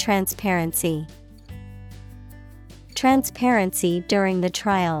 Lack of transparency. Transparency during the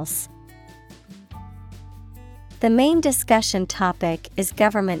trials. The main discussion topic is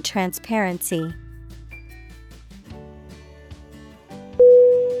government transparency.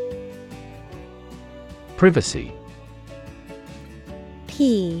 Privacy.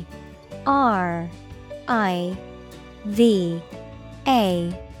 P R I V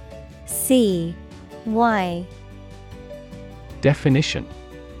A C Y. Definition: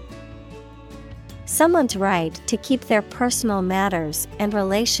 Someone's right to keep their personal matters and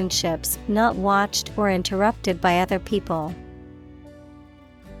relationships not watched or interrupted by other people.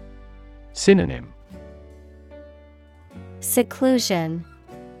 Synonym: Seclusion,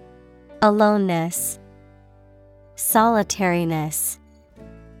 aloneness, solitariness.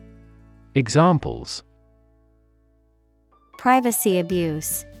 Examples: Privacy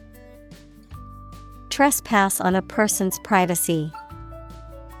abuse. Trespass on a person's privacy.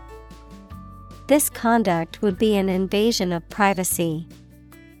 This conduct would be an invasion of privacy.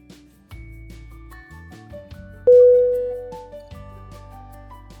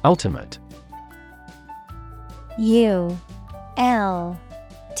 Ultimate. U L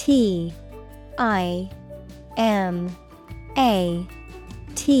T I M A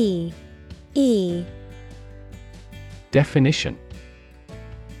T E. Definition: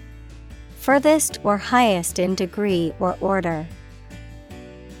 Furthest or highest in degree or order.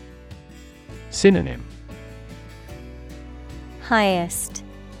 Synonym: Highest,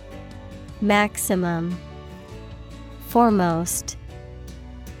 maximum, foremost.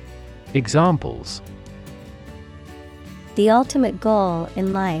 Examples: The ultimate goal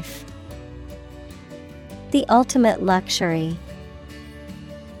in life. The ultimate luxury.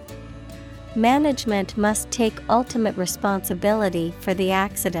 Management must take ultimate responsibility for the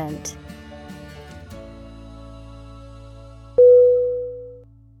accident.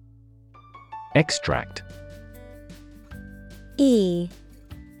 Extract.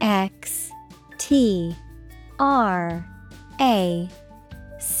 EXTRACT.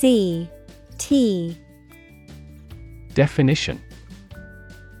 Definition.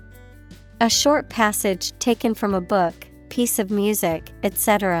 A short passage taken from a book, piece of music,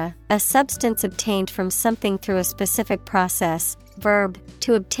 etc., a substance obtained from something through a specific process. Verb,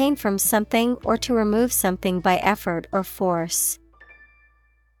 to obtain from something or to remove something by effort or force.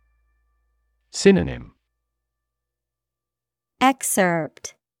 Synonym.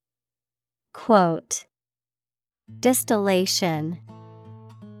 Excerpt. Quote. Distillation.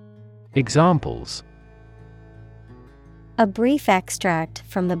 Examples. A brief extract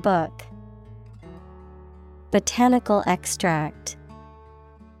from the book. Botanical extract.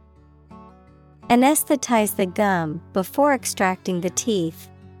 Anesthetize the gum before extracting the teeth.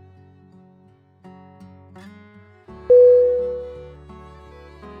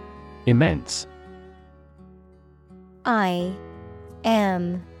 Immense. IMMENSE.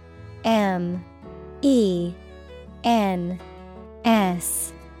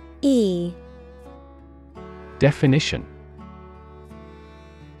 Definition.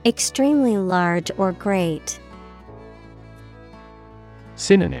 Extremely large or great.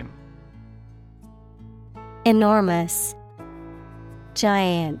 Synonym. Enormous,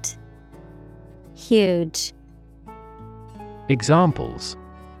 giant, huge. Examples.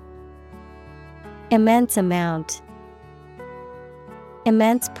 Immense amount.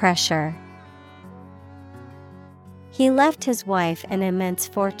 Immense pressure. He left his wife an immense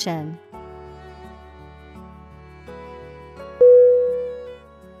fortune.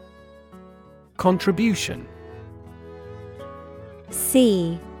 Contribution.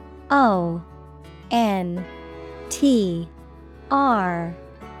 CONTRIBUTION.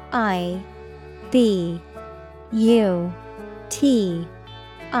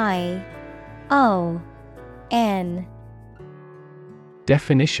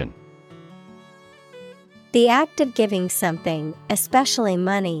 Definition. The act of giving something, especially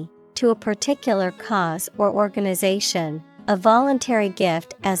money, to a particular cause or organization, a voluntary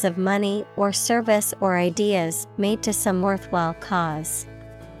gift as of money or service or ideas made to some worthwhile cause.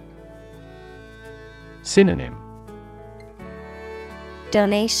 Synonym.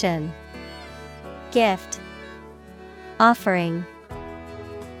 Donation, gift, offering.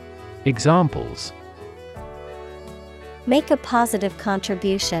 Examples. Make a positive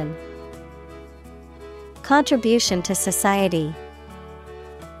contribution. Contribution to society.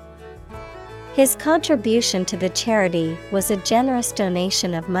 His contribution to the charity was a generous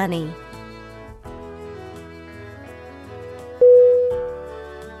donation of money.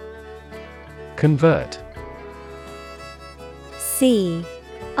 Convert. CONVERT.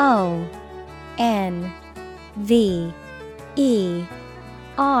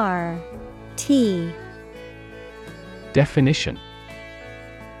 Definition.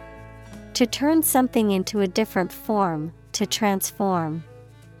 To turn something into a different form, to transform.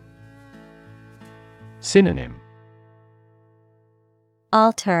 Synonym.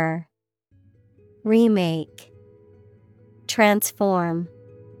 Alter, remake, transform.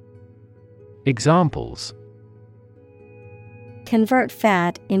 Examples. Convert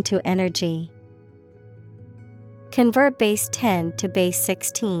fat into energy. Convert base 10 to base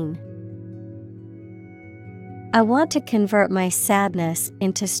 16. I want to convert my sadness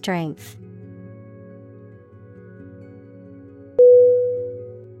into strength.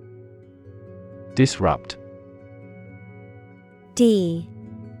 Disrupt. DISRUPT.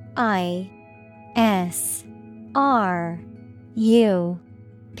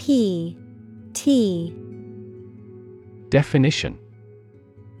 Definition.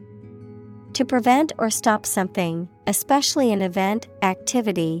 To prevent or stop something, especially an event,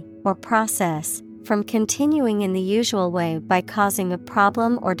 activity, or process, from continuing in the usual way by causing a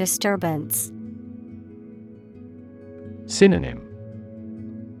problem or disturbance. Synonym.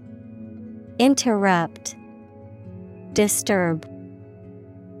 Interrupt, disturb,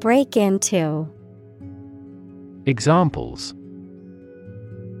 break into. Examples.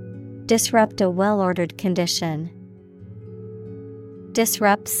 Disrupt a well-ordered condition.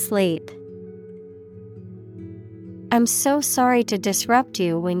 Disrupt sleep. I'm so sorry to disrupt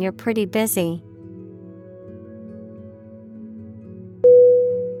you when you're pretty busy.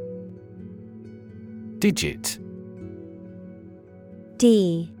 Digit.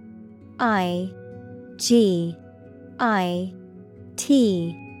 DIGIT.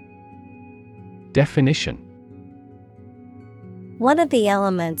 Definition. One of the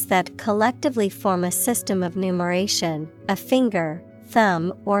elements that collectively form a system of numeration, a finger,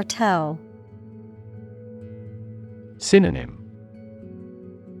 thumb, or toe. Synonym.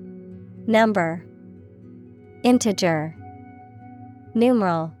 number, integer,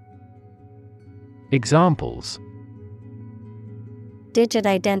 numeral. Examples: Digit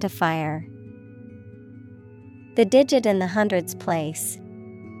identifier. The digit in the hundreds place.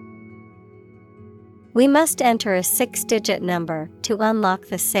 We must enter a 6-digit number to unlock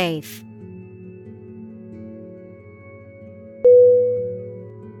the safe.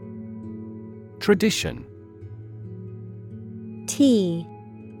 Tradition. Tradition.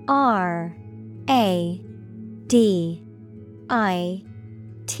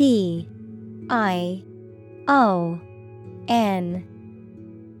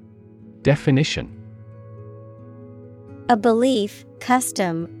 Definition: A belief,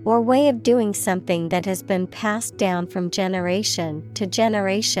 custom, or way of doing something that has been passed down from generation to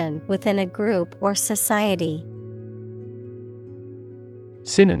generation within a group or society.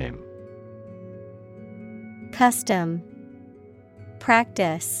 Synonym: Custom,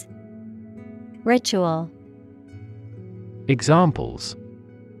 practice, ritual. Examples: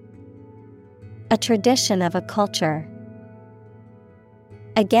 A tradition of a culture.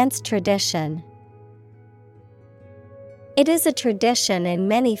 Against tradition. It is a tradition in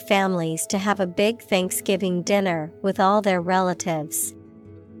many families to have a big Thanksgiving dinner with all their relatives.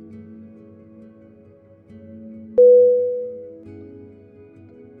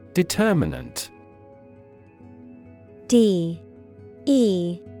 Determinant. Determinant.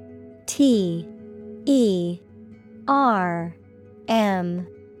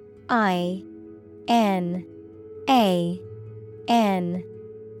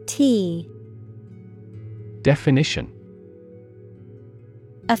 Definition: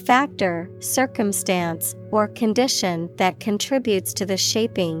 A factor, circumstance, or condition that contributes to the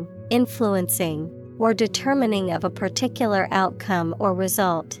shaping, influencing, or determining of a particular outcome or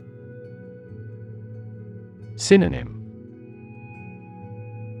result. Synonym: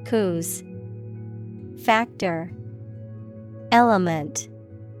 Cause, factor, element.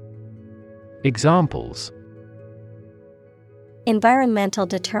 Examples: Environmental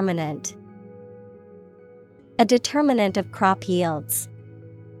determinant. A determinant of crop yields.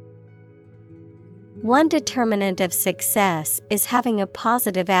 One determinant of success is having a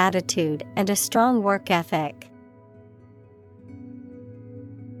positive attitude and a strong work ethic.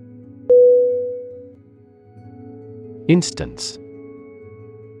 Instance: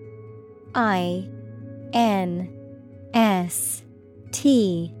 INSTANCE.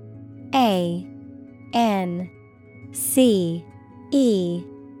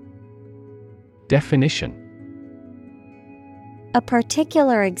 Definition: A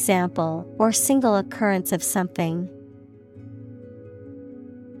particular example or single occurrence of something.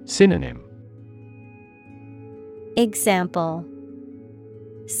 Synonym: Example,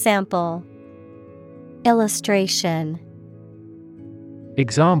 sample, illustration.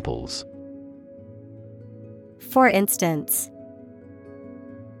 Examples: For instance.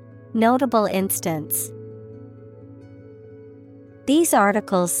 Notable instance. These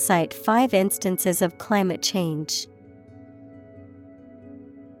articles cite 5 instances of climate change.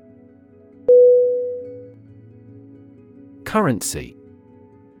 Currency.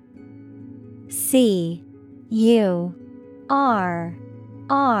 CURRENCY.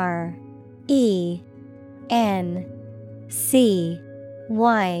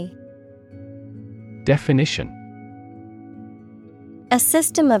 Definition: A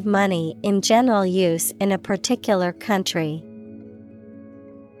system of money in general use in a particular country.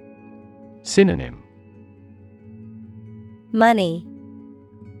 Synonym: Money,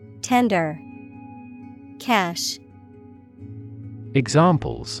 tender, cash.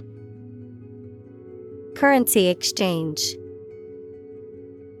 Examples: Currency exchange.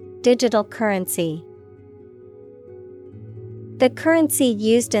 Digital currency. The currency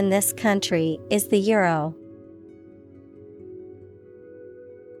used in this country is the euro.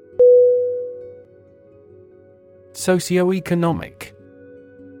 Socioeconomic.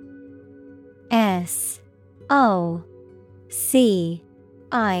 SOCIOECONOMIC.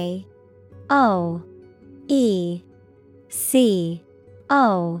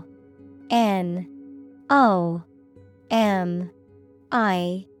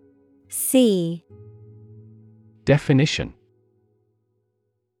 Definition: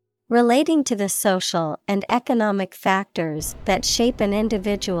 Relating to the social and economic factors that shape an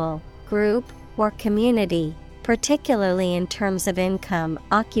individual, group, or community, particularly in terms of income,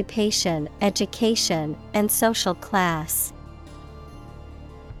 occupation, education, and social class.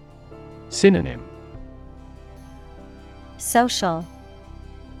 Synonym: Social,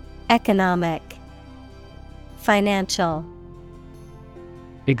 economic, financial.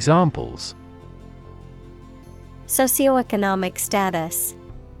 Examples: Socioeconomic status.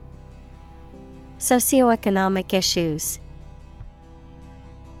 Socioeconomic issues.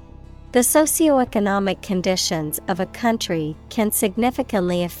 The socioeconomic conditions of a country can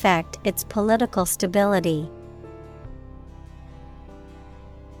significantly affect its political stability.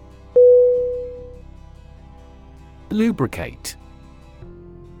 Lubricate. Lubricate.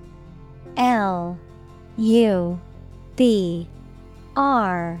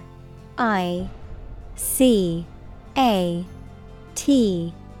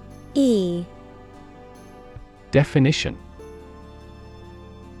 Definition.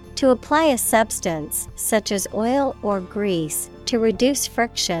 To apply a substance, such as oil or grease, to reduce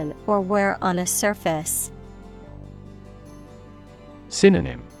friction or wear on a surface.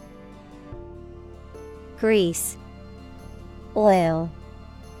 Synonym. Grease, oil.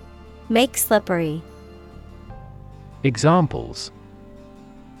 Make slippery. Examples.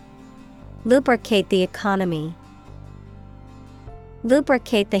 Lubricate the economy.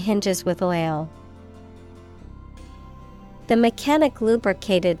 Lubricate the hinges with oil. The mechanic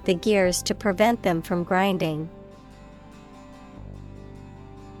lubricated the gears to prevent them from grinding.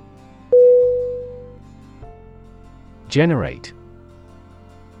 Generate.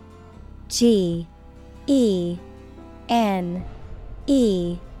 Generate.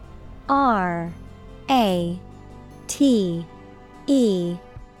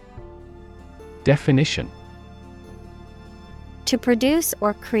 Definition. To produce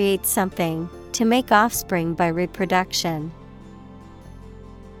or create something, to make offspring by reproduction.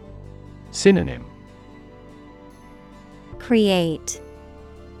 Synonym. Create,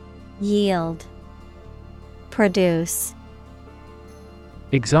 yield, produce.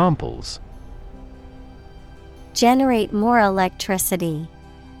 Examples. Generate more electricity.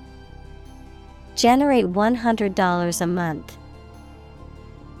 Generate $100 a month.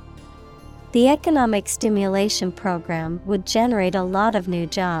 The economic stimulation program would generate a lot of new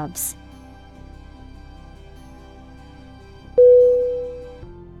jobs.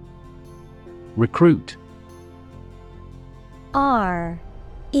 Recruit. RECRUIT.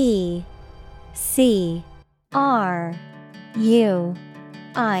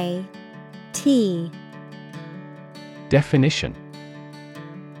 Definition.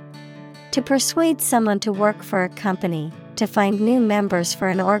 To persuade someone to work for a company, to find new members for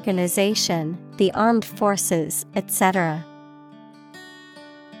an organization, the armed forces, etc.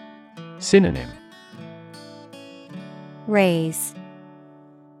 Synonym. Raise,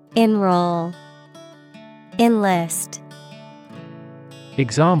 enroll, enlist.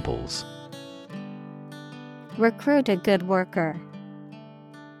 Examples. Recruit a good worker.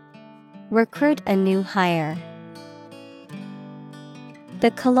 Recruit a new hire.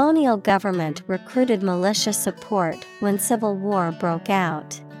 The colonial government recruited militia support when civil war broke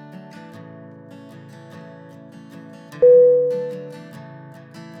out.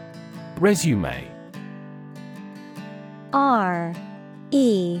 Resume.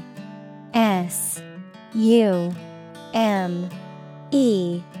 RESUME.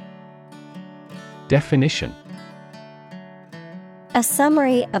 Definition. A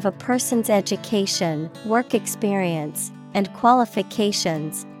summary of a person's education, work experience, and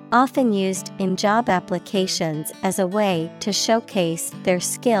qualifications, often used in job applications as a way to showcase their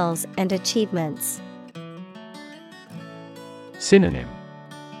skills and achievements. Synonym.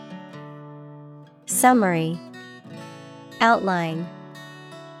 Summary, outline,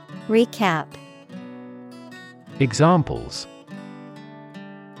 recap. Examples.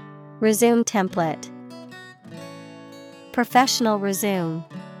 Resume template. Professional resume.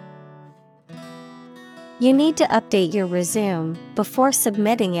 You need to update your resume before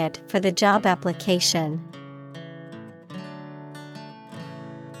submitting it for the job application.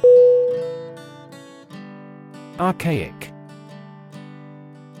 Archaic.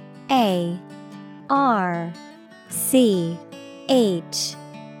 ARCHAIC.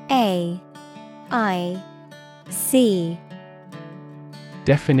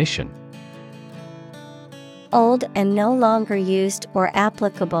 Definition. Old and no longer used or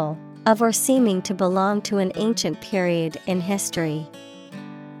applicable, of or seeming to belong to an ancient period in history.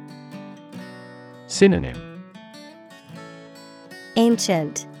 Synonym.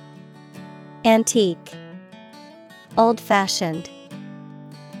 Ancient, antique, old-fashioned.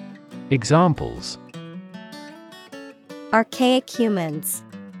 Examples. Archaic humans.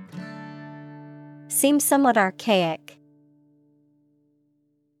 Seem somewhat archaic.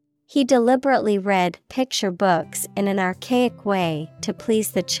 He deliberately read picture books in an archaic way to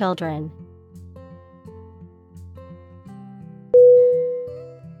please the children.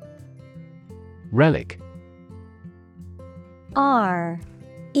 Relic. RELIC.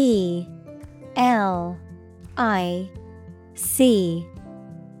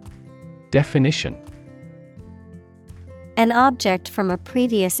 Definition: an object from a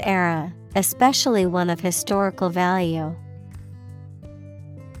previous era, especially one of historical value.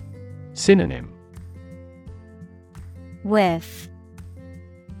 Synonym: With,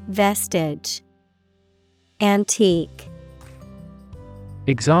 vestige, antique.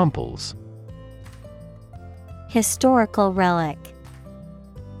 Examples: Historical relic,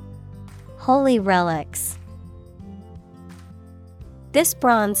 holy relics. This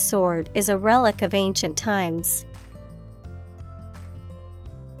bronze sword is a relic of ancient times.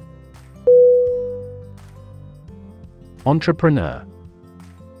 Entrepreneur.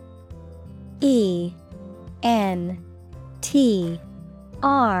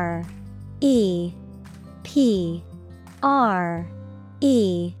 Entrepreneur.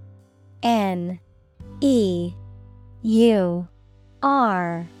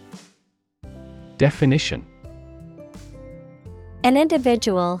 Definition: An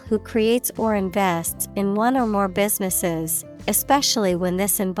individual who creates or invests in one or more businesses, especially when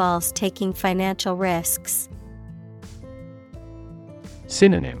this involves taking financial risks.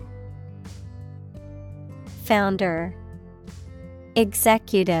 Synonym: Founder,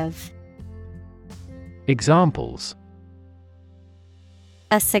 executive. Examples: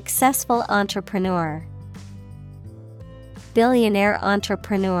 A successful entrepreneur, billionaire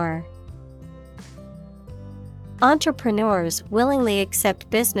entrepreneur. Entrepreneurs willingly accept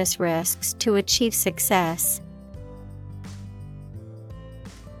business risks to achieve success.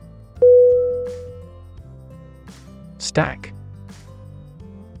 Stack.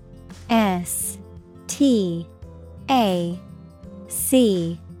 S-T-A-C-K.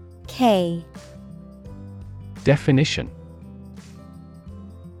 Definition: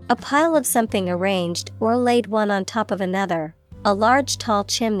 A pile of something arranged or laid one on top of another, a large tall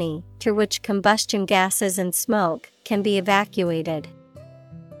chimney through which combustion gases and smoke can be evacuated.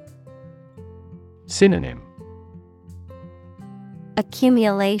 Synonym: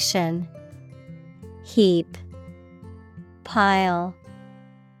 Accumulation, heap, pile.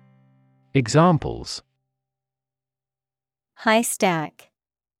 Examples: High stack,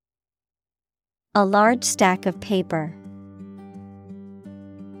 a large stack of paper.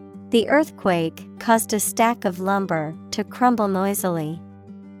 The earthquake caused a stack of lumber to crumble noisily.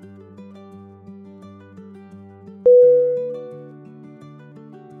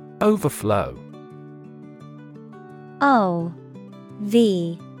 Overflow. O-V-E-R-F-L-O-W.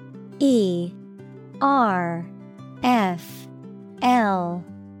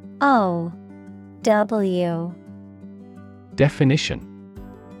 Definition: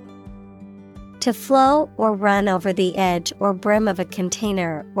 To flow or run over the edge or brim of a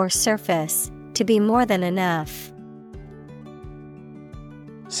container or surface, to be more than enough.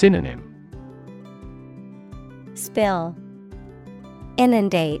 Synonym: Spill,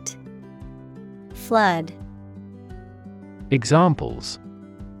 inundate, flood. Examples: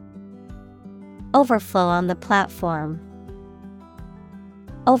 Overflow on the platform.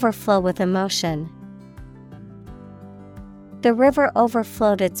 Overflow with emotion. The river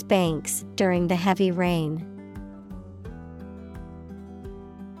overflowed its banks during the heavy rain.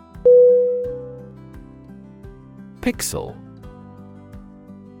 Pixel.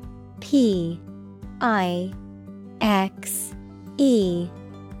 P-I-X-E-L.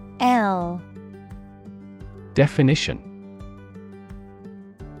 Definition: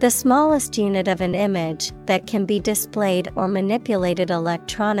 The smallest unit of an image that can be displayed or manipulated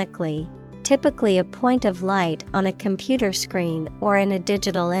electronically, typically a point of light on a computer screen or in a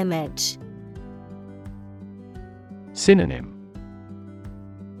digital image. Synonym: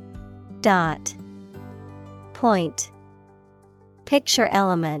 Dot, point, picture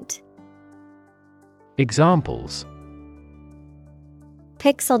element. Examples: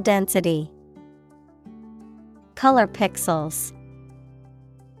 Pixel density, color pixels.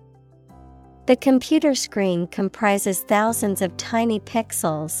 The computer screen comprises thousands of tiny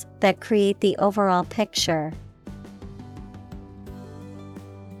pixels that create the overall picture.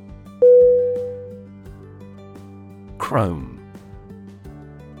 Chrome.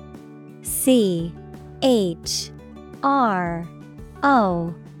 C-H-R-O-M-E.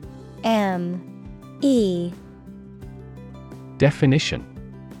 Definition: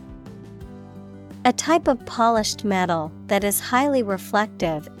 A type of polished metal that is highly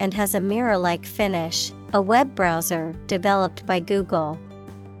reflective and has a mirror-like finish, a web browser developed by Google.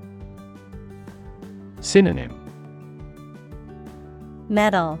 Synonym: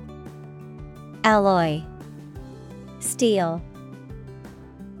 Metal, alloy, steel.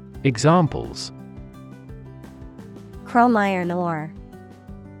 Examples: Chrome iron ore.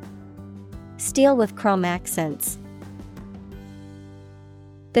 Steel with chrome accents.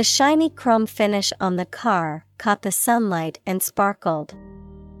 The shiny chrome finish on the car caught the sunlight and sparkled.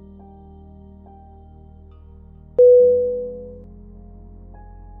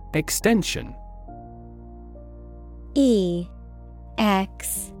 Extension.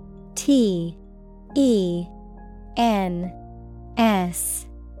 EXTENSION.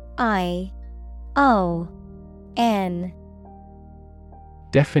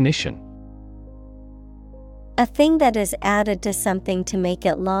 Definition. A thing that is added to something to make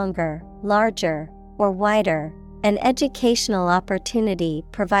it longer, larger, or wider. An educational opportunity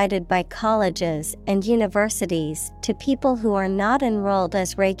provided by colleges and universities to people who are not enrolled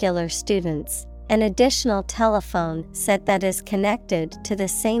as regular students. An additional telephone set that is connected to the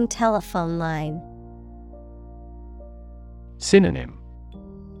same telephone line. Synonym.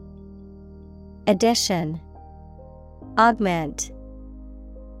 Addition, augment,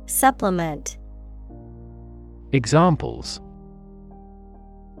 supplement. Examples.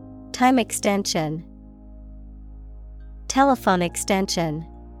 Time extension, telephone extension.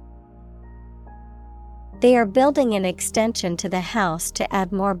 They are building an extension to the house to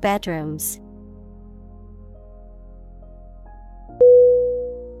add more bedrooms.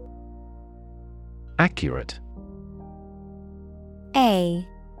 Accurate.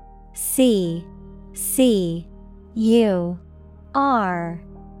 ACCURATE.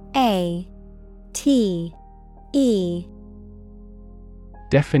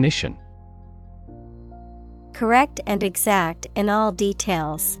 Definition. Correct and exact in all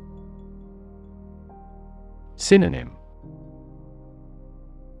details. Synonym.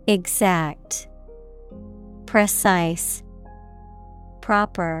 Exact, precise,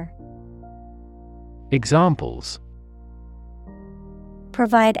 proper. Examples.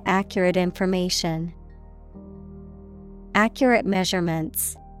 Provide accurate information. Accurate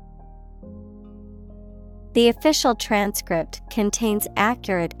measurements. The official transcript contains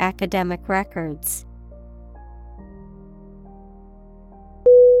accurate academic records.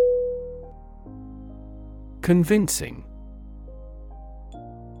 Convincing.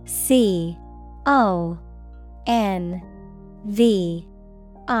 CONVINCING.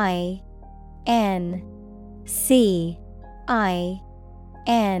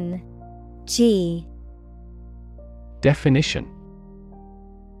 Definition.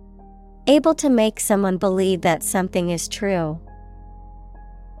 Able to make someone believe that something is true.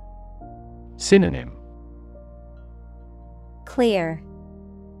 Synonym. Clear,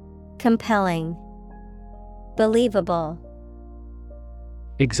 compelling, believable.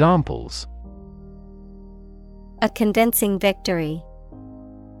 Examples. A convincing victory.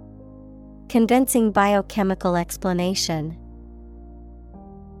 Convincing biochemical explanation.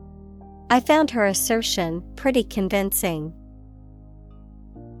 I found her assertion pretty convincing.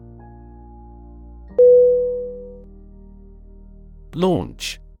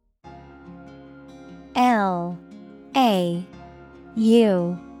 Launch. LAUNCH.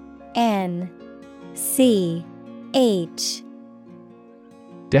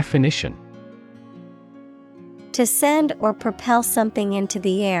 Definition. To send or propel something into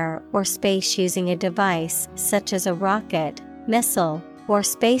the air or space using a device such as a rocket, missile, or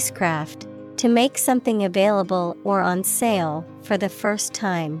spacecraft, to make something available or on sale for the first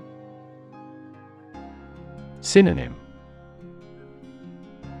time. Synonym.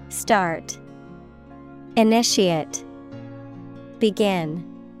 Start, initiate, begin.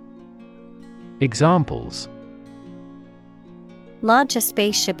 Examples. Launch a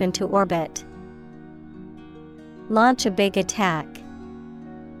spaceship into orbit. Launch a big attack.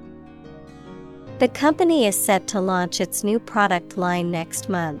 The company is set to launch its new product line next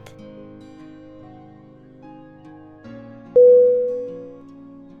month.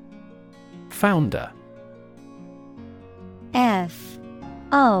 Founder. FOUNDER.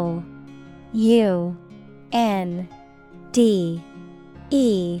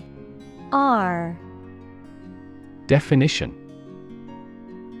 Definition.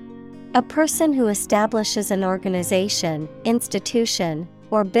 A person who establishes an organization, institution,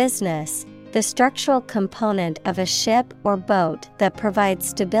 or business, the structural component of a ship or boat that provides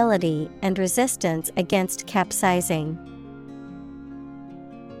stability and resistance against capsizing.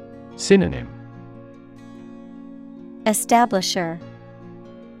 Synonym. Establisher,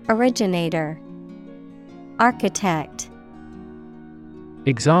 originator, architect.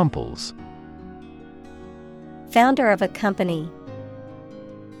 Examples. Founder of a company.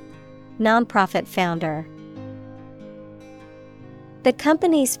 Nonprofit founder. The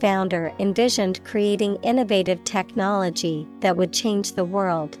company's founder envisioned creating innovative technology that would change the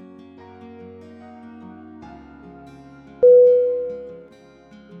world.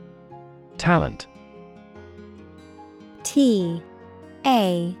 Talent. TALENT.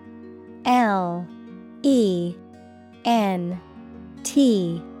 A L E N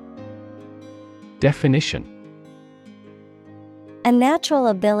T. Definition: A natural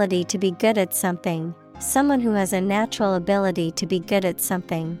ability to be good at something, someone who has a natural ability to be good at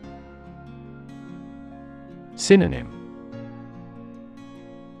something. Synonym: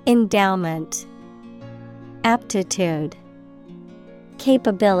 Endowment, aptitude,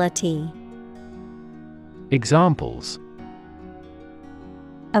 capability. Examples: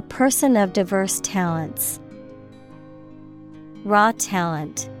 A person of diverse talents. Raw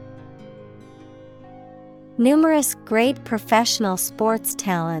talent. Numerous great professional sports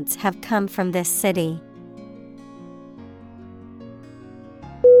talents have come from this city.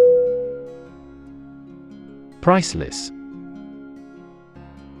 Priceless.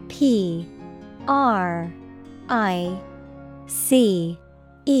 P R I C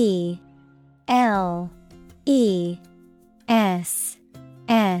E L E S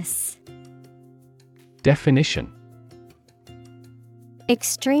S. Definition: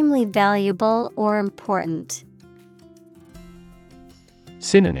 Extremely valuable or important.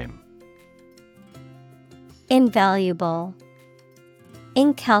 Synonym: Invaluable,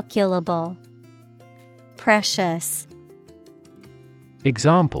 incalculable, precious.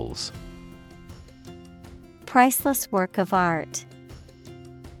 Examples: Priceless work of art.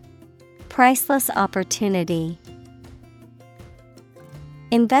 Priceless opportunity.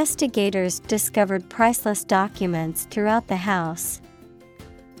 Investigators discovered priceless documents throughout the house.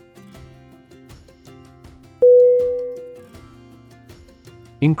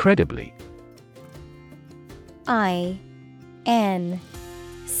 Incredibly. I N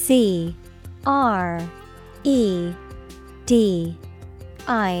C R E D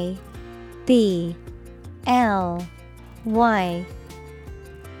I B L Y.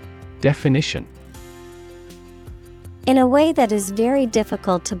 Definition: In a way that is very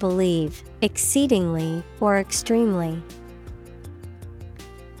difficult to believe, exceedingly or extremely.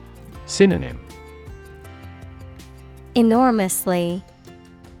 Synonym: Enormously,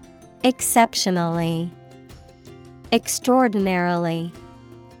 exceptionally, extraordinarily.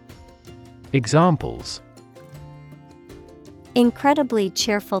 Examples: Incredibly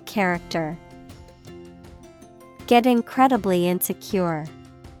cheerful character. Get incredibly insecure.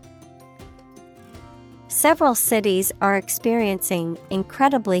 Several cities are experiencing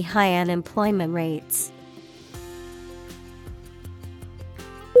incredibly high unemployment rates.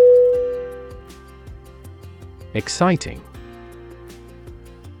 Exciting.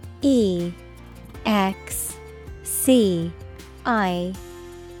 E X C I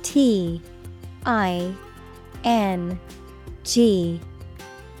T I N G.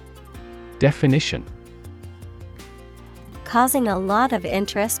 Definition: Causing a lot of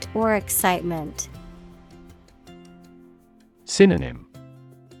interest or excitement. Synonym: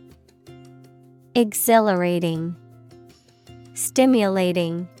 Exhilarating,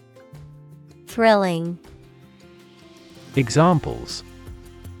 stimulating, thrilling. Examples: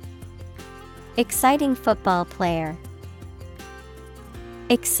 Exciting football player.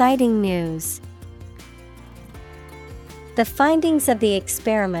 Exciting news. The findings of the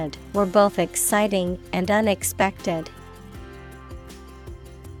experiment were both exciting and unexpected.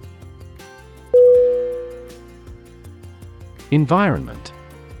 Environment.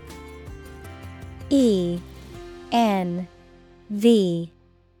 E N V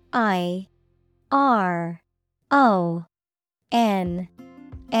I R O N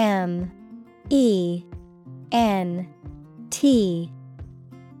M E N T.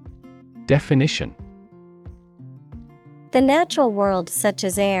 Definition: The natural world such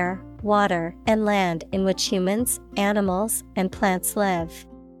as air, water, and land in which humans, animals, and plants live.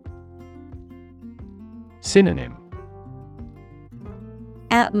 Synonym: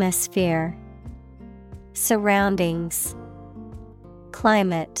 Atmosphere, surroundings,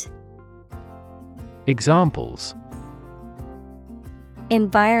 climate. Examples: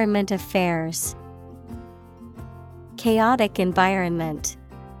 Environment affairs. Chaotic environment.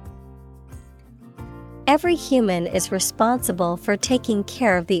 Every human is responsible for taking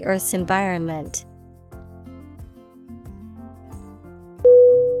care of the Earth's environment.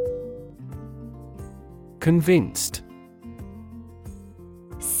 Convinced.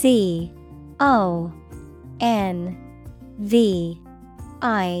 C O N V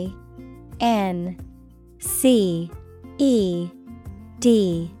I N C E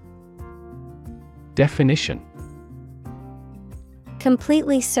D. Definition: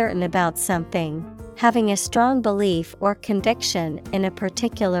 Completely certain about something, having a strong belief or conviction in a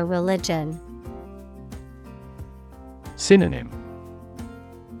particular religion. Synonym: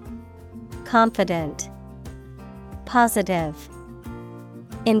 Confident, positive,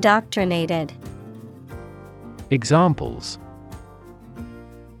 indoctrinated, Examples: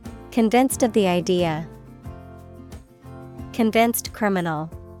 convinced of the idea, convinced criminal.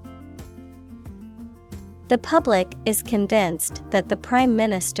 The public is convinced that the Prime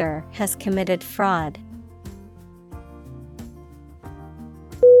Minister has committed fraud.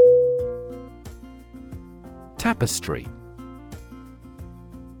 Tapestry.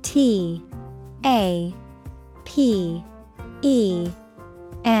 T A P E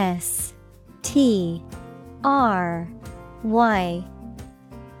S T R Y.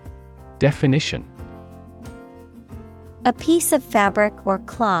 Definition: A piece of fabric or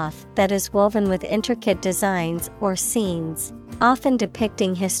cloth that is woven with intricate designs or scenes, often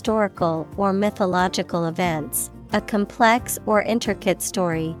depicting historical or mythological events, a complex or intricate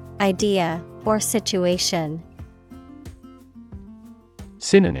story, idea, or situation.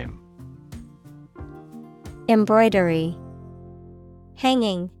 Synonym: Embroidery,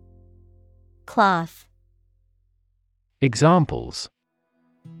 hanging, cloth. Examples: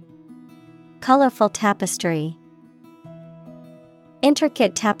 Colorful tapestry,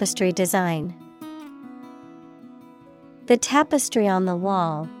 intricate tapestry design. The tapestry on the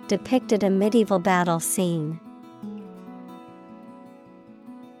wall depicted a medieval battle scene.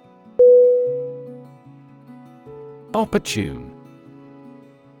 Opportune.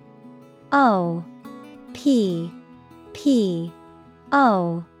 O P P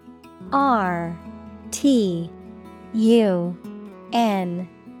O R T U N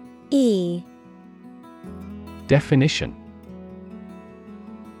E. Definition: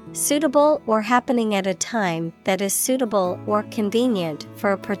 Suitable or happening at a time that is suitable or convenient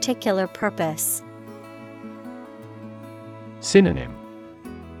for a particular purpose. Synonym: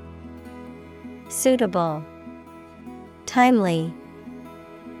 Suitable, timely,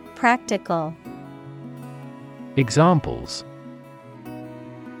 practical. Examples: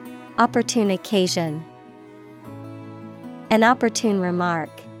 Opportune occasion, an opportune remark.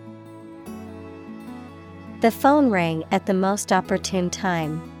 The phone rang at the most opportune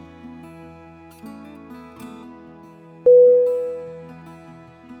time.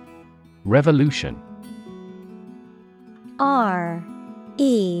 Revolution. R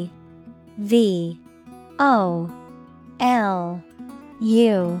E V O L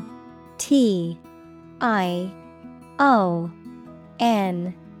U T I O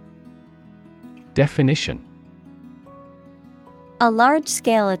N. Definition: A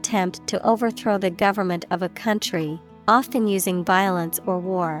large-scale attempt to overthrow the government of a country, often using violence or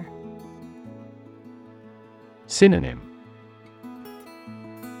war. Synonym: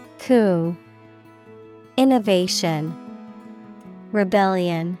 Coup, innovation,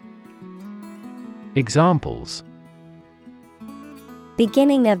 rebellion. Examples: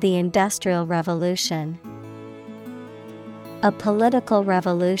 Beginning of the Industrial Revolution, a political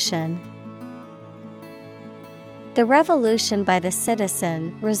revolution. The revolution by the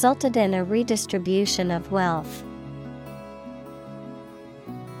citizen resulted in a redistribution of wealth.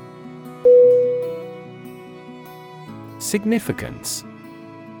 Significance.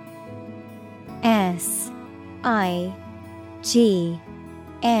 S I G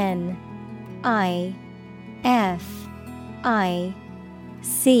N I F I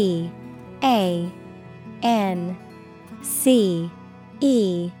C A N C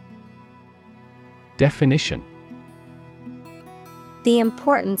E. Definition: The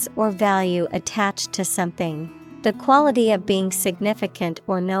importance or value attached to something, the quality of being significant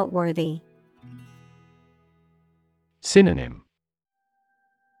or noteworthy. Synonym: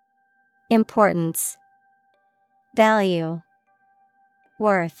 Importance, value,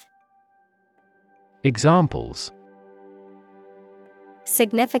 worth. Examples: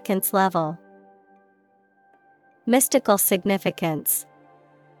 Significance level, mystical significance.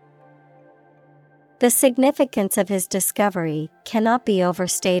 The significance of his discovery cannot be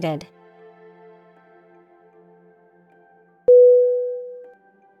overstated.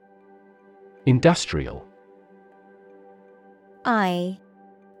 Industrial. I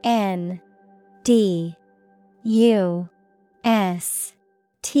N D U S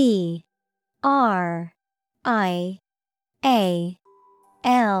T R I A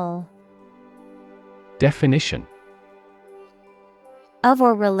L. Definition: Of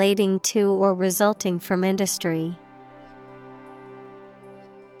or relating to or resulting from industry.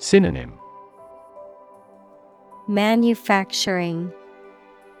 Synonym: Manufacturing,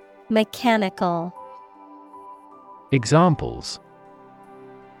 mechanical. Examples: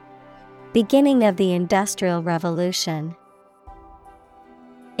 Beginning of the Industrial Revolution,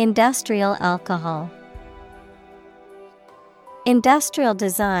 industrial alcohol. Industrial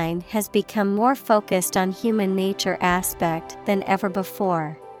design has become more focused on human nature aspect than ever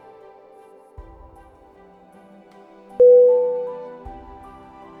before.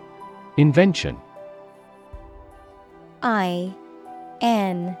 Invention.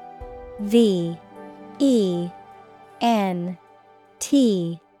 INVENTION.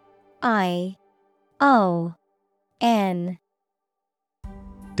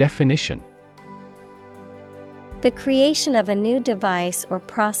 Definition. The creation of a new device or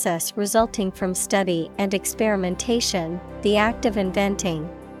process resulting from study and experimentation, the act of inventing.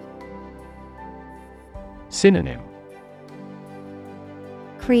 Synonym.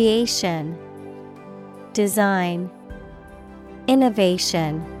 Creation, design,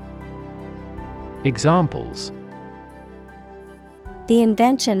 innovation. Examples. The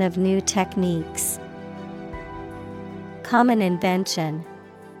invention of new techniques. Common invention.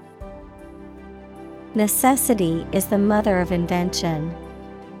 Necessity is the mother of invention.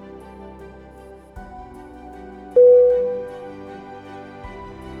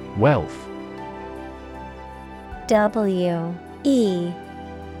 Wealth. WEALTH.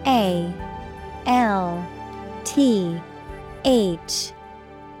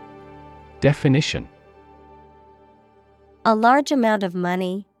 Definition. A large amount of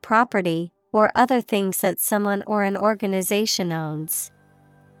money, property, or other things that someone or an organization owns.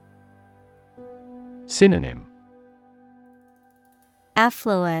 Synonym.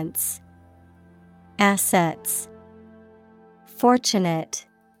 Affluence, assets, fortunate.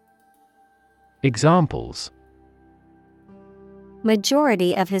 Examples.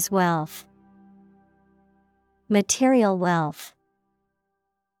 Majority of his wealth. Material wealth.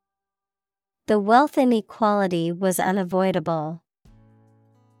 The wealth inequality was unavoidable.